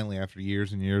 finally after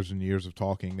years and years and years of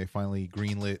talking, they finally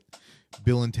greenlit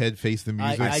Bill and Ted Face the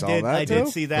Music. I did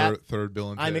see that. Third Bill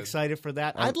and Ted. I'm excited for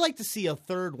that. I'd like to see a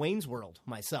third Wayne's World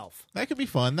myself. That could be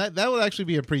fun. That would actually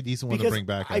be a pretty decent one to bring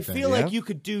back. I think. feel like you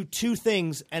could do two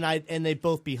things, and they'd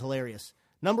both be hilarious.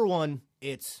 Number one,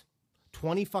 it's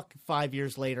 25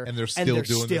 years later, and they're still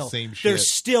doing the same shit. They're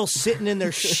still sitting in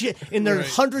their shit in their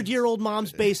 100-year-old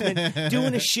mom's basement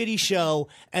doing a shitty show,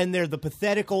 and they're the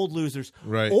pathetic old losers.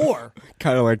 Right. Or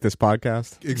kind of like this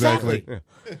podcast. Exactly.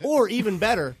 Or even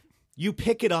better, you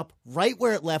pick it up right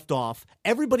where it left off.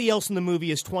 Everybody else in the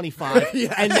movie is 25,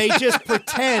 and they just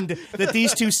pretend that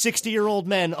these two 60-year-old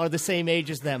men are the same age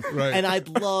as them. Right. And I'd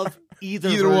love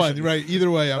either one. version. Right. Either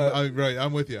way, I'm right.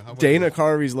 I'm with you. Dana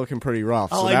Carvey's looking pretty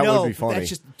rough, so I that know. would be funny. That's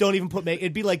just don't even put.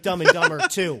 It'd be like Dumb and Dumber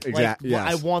too. Exactly. Like,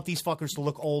 Yes. I want these fuckers to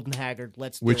look old and haggard.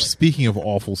 Let's do Which, it. speaking of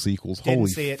awful sequels, Didn't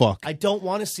holy see it. fuck! I don't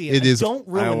want to see it. It is- Don't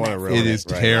ruin I don't want that to for ruin It me. is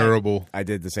Right. terrible. I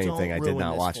did the same Don't thing. I did ruin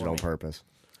not this watch for it on me. purpose.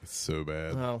 It's so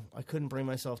bad. No, I couldn't bring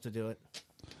myself to do it.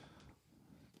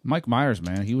 Mike Myers,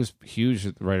 man, he was huge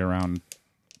right around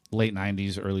late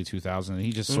 90s, early 2000s, and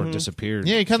he just sort of disappeared.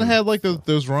 Yeah, he kind of had like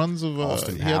those runs of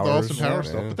Austin he had the Powers. Austin Powers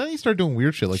Yeah, stuff, man. but then he started doing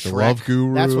weird shit like the Shrek. Love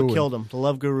Guru. That's what and- killed him. The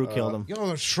Love Guru killed him. Yo,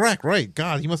 Shrek, right?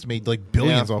 God, he must have made like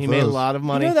billions Yeah, off he those. made a lot of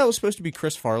money. You know that was supposed to be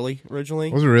Chris Farley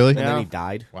originally? Was it really? And Yeah. then he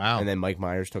died. Wow. And then Mike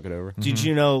Myers took it over. Did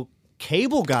you know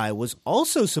Cable Guy was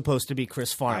also supposed to be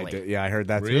Chris Farley? Yeah, I heard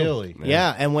that too. Really?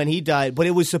 Yeah, and when he died, but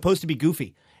it was supposed to be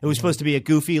goofy. It was supposed to be a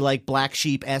goofy, like Black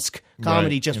Sheep-esque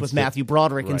comedy, Right. just with Instead- Matthew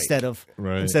Broderick Right. instead of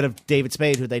Right. David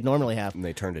Spade, who they'd normally have. And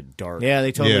they turned it dark. Yeah,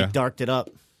 they totally Yeah. darked it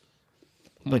up.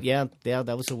 But yeah,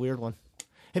 that was a weird one.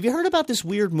 Have you heard about this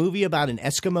weird movie about an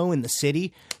Eskimo in the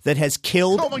city that has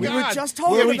killed? Oh my God! were just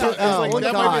talking Yeah, we about just- that. it was like, Oh,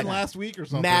 that might have been God. last week or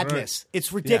something. Madness!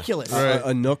 It's ridiculous. Right.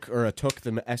 A Nook or a Took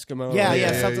the Eskimo? Yeah,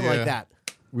 Yeah, something yeah. like that.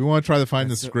 We want to try to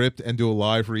find the script and do a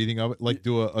live reading of it, like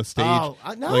do a stage, Oh,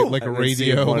 no. like a And then see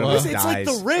if radio. one of us It's like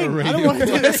The dies. Ring. I don't want to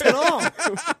do this at all.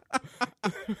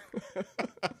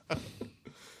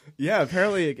 Yeah,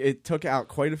 apparently it took out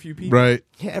quite a few people. Right.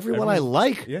 Yeah, everyone I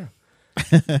like. Yeah.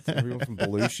 Everyone from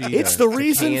Belushi. It's to- the to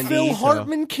reason Candy Phil to-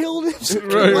 Hartman killed him.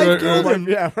 Right, killed right. him.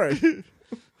 Yeah, right.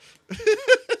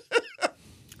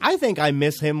 I think I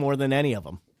miss him more than any of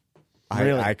them.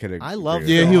 Really. I could. I love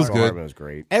Yeah, Phil he was Hartman. good. Hartman was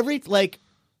great. Every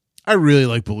I really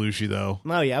like Belushi though.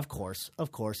 oh yeah, of course,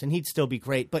 and he'd still be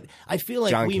great. But I feel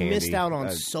like John we Candy, missed out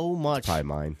on so much Probably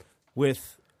mine.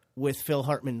 with Phil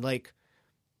Hartman. Like,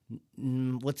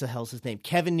 what's the hell's his name?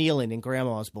 Kevin Nealon in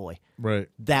Grandma's Boy. Right.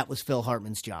 That was Phil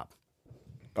Hartman's job.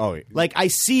 Oh, Like I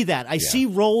see that. I see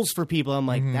roles for people. I'm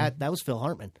like that was Phil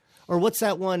Hartman. Or what's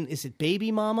that one? Is it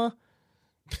Baby Mama?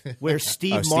 Where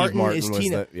Steve Steve Martin is was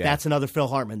Tina. the- yeah. That's another Phil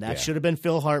Hartman. That Yeah. should have been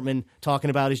Phil Hartman talking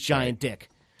about his giant dick.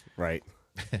 right.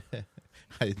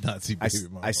 I did not see I, Baby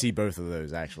Mama. I see both of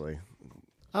those actually.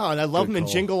 Oh, and I love him in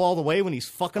call. Jingle All the Way when he's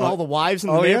fucking all the wives in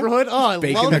the oh, yeah? neighborhood. Oh, I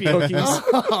Baking love the you. cookies.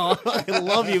 Oh, I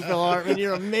love you, Phil Hartman.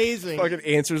 You're amazing. Fucking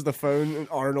answers the phone, and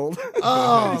Arnold.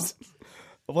 Oh,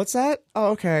 What's that?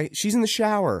 Oh, okay. She's in the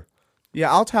shower.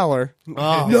 Yeah, I'll tell her.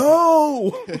 Oh.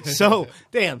 No. so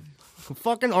damn.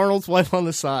 Fucking Arnold's wife on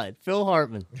the side. Phil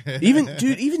Hartman. even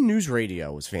News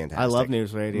Radio was fantastic. I love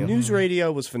News Radio. News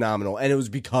Radio was phenomenal, and it was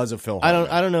because of Phil Hartman.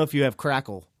 I don't know if you have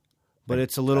Crackle, but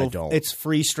it's a little. I don't. It's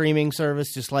free streaming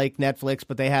service, just like Netflix.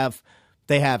 But they have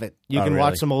it. You Oh, can really?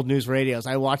 watch some old news radios.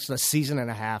 I watched a season and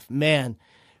a half. Man,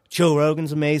 Joe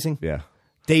Rogan's amazing. Yeah.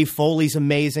 Dave Foley's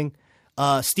amazing.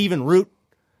 Stephen Root,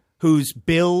 who's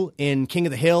Bill in King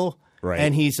of the Hill. Right.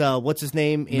 And he's what's his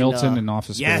name in Milton in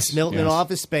Office Yes, Space. Milton in Yes.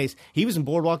 Office Space. He was in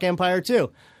Boardwalk Empire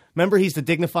too. Remember, he's the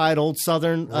dignified old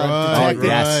Southern Right, detective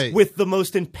right. with the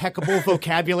most impeccable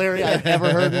vocabulary I've ever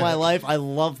heard in my life. I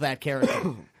love that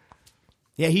character.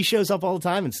 Yeah, he shows up all the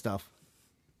time and stuff.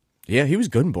 Yeah, he was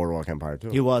good in Boardwalk Empire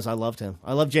too. He was. I loved him.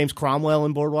 I love James Cromwell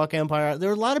in Boardwalk Empire. There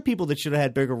are a lot of people that should have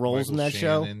had bigger roles in that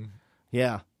show. Shannon.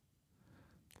 Yeah.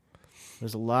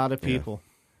 There's a lot of people.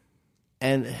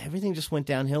 And everything just went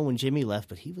downhill when Jimmy left,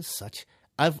 but he was such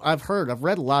I've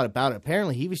read a lot about it.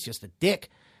 Apparently he was just a dick.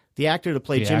 The actor that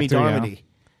played The Jimmy actor, yeah. Darmody.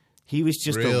 He was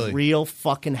just Really? a real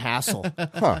fucking hassle.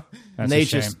 Huh. And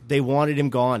That's they a shame. they wanted him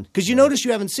gone. Because you notice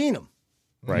you haven't seen him.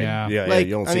 Right. Yeah. Yeah, Like,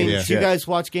 you don't I see mean, him do shit. you guys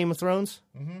watch Game of Thrones?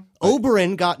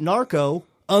 Oberyn got Narco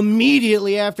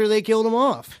immediately after they killed him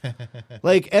off.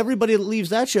 Like, everybody that leaves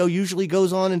that show usually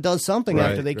goes on and does something Right,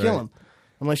 after they kill right. him.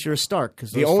 Unless you're a Stark,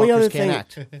 because The those only fuckers other can't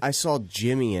thing act. I saw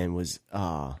Jimmy in was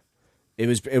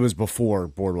it was before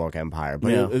Boardwalk Empire,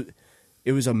 but Yeah.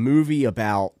 it was a movie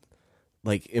about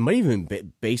like it might even be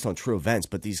based on true events,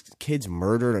 but these kids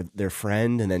murdered their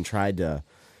friend and then tried to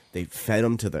they fed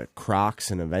him to the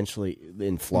Crocs, and eventually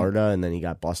in Florida, and then he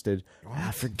got busted.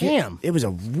 I forget. Damn. It was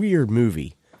a weird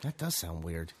movie. That does sound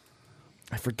weird.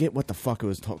 I forget what the fuck it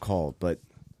was called, but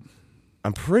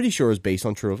I'm pretty sure it was based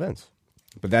on true events.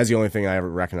 But that's the only thing I ever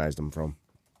recognized him from.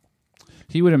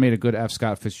 He would have made a good F.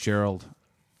 Scott Fitzgerald.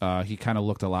 He kind of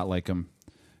looked a lot like him.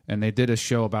 And they did a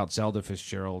show about Zelda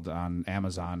Fitzgerald on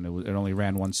Amazon. It only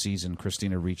ran one season.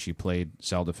 Christina Ricci played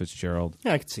Zelda Fitzgerald.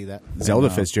 Yeah, I could see that. Zelda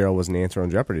Fitzgerald was an answer on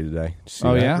Jeopardy today. Did you see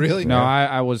Oh, that? yeah? Really? No, Yeah.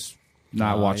 I was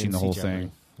not No, I watching didn't the see whole Jeopardy.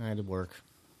 thing. I had to work.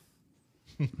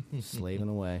 Slaving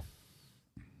away.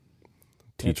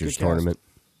 Teachers Good tournament.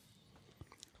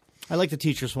 I like the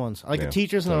teachers ones. I like Yeah, the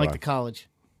teachers and so I do like I. the college.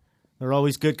 They're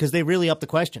always good because they really up the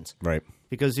questions. Right.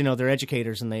 Because, they're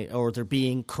educators and they're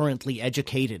being currently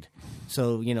educated.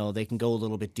 So, they can go a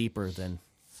little bit deeper than...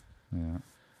 Yeah.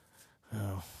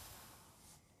 Oh.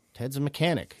 Ted's a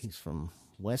mechanic. He's from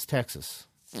West Texas.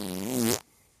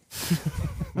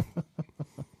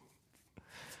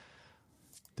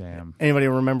 Damn. Anybody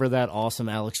remember that awesome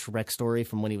Alex Trebek story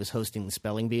from when he was hosting the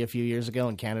Spelling Bee a few years ago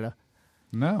in Canada?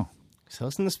 No. He's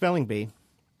hosting the Spelling Bee.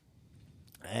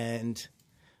 And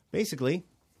basically,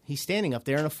 he's standing up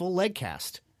there in a full leg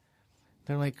cast.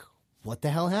 They're like, what the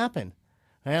hell happened?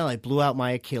 Well, I blew out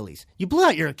my Achilles. You blew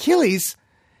out your Achilles?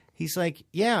 He's like,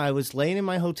 yeah, I was laying in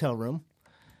my hotel room,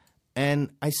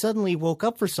 and I suddenly woke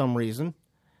up for some reason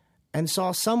and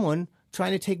saw someone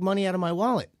trying to take money out of my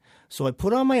wallet. So I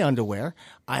put on my underwear,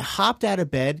 I hopped out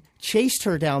of bed, chased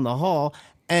her down the hall,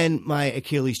 and my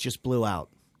Achilles just blew out.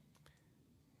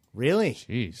 Really?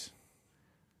 Jeez.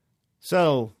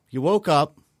 So you woke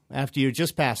up after you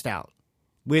just passed out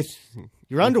with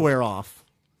your underwear off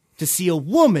to see a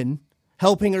woman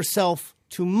helping herself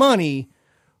to money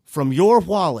from your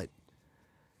wallet.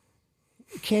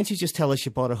 Can't you just tell us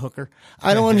you bought a hooker?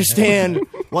 I don't understand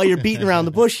why you're beating around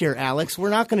the bush here, Alex. We're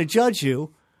not going to judge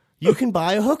you. You can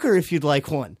buy a hooker if you'd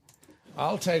like one.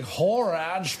 I'll take whore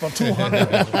ads for 200.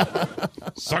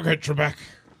 Suck it, Trebek.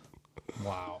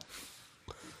 Wow.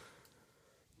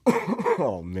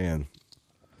 Oh, man.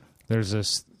 There's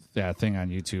this thing on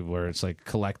YouTube where it's like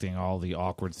collecting all the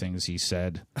awkward things he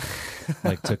said,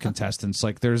 like to contestants.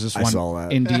 Like there's this I one saw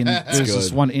that. Indian. There's this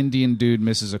good. one Indian dude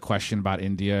misses a question about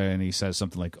India, and he says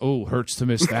something like, "Oh, hurts to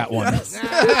miss that one."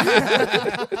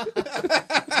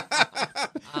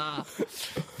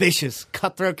 Vicious,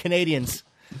 cutthroat Canadians.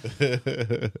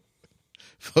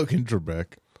 Fucking Trebek.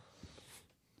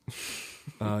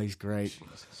 Oh, he's great.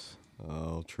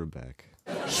 Oh, Trebek.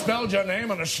 Spelled your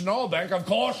name in a snowbank, of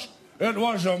course. It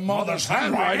was your mother's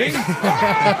handwriting. She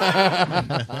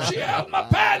held my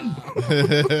pen.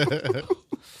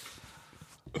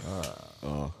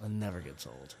 It never gets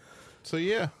old. So,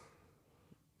 yeah.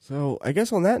 So I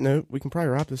guess on that note, we can probably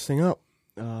wrap this thing up.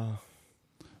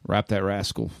 Wrap that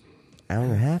rascal. Hour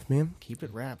and a half, man. Keep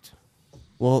it wrapped.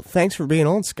 Well, thanks for being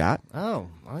on, Scott. Oh,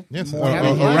 Yes, more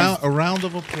happy guys. a round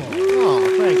of applause.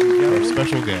 Oh, thank you, Our Joe.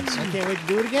 special guest. I can't wait to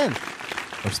do it again.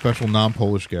 Our special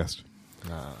non-Polish guest.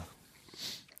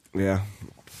 Yeah.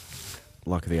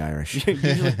 Luck of the Irish.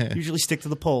 usually stick to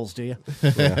the polls, do you?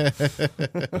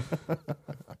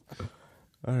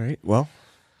 All right. Well,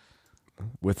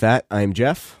 with that, I'm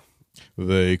Jeff.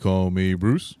 They call me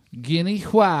Bruce. Guinea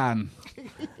Juan.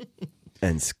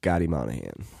 And Scotty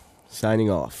Monahan. Signing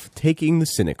off. Taking the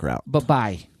cynic route.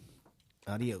 Bye-bye.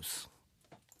 Adios.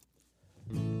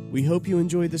 We hope you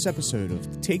enjoyed this episode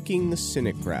of Taking the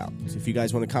Cynic Route. If you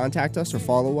guys want to contact us or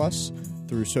follow us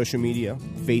through social media,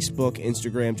 Facebook,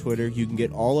 Instagram, Twitter, you can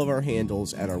get all of our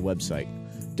handles at our website,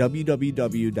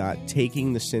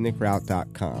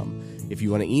 www.takingthecynicroute.com. If you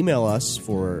want to email us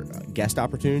for guest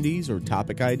opportunities or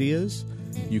topic ideas,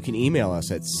 you can email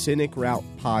us at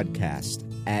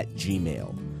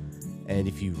cynicroutepodcast@gmail.com. And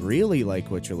if you really like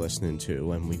what you're listening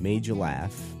to and we made you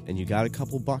laugh and you got a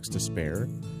couple bucks to spare,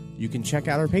 you can check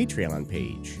out our Patreon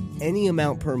page. Any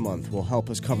amount per month will help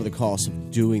us cover the cost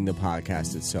of doing the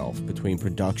podcast itself, between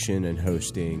production and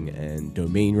hosting and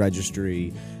domain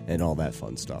registry and all that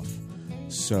fun stuff.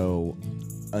 So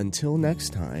until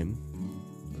next time,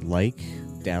 like,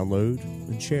 download,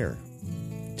 and share.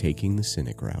 Taking the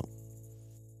Cynic Route.